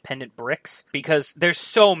opposed to independent bricks. Because there's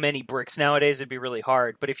so many bricks nowadays, it'd be really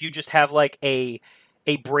hard. But if you just have, a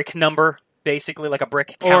brick number, basically, like a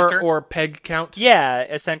brick counter. Or peg count. Yeah,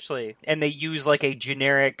 essentially. And they use, a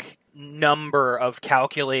generic number of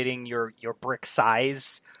calculating your brick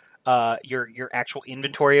size, your actual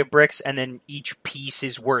inventory of bricks, and then each piece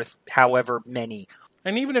is worth however many.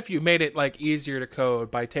 And even if you made it easier to code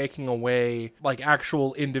by taking away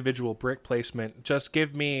actual individual brick placement, just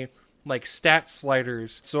give me stat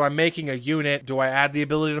sliders. So I'm making a unit. Do I add the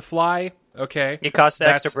ability to fly? Okay. It costs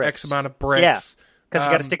That's extra bricks. X amount of bricks. Yeah, because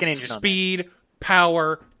you got to stick an engine on speed,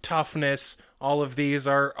 power, toughness. All of these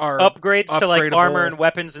are upgrades to upgradable. armor and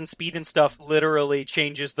weapons and speed and stuff. Literally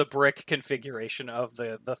changes the brick configuration of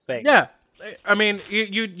the thing. Yeah. I mean,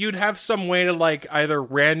 you'd have some way to either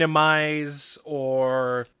randomize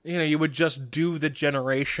or you would just do the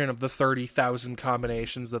generation of the 30,000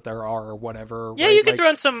 combinations that there are or whatever. Yeah, right? you could throw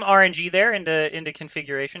in some RNG there into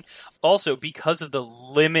configuration. Also, because of the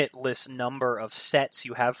limitless number of sets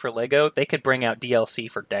you have for Lego, they could bring out DLC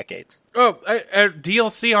for decades. Oh,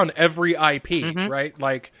 DLC on every IP, right?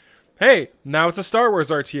 Hey, now it's a Star Wars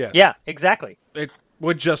RTS. Yeah, exactly. It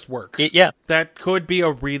would just work. Yeah. That could be a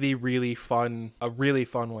really fun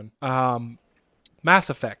one. Mass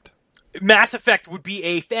Effect. Mass Effect would be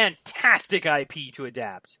a fantastic IP to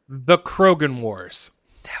adapt. The Krogan Wars.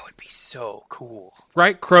 That would be so cool.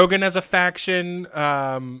 Right? Krogan as a faction.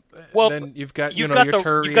 Then you've got your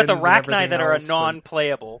Turians you've got the and Rachni that are else,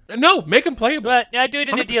 non-playable. No, make them playable. But I do it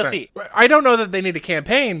in 100%. a DLC. I don't know that they need a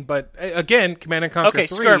campaign, but again, Command & Conquer 3,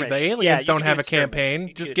 skirmish. the aliens don't have a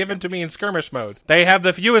campaign. Just give it to me in skirmish mode. They have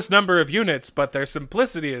the fewest number of units, but their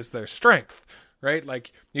simplicity is their strength.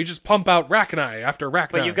 Right? You just pump out Rachni after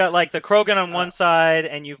Rachni. But you've got, the Krogan on one side,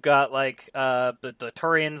 and you've got, the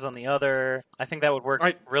Turians on the other. I think that would work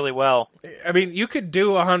really well. I mean, you could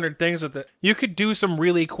do 100 things with it. You could do some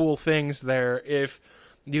really cool things there if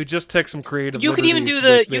you just took some creative You could even do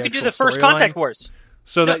the First Contact Wars.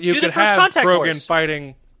 So that you could have Krogan Wars.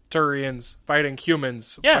 fighting Turians, fighting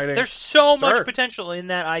humans. Yeah, there's so much potential in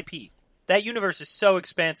that IP. That universe is so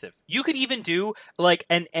expansive. You could even do,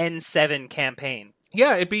 an N7 campaign.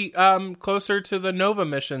 Yeah, it'd be closer to the Nova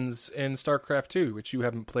missions in StarCraft 2, which you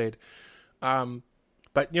haven't played.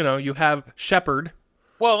 But, you have Shepard.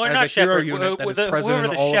 Well, we're not Shepard. Unit that is present whoever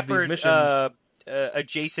in the all Shepard of these missions.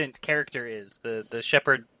 Adjacent character is, the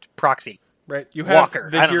Shepard proxy. Right. You have Walker.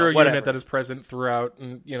 the hero unit that is present throughout,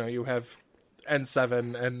 and, you have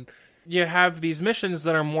N7, and you have these missions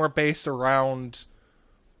that are more based around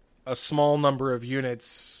a small number of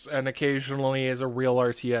units, and occasionally is a real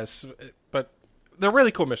RTS, but they're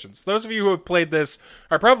really cool missions. Those of you who have played this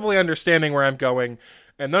are probably understanding where I'm going,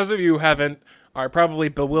 and those of you who haven't are probably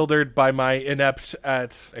bewildered by my inept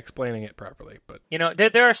at explaining it properly. But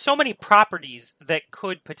there are so many properties that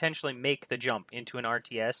could potentially make the jump into an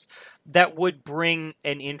RTS that would bring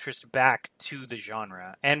an interest back to the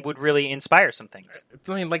genre and would really inspire some things.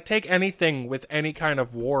 I mean, take anything with any kind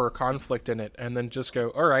of war or conflict in it, and then just go,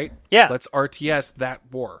 all right, yeah, let's RTS that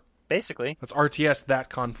war. Basically, let's RTS that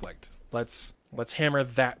conflict. Let's hammer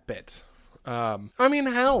that bit. I mean,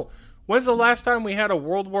 hell. When's the last time we had a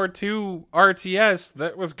World War II RTS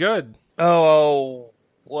that was good?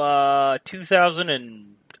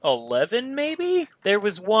 2011 maybe? There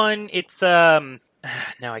was one, it's, now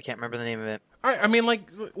I can't remember the name of it. I mean,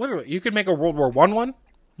 literally, you could make a World War I one,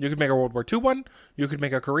 you could make a World War II one, you could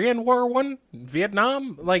make a Korean War one,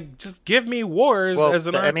 Vietnam, just give me wars as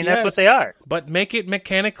an RTS. I mean, that's what they are. But make it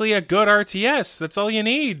mechanically a good RTS, that's all you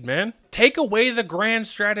need, man. Take away the grand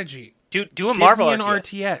strategy. Do a Marvel Give me an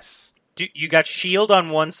RTS. You got S.H.I.E.L.D. on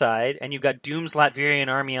one side, and you've got Doom's Latvian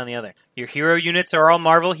army on the other. Your hero units are all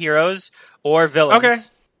Marvel heroes or villains. Okay.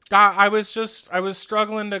 I was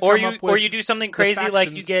struggling to come up with or you do something crazy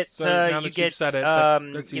like you get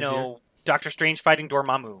Doctor Strange fighting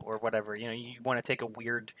Dormammu or whatever. You know, you want to take a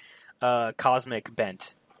weird cosmic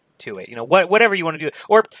bent to it. You know, whatever you want to do.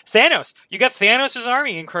 Or Thanos. You got Thanos'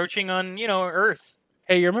 army encroaching on, Earth.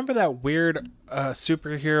 Hey, you remember that weird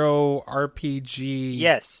superhero RPG?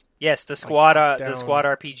 Yes, the squad, top-down. the squad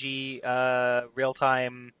RPG, real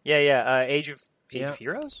time. Age of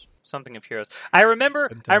Heroes, something of Heroes. I remember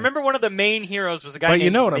one of the main heroes was a guy But named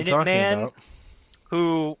you know what I'm Minuteman, talking about.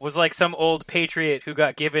 who was like some old patriot who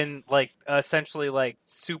got given like essentially like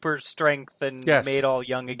super strength and Yes. made all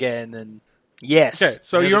young again. And yes, Okay,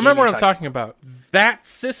 so I know you the remember game what you're I'm talking about. That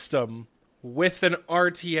system with an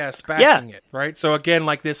RTS backing it, right? So again,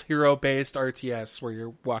 like this hero-based RTS where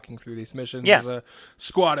you're walking through these missions as a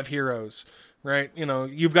squad of heroes, right? You know,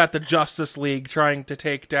 you've got the Justice League trying to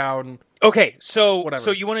take down... Okay, so Whatever.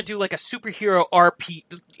 so you want to do like a superhero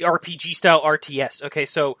RPG style RTS. Okay,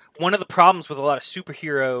 so one of the problems with a lot of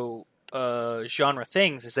superhero genre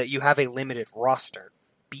things is that you have a limited roster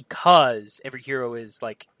because every hero is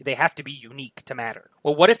like they have to be unique to matter.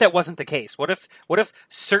 Well, what if that wasn't the case? What if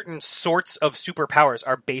certain sorts of superpowers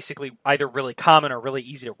are basically either really common or really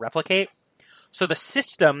easy to replicate? So the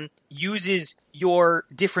system uses your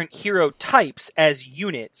different hero types as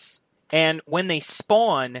units, and when they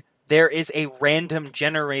spawn, there is a random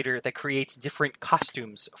generator that creates different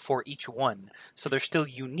costumes for each one. So they're still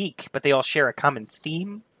unique, but they all share a common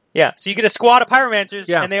theme. Yeah, so you get a squad of pyromancers,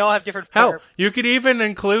 and they all have different... Hell, you could even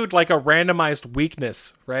include like a randomized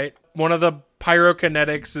weakness, right? One of the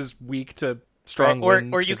pyrokinetics is weak to strong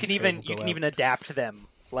winds. Or you can even adapt them,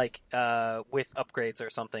 like with upgrades or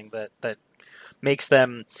something that makes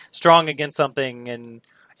them strong against something and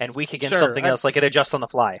weak against something else, like it adjusts on the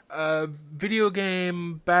fly. A video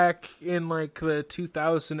game back in like the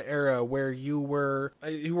 2000 era where you were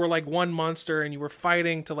like one monster and you were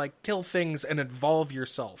fighting to like kill things and evolve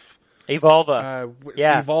yourself. Evolva.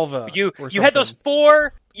 Evolva. You had those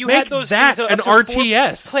four. Had those that an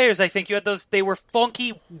RTS players. I think you had those. They were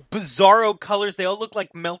funky, bizarro colors. They all looked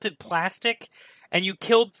like melted plastic, and you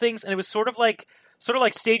killed things, and it was sort of like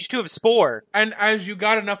stage 2 of Spore. And as you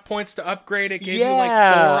got enough points to upgrade, it gave you like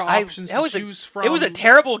 4 options to choose from. It was a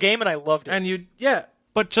terrible game, and I loved it. And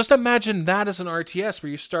but just imagine that as an RTS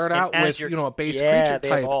where you start out with a base creature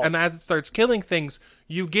type, and as it starts killing things,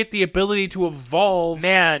 you get the ability to evolve.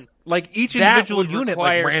 Man, like each individual unit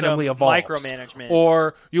like randomly evolves. Micromanagement,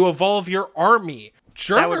 or you evolve your army.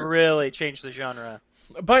 Sure, that would really change the genre.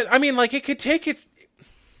 But I mean, like it could take its.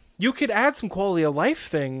 You could add some quality of life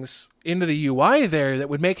things into the UI there that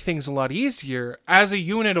would make things a lot easier. As a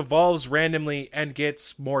unit evolves randomly and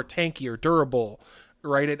gets more tanky or durable,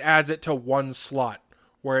 right? It adds it to one slot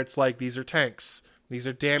where it's like, these are tanks, these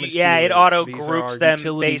are damage dealers, it auto-groups them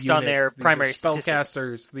based on their primary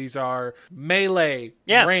spellcasters, these are melee,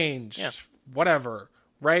 ranged, whatever.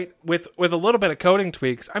 Right? With a little bit of coding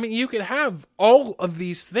tweaks, I mean, you could have all of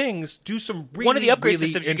these things do some really, one of the upgrade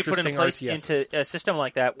really systems you could put in place RTSs. into a system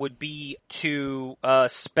like that would be to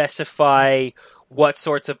specify what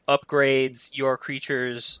sorts of upgrades your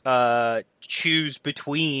creatures choose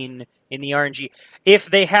between in the RNG. If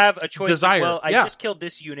they have a choice, I just killed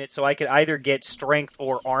this unit, so I could either get strength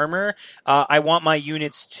or armor. I want my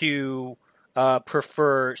units to...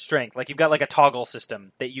 prefer strength. Like you've got like a toggle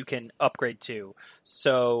system that you can upgrade to.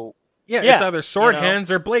 So it's either sword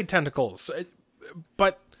hands or blade tentacles.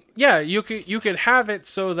 But you could have it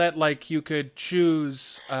so that like you could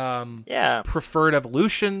choose preferred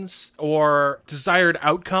evolutions or desired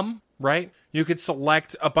outcome, right? You could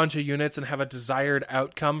select a bunch of units and have a desired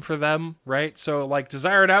outcome for them, right? So like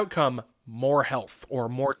desired outcome, more health or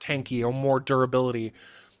more tanky or more durability.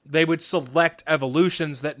 They would select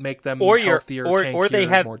evolutions that make them healthier, tankier, more durable.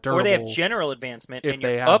 Or they have general advancement, and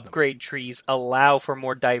your upgrade trees allow for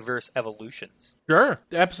more diverse evolutions. Sure,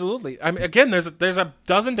 absolutely. I mean, again, there's a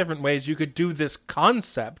dozen different ways you could do this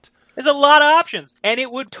concept. There's a lot of options, and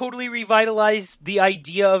it would totally revitalize the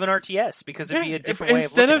idea of an RTS because it'd be a different way of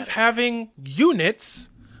looking at it. Instead of having units,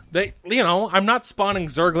 I'm not spawning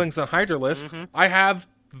Zerglings and Hydralisks. Mm-hmm. I have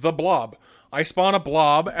the Blob. I spawn a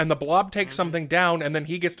blob, and the blob takes something down, and then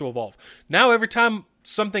he gets to evolve. Now, every time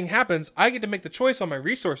something happens, I get to make the choice on my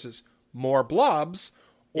resources. More blobs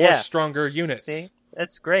or stronger units. See?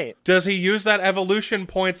 That's great. Does he use that evolution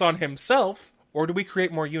points on himself, or do we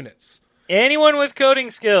create more units? Anyone with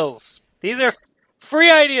coding skills. These are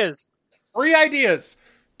free ideas. Free ideas.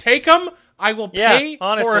 Take them. I will pay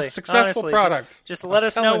for a successful product. Just let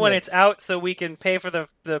us know when it's out so we can pay for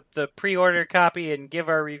the pre-order copy and give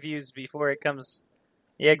our reviews before it comes.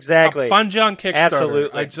 Yeah, exactly. Fund you on Kickstarter.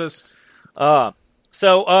 Absolutely.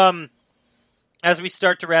 As we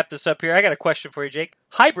start to wrap this up here, I got a question for you, Jake.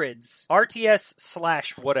 Hybrids,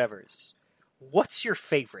 RTS/whatevers. What's your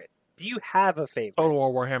favorite? Do you have a favorite? Total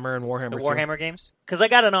War Warhammer and Warhammer The 2. Warhammer games? Because I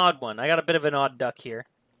got an odd one. I got a bit of an odd duck here.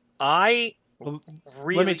 Let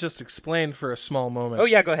me just explain for a small moment. Oh,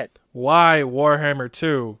 yeah, go ahead. Why Warhammer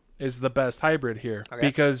 2 is the best hybrid here. Okay.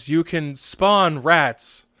 Because you can spawn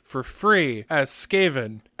rats for free as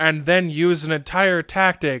Skaven, and then use an entire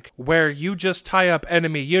tactic where you just tie up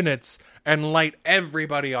enemy units and light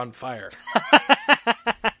everybody on fire.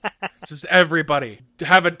 Just everybody.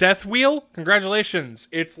 Have a death wheel? Congratulations.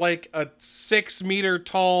 It's like a 6-meter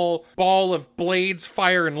tall ball of blades,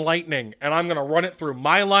 fire, and lightning, and I'm going to run it through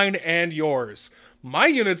my line and yours. My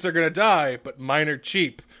units are going to die, but mine are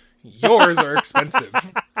cheap. Yours are expensive.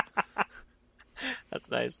 That's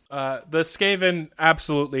nice. The Skaven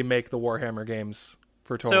absolutely make the Warhammer games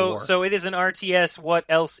for Total War. So it is an RTS. What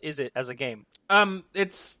else is it as a game?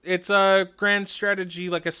 It's a grand strategy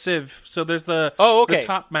like a Civ. So there's the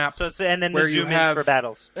top map. So and then the zoom-ins for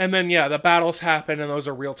battles. And then the battles happen, and those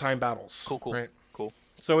are real-time battles. Cool. Right? Cool.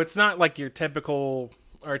 So it's not like your typical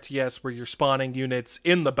RTS where you're spawning units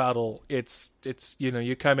in the battle. It's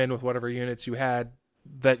you come in with whatever units you had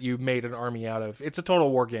that you made an army out of. It's a Total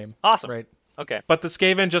War game. Awesome. Right. Okay. But the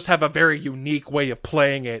Skaven just have a very unique way of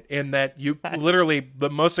playing it in that you literally, the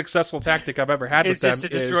most successful tactic I've ever had with them just to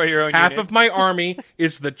destroy your own half units. of my army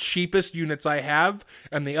is the cheapest units I have,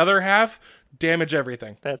 and the other half damage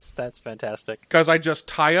everything. That's fantastic. Because I just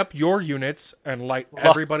tie up your units and light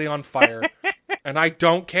everybody on fire. And I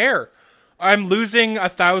don't care. I'm losing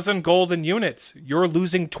 1,000 golden units. You're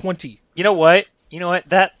losing 20. You know what?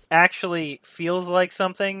 That actually feels like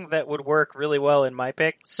something that would work really well in my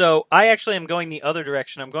pick. So I actually am going the other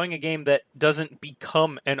direction. I'm going a game that doesn't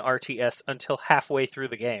become an RTS until halfway through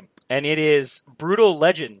the game. And it is Brutal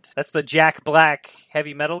Legend. That's the Jack Black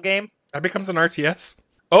heavy metal game. That becomes an RTS?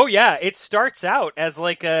 Oh yeah, it starts out as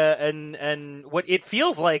like what it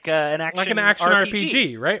feels like an action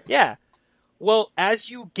RPG, right? Yeah. Well,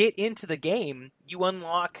 as you get into the game, you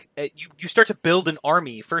unlock, you start to build an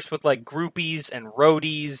army, first with like groupies and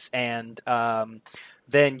roadies, and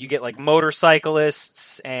then you get like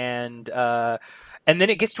motorcyclists, and then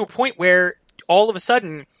it gets to a point where all of a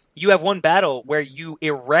sudden you have one battle where you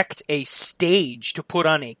erect a stage to put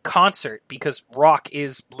on a concert, because rock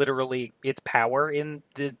is literally its power in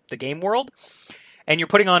the game world, and you're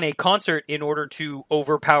putting on a concert in order to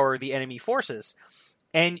overpower the enemy forces.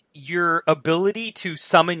 And your ability to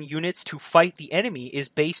summon units to fight the enemy is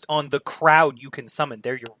based on the crowd you can summon.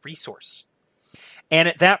 They're your resource. And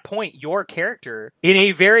at that point, your character,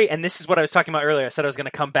 and this is what I was talking about earlier, I said I was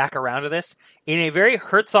going to come back around to this, in a very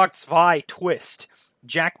Herzog Zwei twist,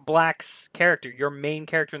 Jack Black's character, your main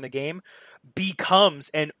character in the game, becomes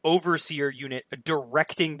an overseer unit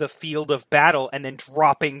directing the field of battle and then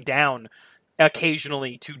dropping down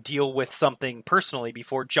occasionally to deal with something personally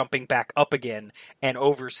before jumping back up again and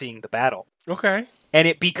overseeing the battle. Okay. And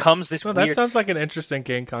it becomes this weird... That sounds like an interesting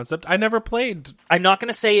game concept. I never played... I'm not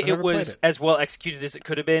going to say it was as well executed as it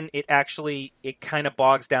could have been. It kind of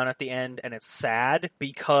bogs down at the end, and it's sad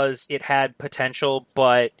because it had potential,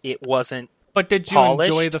 but it wasn't But did you polished.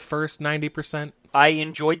 Enjoy the first 90%? I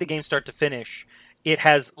enjoyed the game start to finish. It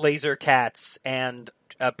has laser cats and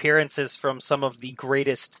appearances from some of the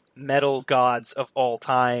greatest metal gods of all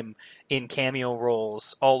time in cameo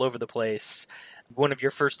roles all over the place. One of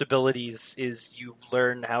your first abilities is you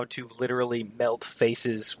learn how to literally melt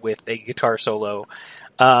faces with a guitar solo.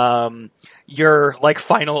 Your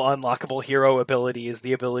final unlockable hero ability is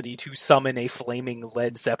the ability to summon a flaming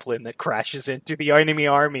Led Zeppelin that crashes into the enemy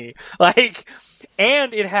army.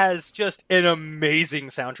 And it has just an amazing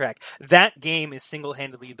soundtrack. That game is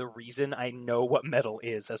single-handedly the reason I know what metal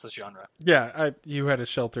is as a genre. Yeah, you had a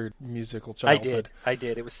sheltered musical childhood. I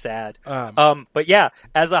did. It was sad. But yeah,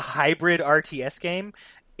 as a hybrid RTS game,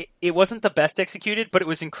 it wasn't the best executed, but it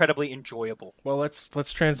was incredibly enjoyable. Well,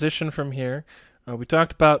 let's transition from here. We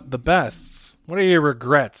talked about the bests. What are your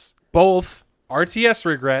regrets? Both RTS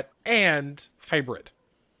regret and hybrid.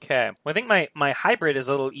 Okay. Well, I think my hybrid is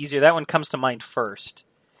a little easier. That one comes to mind first.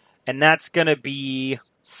 And that's going to be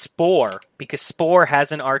Spore, because Spore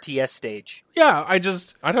has an RTS stage. Yeah, I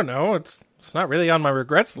don't know. It's not really on my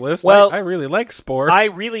regrets list. Well, I really like Spore. I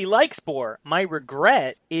really like Spore. My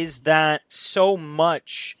regret is that so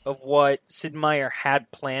much of what Sid Meier had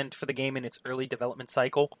planned for the game in its early development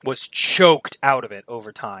cycle was choked out of it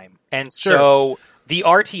over time. And so the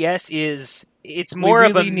RTS it's more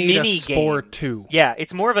of a mini Spore game. 2. Yeah,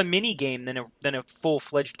 it's more of a mini game than a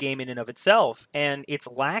full-fledged game in and of itself, and it's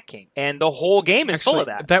lacking. And the whole game is full of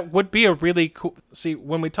that. That would be a really cool... See,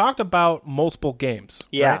 when we talked about multiple games,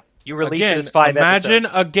 yeah, right? You release Again, it as 5 imagine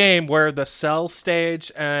episodes. a game where the cell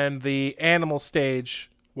stage and the animal stage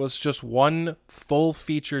was just one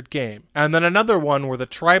full-featured game. And then another one where the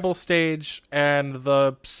tribal stage and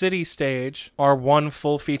the city stage are one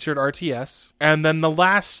full-featured RTS. And then the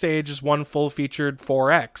last stage is one full-featured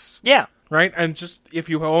 4X. Yeah. Right? And just, if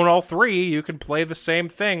you own all three, you can play the same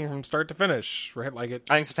thing from start to finish. Right? Like it.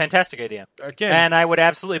 I think it's a fantastic idea. Again. And I would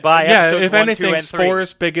absolutely buy Yeah, episodes if 1, anything, 2, and 3.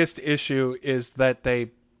 Spore's biggest issue is that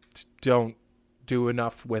they don't do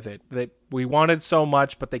enough with it. We wanted so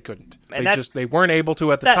much, but they couldn't. And They weren't able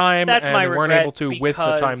to at the time, that's and my they weren't regret able to with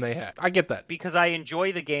the time they had. I get that. Because I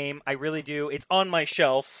enjoy the game. I really do. It's on my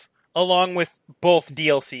shelf, along with both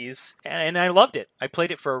DLCs, and I loved it. I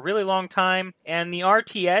played it for a really long time, and the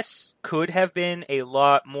RTS could have been a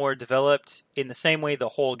lot more developed in the same way the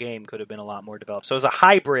whole game could have been a lot more developed. So as a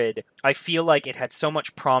hybrid, I feel like it had so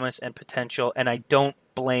much promise and potential, and I don't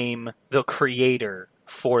blame the creator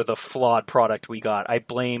for the flawed product we got. I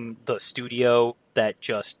blame the studio that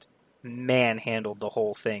just manhandled the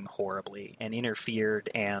whole thing horribly and interfered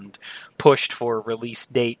and pushed for release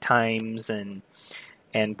date times, and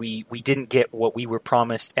we didn't get what we were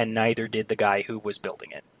promised, and neither did the guy who was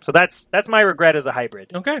building it. So that's my regret as a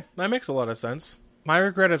hybrid. Okay, that makes a lot of sense. My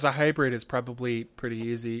regret as a hybrid is probably pretty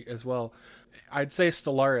easy as well. I'd say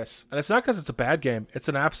Stellaris. And it's not because it's a bad game. It's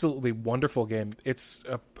an absolutely wonderful game. It's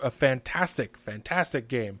a fantastic, fantastic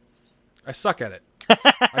game. I suck at it.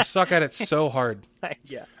 I suck at it so hard.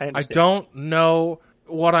 Yeah, I understand. I don't know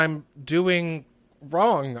what I'm doing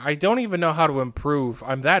wrong. I don't even know how to improve.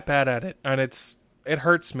 I'm that bad at it. And it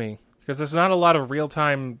hurts me. Because there's not a lot of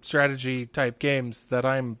real-time strategy type games that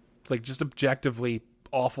I'm like just objectively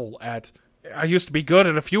awful at. I used to be good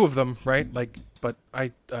at a few of them, right? Like, but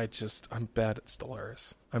I'm bad at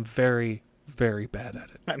Stellaris. I'm very, very bad at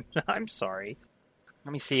it. I'm sorry.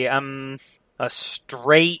 Let me see. A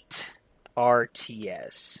straight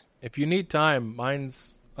RTS. If you need time,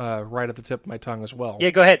 mine's right at the tip of my tongue as well. Yeah,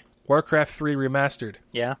 go ahead. Warcraft 3 Remastered.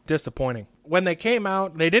 Yeah. Disappointing. When they came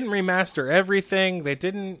out, they didn't remaster everything. They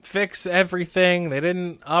didn't fix everything. They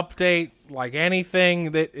didn't update like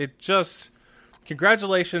anything. It just...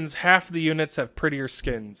 Congratulations, half the units have prettier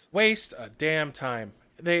skins. Waste a damn time.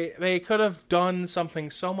 They could have done something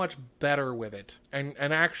so much better with it and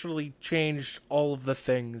actually changed all of the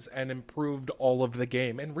things and improved all of the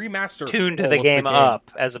game and remastered tuned all the of game the game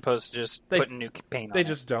up as opposed to just putting new paint on They it.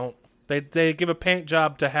 just don't. They give a paint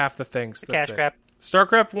job to half the things. Cash grab.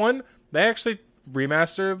 StarCraft 1, they actually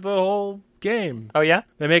remastered the whole game. Oh, yeah?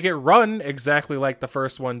 They make it run exactly like the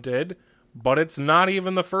first one did, but it's not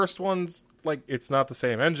even the first one's, like, it's not the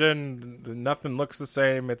same engine, nothing looks the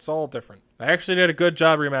same, it's all different. They actually did a good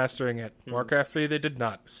job remastering it. Warcraft 3, they did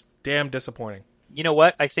not. It's damn disappointing. You know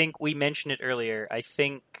what? I think we mentioned it earlier. I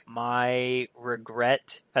think my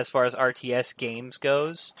regret as far as RTS games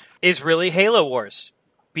goes is really Halo Wars,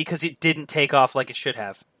 because it didn't take off like it should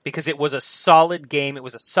have. Because it was a solid game, it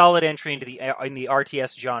was a solid entry into the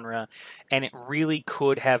RTS genre, and it really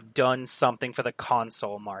could have done something for the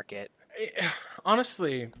console market.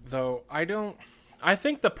 Honestly, though, I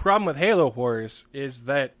think the problem with Halo Wars is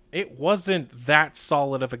that it wasn't that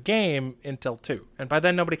solid of a game until 2. And by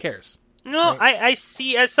then, nobody cares. No, right? I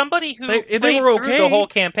see, as somebody who played were through okay. the whole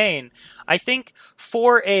campaign, I think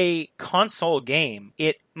for a console game,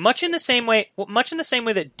 it much in the same way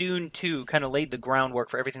that Dune 2 kind of laid the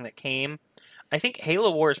groundwork for everything that came, I think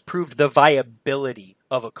Halo Wars proved the viability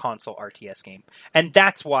of a console RTS game. And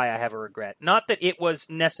that's why I have a regret. Not that it was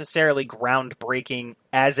necessarily groundbreaking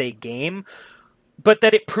as a game, but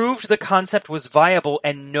that it proved the concept was viable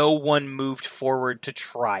and no one moved forward to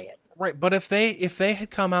try it. Right, but if they had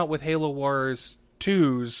come out with Halo Wars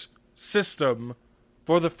 2's system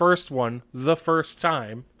for the first one the first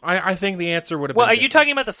time, I think the answer would have been Well, are different. you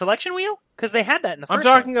talking about the selection wheel? Because they had that in the first I'm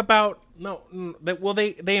talking about... No,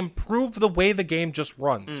 they improved the way the game just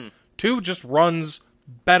runs. 2 just runs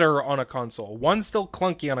better on a console. 1's still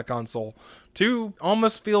clunky on a console. 2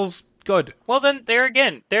 almost feels good. Well, then, there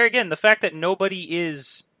again, the fact that nobody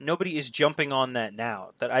is jumping on that now,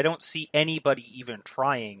 that I don't see anybody even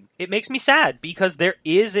trying, it makes me sad, because there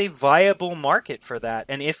is a viable market for that,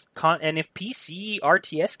 and if PC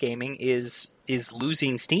RTS gaming is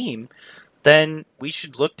losing steam, then we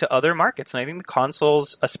should look to other markets. And I think the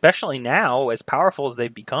consoles, especially now, as powerful as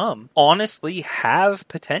they've become, honestly have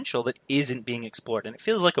potential that isn't being explored, and it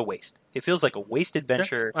feels like a waste. It feels like a wasted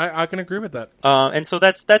venture. Yeah, I can agree with that. And so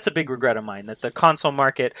that's a big regret of mine, that the console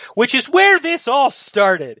market, which is where this all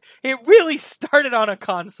started. It really started on a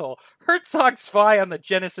console. Herzog Zwei on the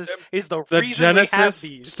Genesis is the reason Genesis we have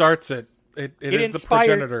these. starts it. It It is the inspired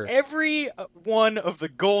progenitor. every one of the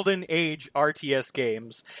Golden Age RTS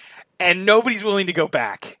games, and nobody's willing to go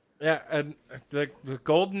back. Yeah, and the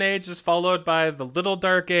Golden Age is followed by the Little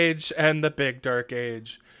Dark Age and the Big Dark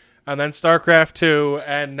Age, and then StarCraft 2,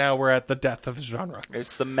 and now we're at the death of the genre.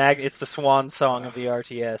 It's the swan song of the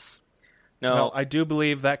RTS. No, Well, I do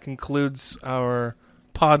believe that concludes our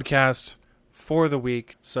podcast for the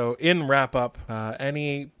week. So, in wrap up,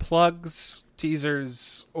 any plugs,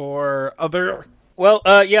 teasers, or other? well,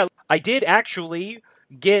 yeah, I did actually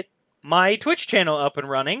get my Twitch channel up and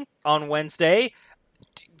running on Wednesday.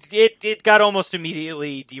 It got almost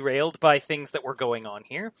immediately derailed by things that were going on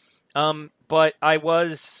here. But I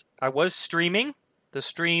was streaming. The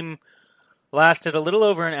stream lasted a little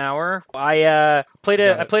over an hour. I played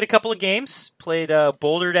a couple of games. Played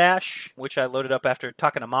Boulder Dash, which I loaded up after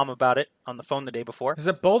talking to Mom about it on the phone the day before. Is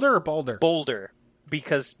it Boulder or Boulder? Boulder,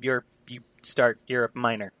 because you're a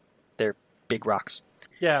miner. They're big rocks.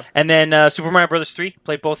 Yeah. And then Super Mario Bros. 3.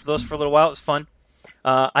 Played both of those for a little while. It was fun.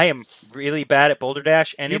 I am really bad at Boulder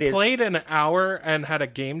Dash, and You it is. played an hour and had a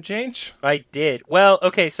game change? I did. Well,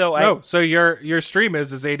 okay, so No, so your stream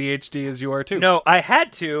is as ADHD as you are too. No, I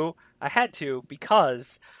had to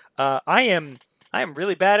because I am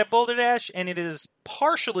really bad at Boulder Dash, and it is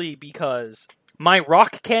partially because my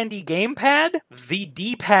Rock Candy gamepad, the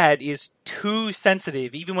D-pad is too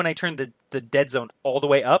sensitive, even when I turn the dead zone all the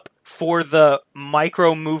way up, for the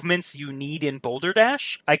micro movements you need in Boulder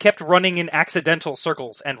Dash. I kept running in accidental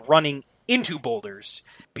circles and running into boulders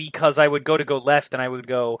because I would go left and I would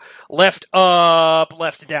go left up,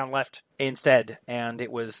 left down, left instead, and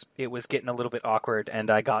it was getting a little bit awkward, and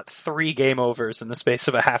I got 3 game overs in the space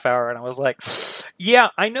of a half hour, and I was like, yeah,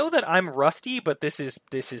 I know that I'm rusty, but this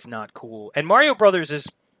is not cool. And Mario Brothers is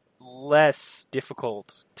less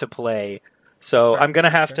difficult to play. So I'm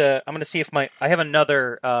gonna see if I have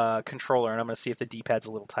another controller, and I'm gonna see if the D-pad's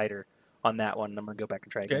a little tighter on that one, and I'm going to go back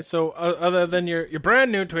and try again. Okay, so other than your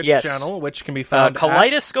brand new Twitch Yes. channel, which can be found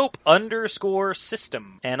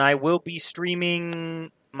Kaleidoscope_system, and I will be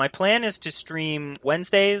streaming. My plan is to stream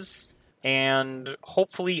Wednesdays and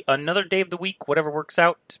hopefully another day of the week, whatever works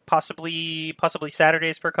out. Possibly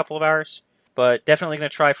Saturdays for a couple of hours, but definitely going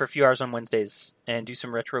to try for a few hours on Wednesdays and do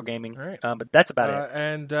some retro gaming. All right. But that's about it.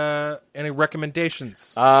 And any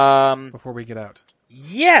recommendations before we get out?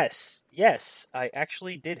 Yes, I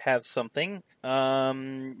actually did have something.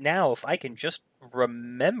 Now, if I can just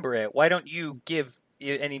remember it, why don't you give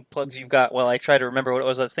any plugs you've got while I try to remember what it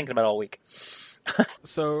was I was thinking about all week?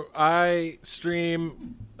 So I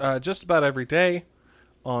stream just about every day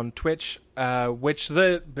on Twitch,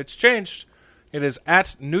 which changed. It is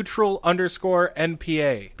at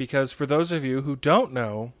neutral_NPA, because for those of you who don't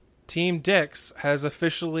know, Team Dix has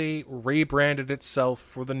officially rebranded itself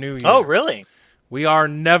for the new year. Oh, really? We are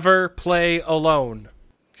never play alone,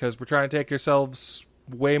 because we're trying to take ourselves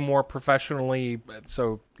way more professionally.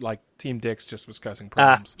 So, like, Team Dix just was causing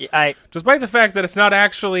problems. Despite the fact that it's not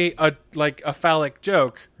actually a phallic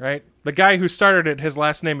joke, right? The guy who started it, his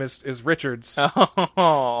last name is Richards.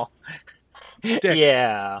 Oh, Dix.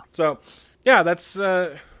 Yeah. So, yeah, that's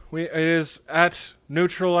it is at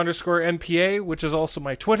neutral_NPA, which is also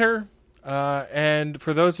my Twitter. And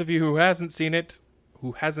for those of you who hasn't seen it,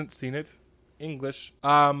 English.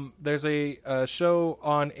 There's a show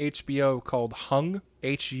on HBO called Hung,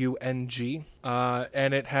 Hung,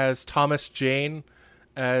 and it has Thomas Jane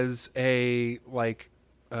as a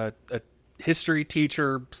history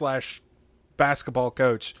teacher / basketball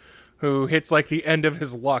coach who hits like the end of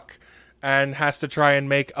his luck and has to try and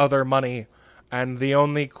make other money, and the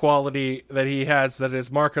only quality that he has that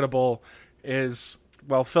is marketable is,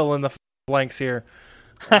 well, fill in the blanks here.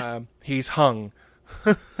 He's hung.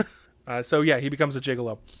 So yeah, he becomes a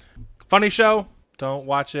gigolo. Funny show. Don't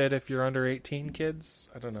watch it if you're under 18, kids.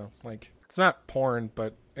 I don't know. It's not porn,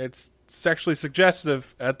 but it's sexually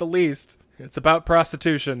suggestive at the least. It's about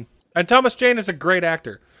prostitution. And Thomas Jane is a great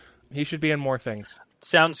actor. He should be in more things.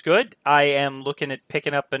 Sounds good. I am looking at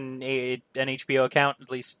picking up an HBO account,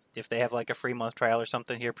 at least if they have like a free month trial or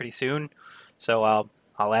something here pretty soon. So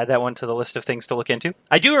I'll add that one to the list of things to look into.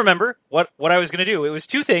 I do remember what I was going to do. It was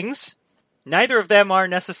 2 things. Neither of them are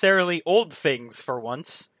necessarily old things for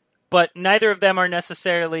once, but neither of them are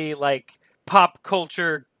necessarily like pop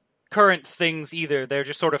culture current things either. They're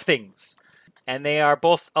just sort of things. And they are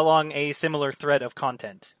both along a similar thread of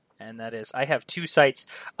content. And that is, I have 2 sites.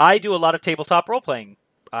 I do a lot of tabletop role-playing.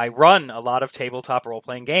 I run a lot of tabletop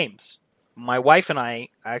role-playing games. My wife and I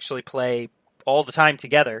actually play all the time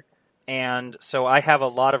together. And so I have a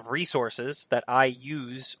lot of resources that I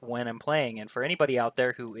use when I'm playing. And for anybody out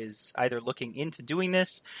there who is either looking into doing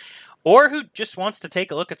this or who just wants to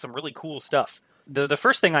take a look at some really cool stuff. The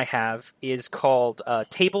first thing I have is called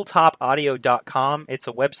tabletopaudio.com. It's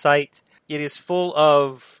a website. It is full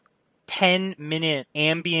of 10-minute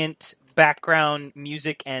ambient background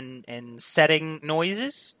music and setting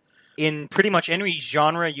noises in pretty much any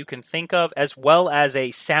genre you can think of, as well as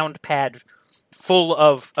a sound pad full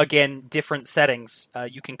of, again, different settings.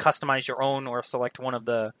 You can customize your own or select one of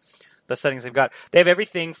the settings they've got. They have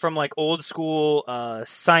everything from like old school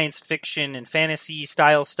science fiction and fantasy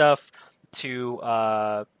style stuff to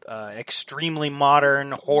extremely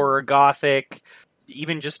modern horror, gothic,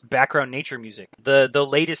 even just background nature music. The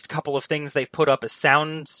latest couple of things they've put up as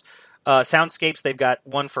soundscapes. They've got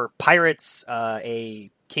one for pirates, a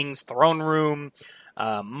King's Throne Room,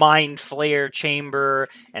 Mind Flayer Chamber,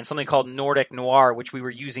 and something called Nordic Noir, which we were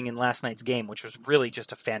using in last night's game, which was really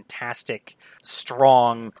just a fantastic,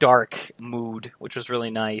 strong, dark mood, which was really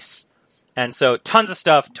nice. And so tons of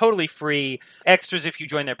stuff, totally free. Extras if you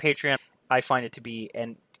join their Patreon. I find it to be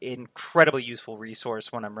an incredibly useful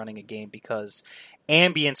resource when I'm running a game because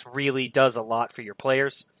ambience really does a lot for your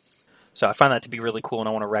players. So I find that to be really cool, and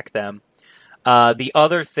I want to rec them. The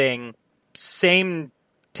other thing, same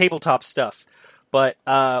tabletop stuff, but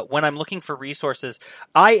when I'm looking for resources,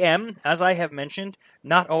 I am, as I have mentioned,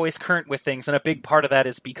 not always current with things, and a big part of that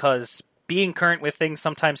is because being current with things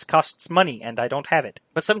sometimes costs money, and I don't have it.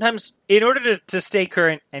 But sometimes, in order to stay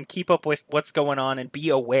current and keep up with what's going on and be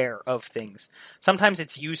aware of things, sometimes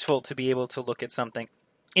it's useful to be able to look at something.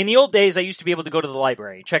 In the old days, I used to be able to go to the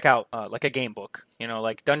library, check out like a game book. You know,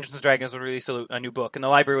 like Dungeons & Dragons would release a new book, and the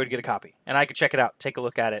library would get a copy. And I could check it out, take a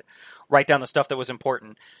look at it, write down the stuff that was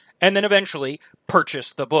important, and then eventually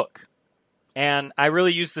purchase the book. And I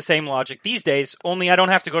really use the same logic these days, only I don't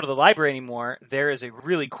have to go to the library anymore. There is a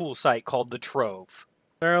really cool site called The Trove.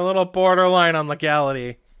 They're a little borderline on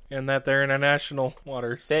legality in that they're international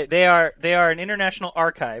waters. They are an international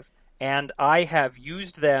archive, and I have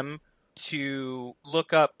used them to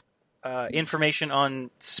look up information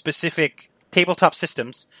on specific tabletop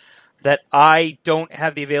systems that I don't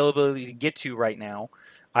have the availability to get to right now,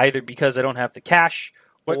 either because I don't have the cash.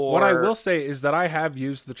 What I will say is that I have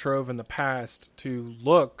used the Trove in the past to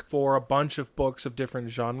look for a bunch of books of different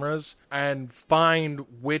genres and find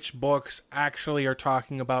which books actually are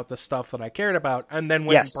talking about the stuff that I cared about, and then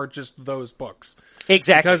went and purchased those books.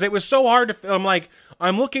 Exactly. Because it was so hard to...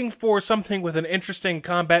 I'm looking for something with an interesting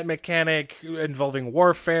combat mechanic involving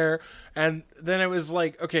warfare, and then it was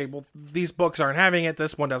like, okay, well, these books aren't having it,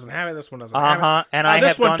 this one doesn't have it, this one doesn't have it. And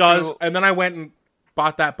this one does, and then I went and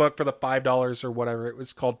bought that book for the $5 or whatever it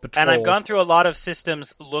was called, Patrol. And I've gone through a lot of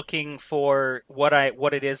systems looking for what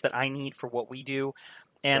it is that I need for what we do,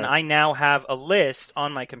 and right. I now have a list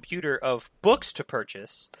on my computer of books to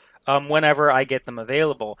purchase whenever I get them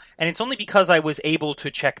available. And it's only because I was able to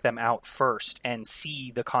check them out first and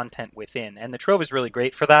see the content within. And the Trove is really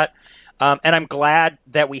great for that. And I'm glad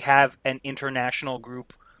that we have an international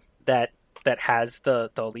group that has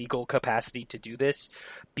the legal capacity to do this,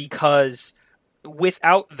 because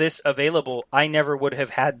without this available, I never would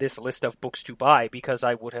have had this list of books to buy, because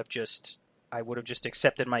I would have just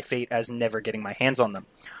accepted my fate as never getting my hands on them.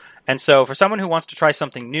 And so for someone who wants to try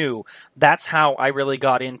something new, that's how I really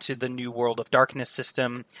got into the new World of Darkness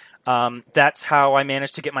system. That's how I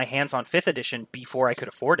managed to get my hands on 5th edition before I could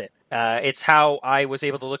afford it. It's how I was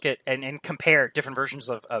able to look at and compare different versions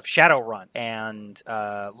of Shadowrun and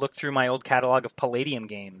look through my old catalog of Palladium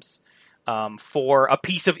games for a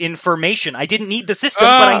piece of information. I didn't need the system,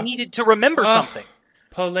 but I needed to remember something.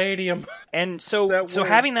 Palladium. And so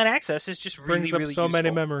having that access is just really, brings up really so useful.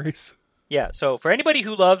 many memories. Yeah, so for anybody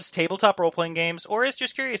who loves tabletop role-playing games or is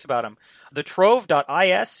just curious about them,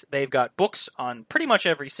 thetrove.is, they've got books on pretty much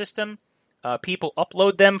every system. People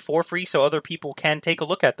upload them for free so other people can take a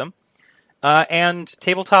look at them. And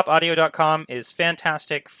tabletopaudio.com is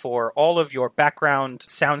fantastic for all of your background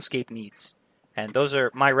soundscape needs. And those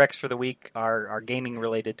are my recs for the week, are gaming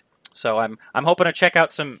related. So I'm hoping to check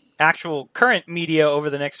out some actual current media over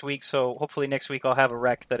the next week, so hopefully next week I'll have a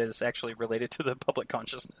rec that is actually related to the public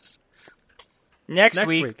consciousness. Next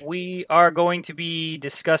week, we are going to be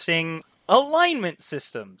discussing alignment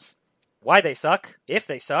systems. Why they suck, if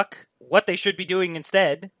they suck, what they should be doing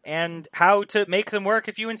instead, and how to make them work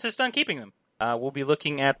if you insist on keeping them. We'll be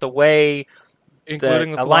looking at the way...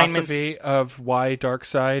 Including the philosophy of why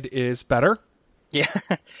Darkside is better. Yeah,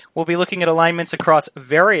 we'll be looking at alignments across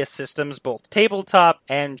various systems, both tabletop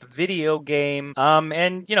and video game,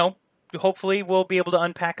 and, hopefully we'll be able to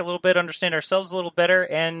unpack a little bit, understand ourselves a little better,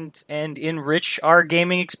 and enrich our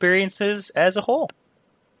gaming experiences as a whole.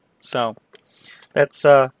 So, that's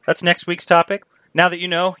next week's topic. Now that you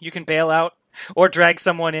know, you can bail out or drag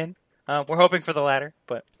someone in. We're hoping for the latter,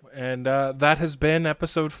 but... And that has been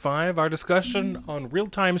episode 5, our discussion on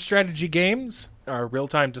real-time strategy games, our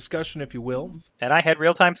real-time discussion, if you will. And I had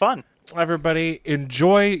real-time fun. Everybody,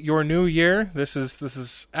 enjoy your new year. This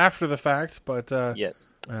is after the fact, but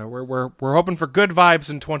yes, we're hoping for good vibes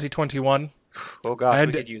in 2021. Oh gosh, and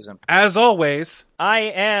we could use them. As always, I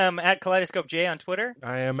am at Kaleidoscope J on Twitter.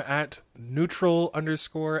 I am at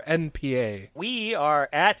neutral_NPA. We are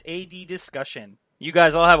at AD Discussion. You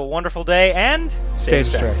guys all have a wonderful day, and stay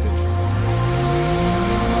distracted.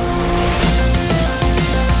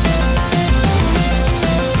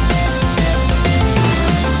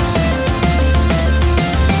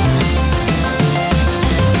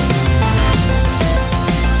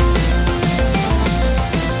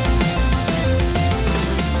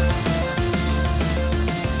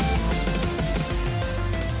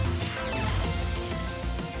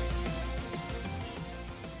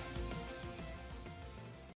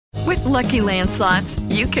 With Lucky Land Slots,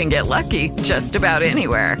 you can get lucky just about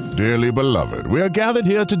anywhere. Dearly beloved, we are gathered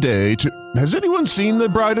here today to... Has anyone seen the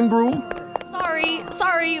bride and groom?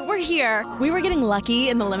 Sorry, we're here. We were getting lucky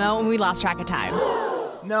in the limo and we lost track of time.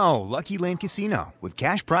 No, Lucky Land Casino, with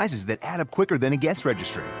cash prizes that add up quicker than a guest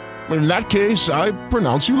registry. In that case, I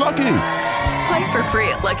pronounce you lucky. Play for free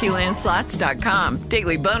at LuckyLandSlots.com.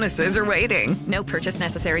 Daily bonuses are waiting. No purchase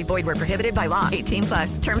necessary. Void where prohibited by law.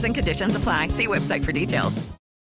 18+. Terms and conditions apply. See website for details.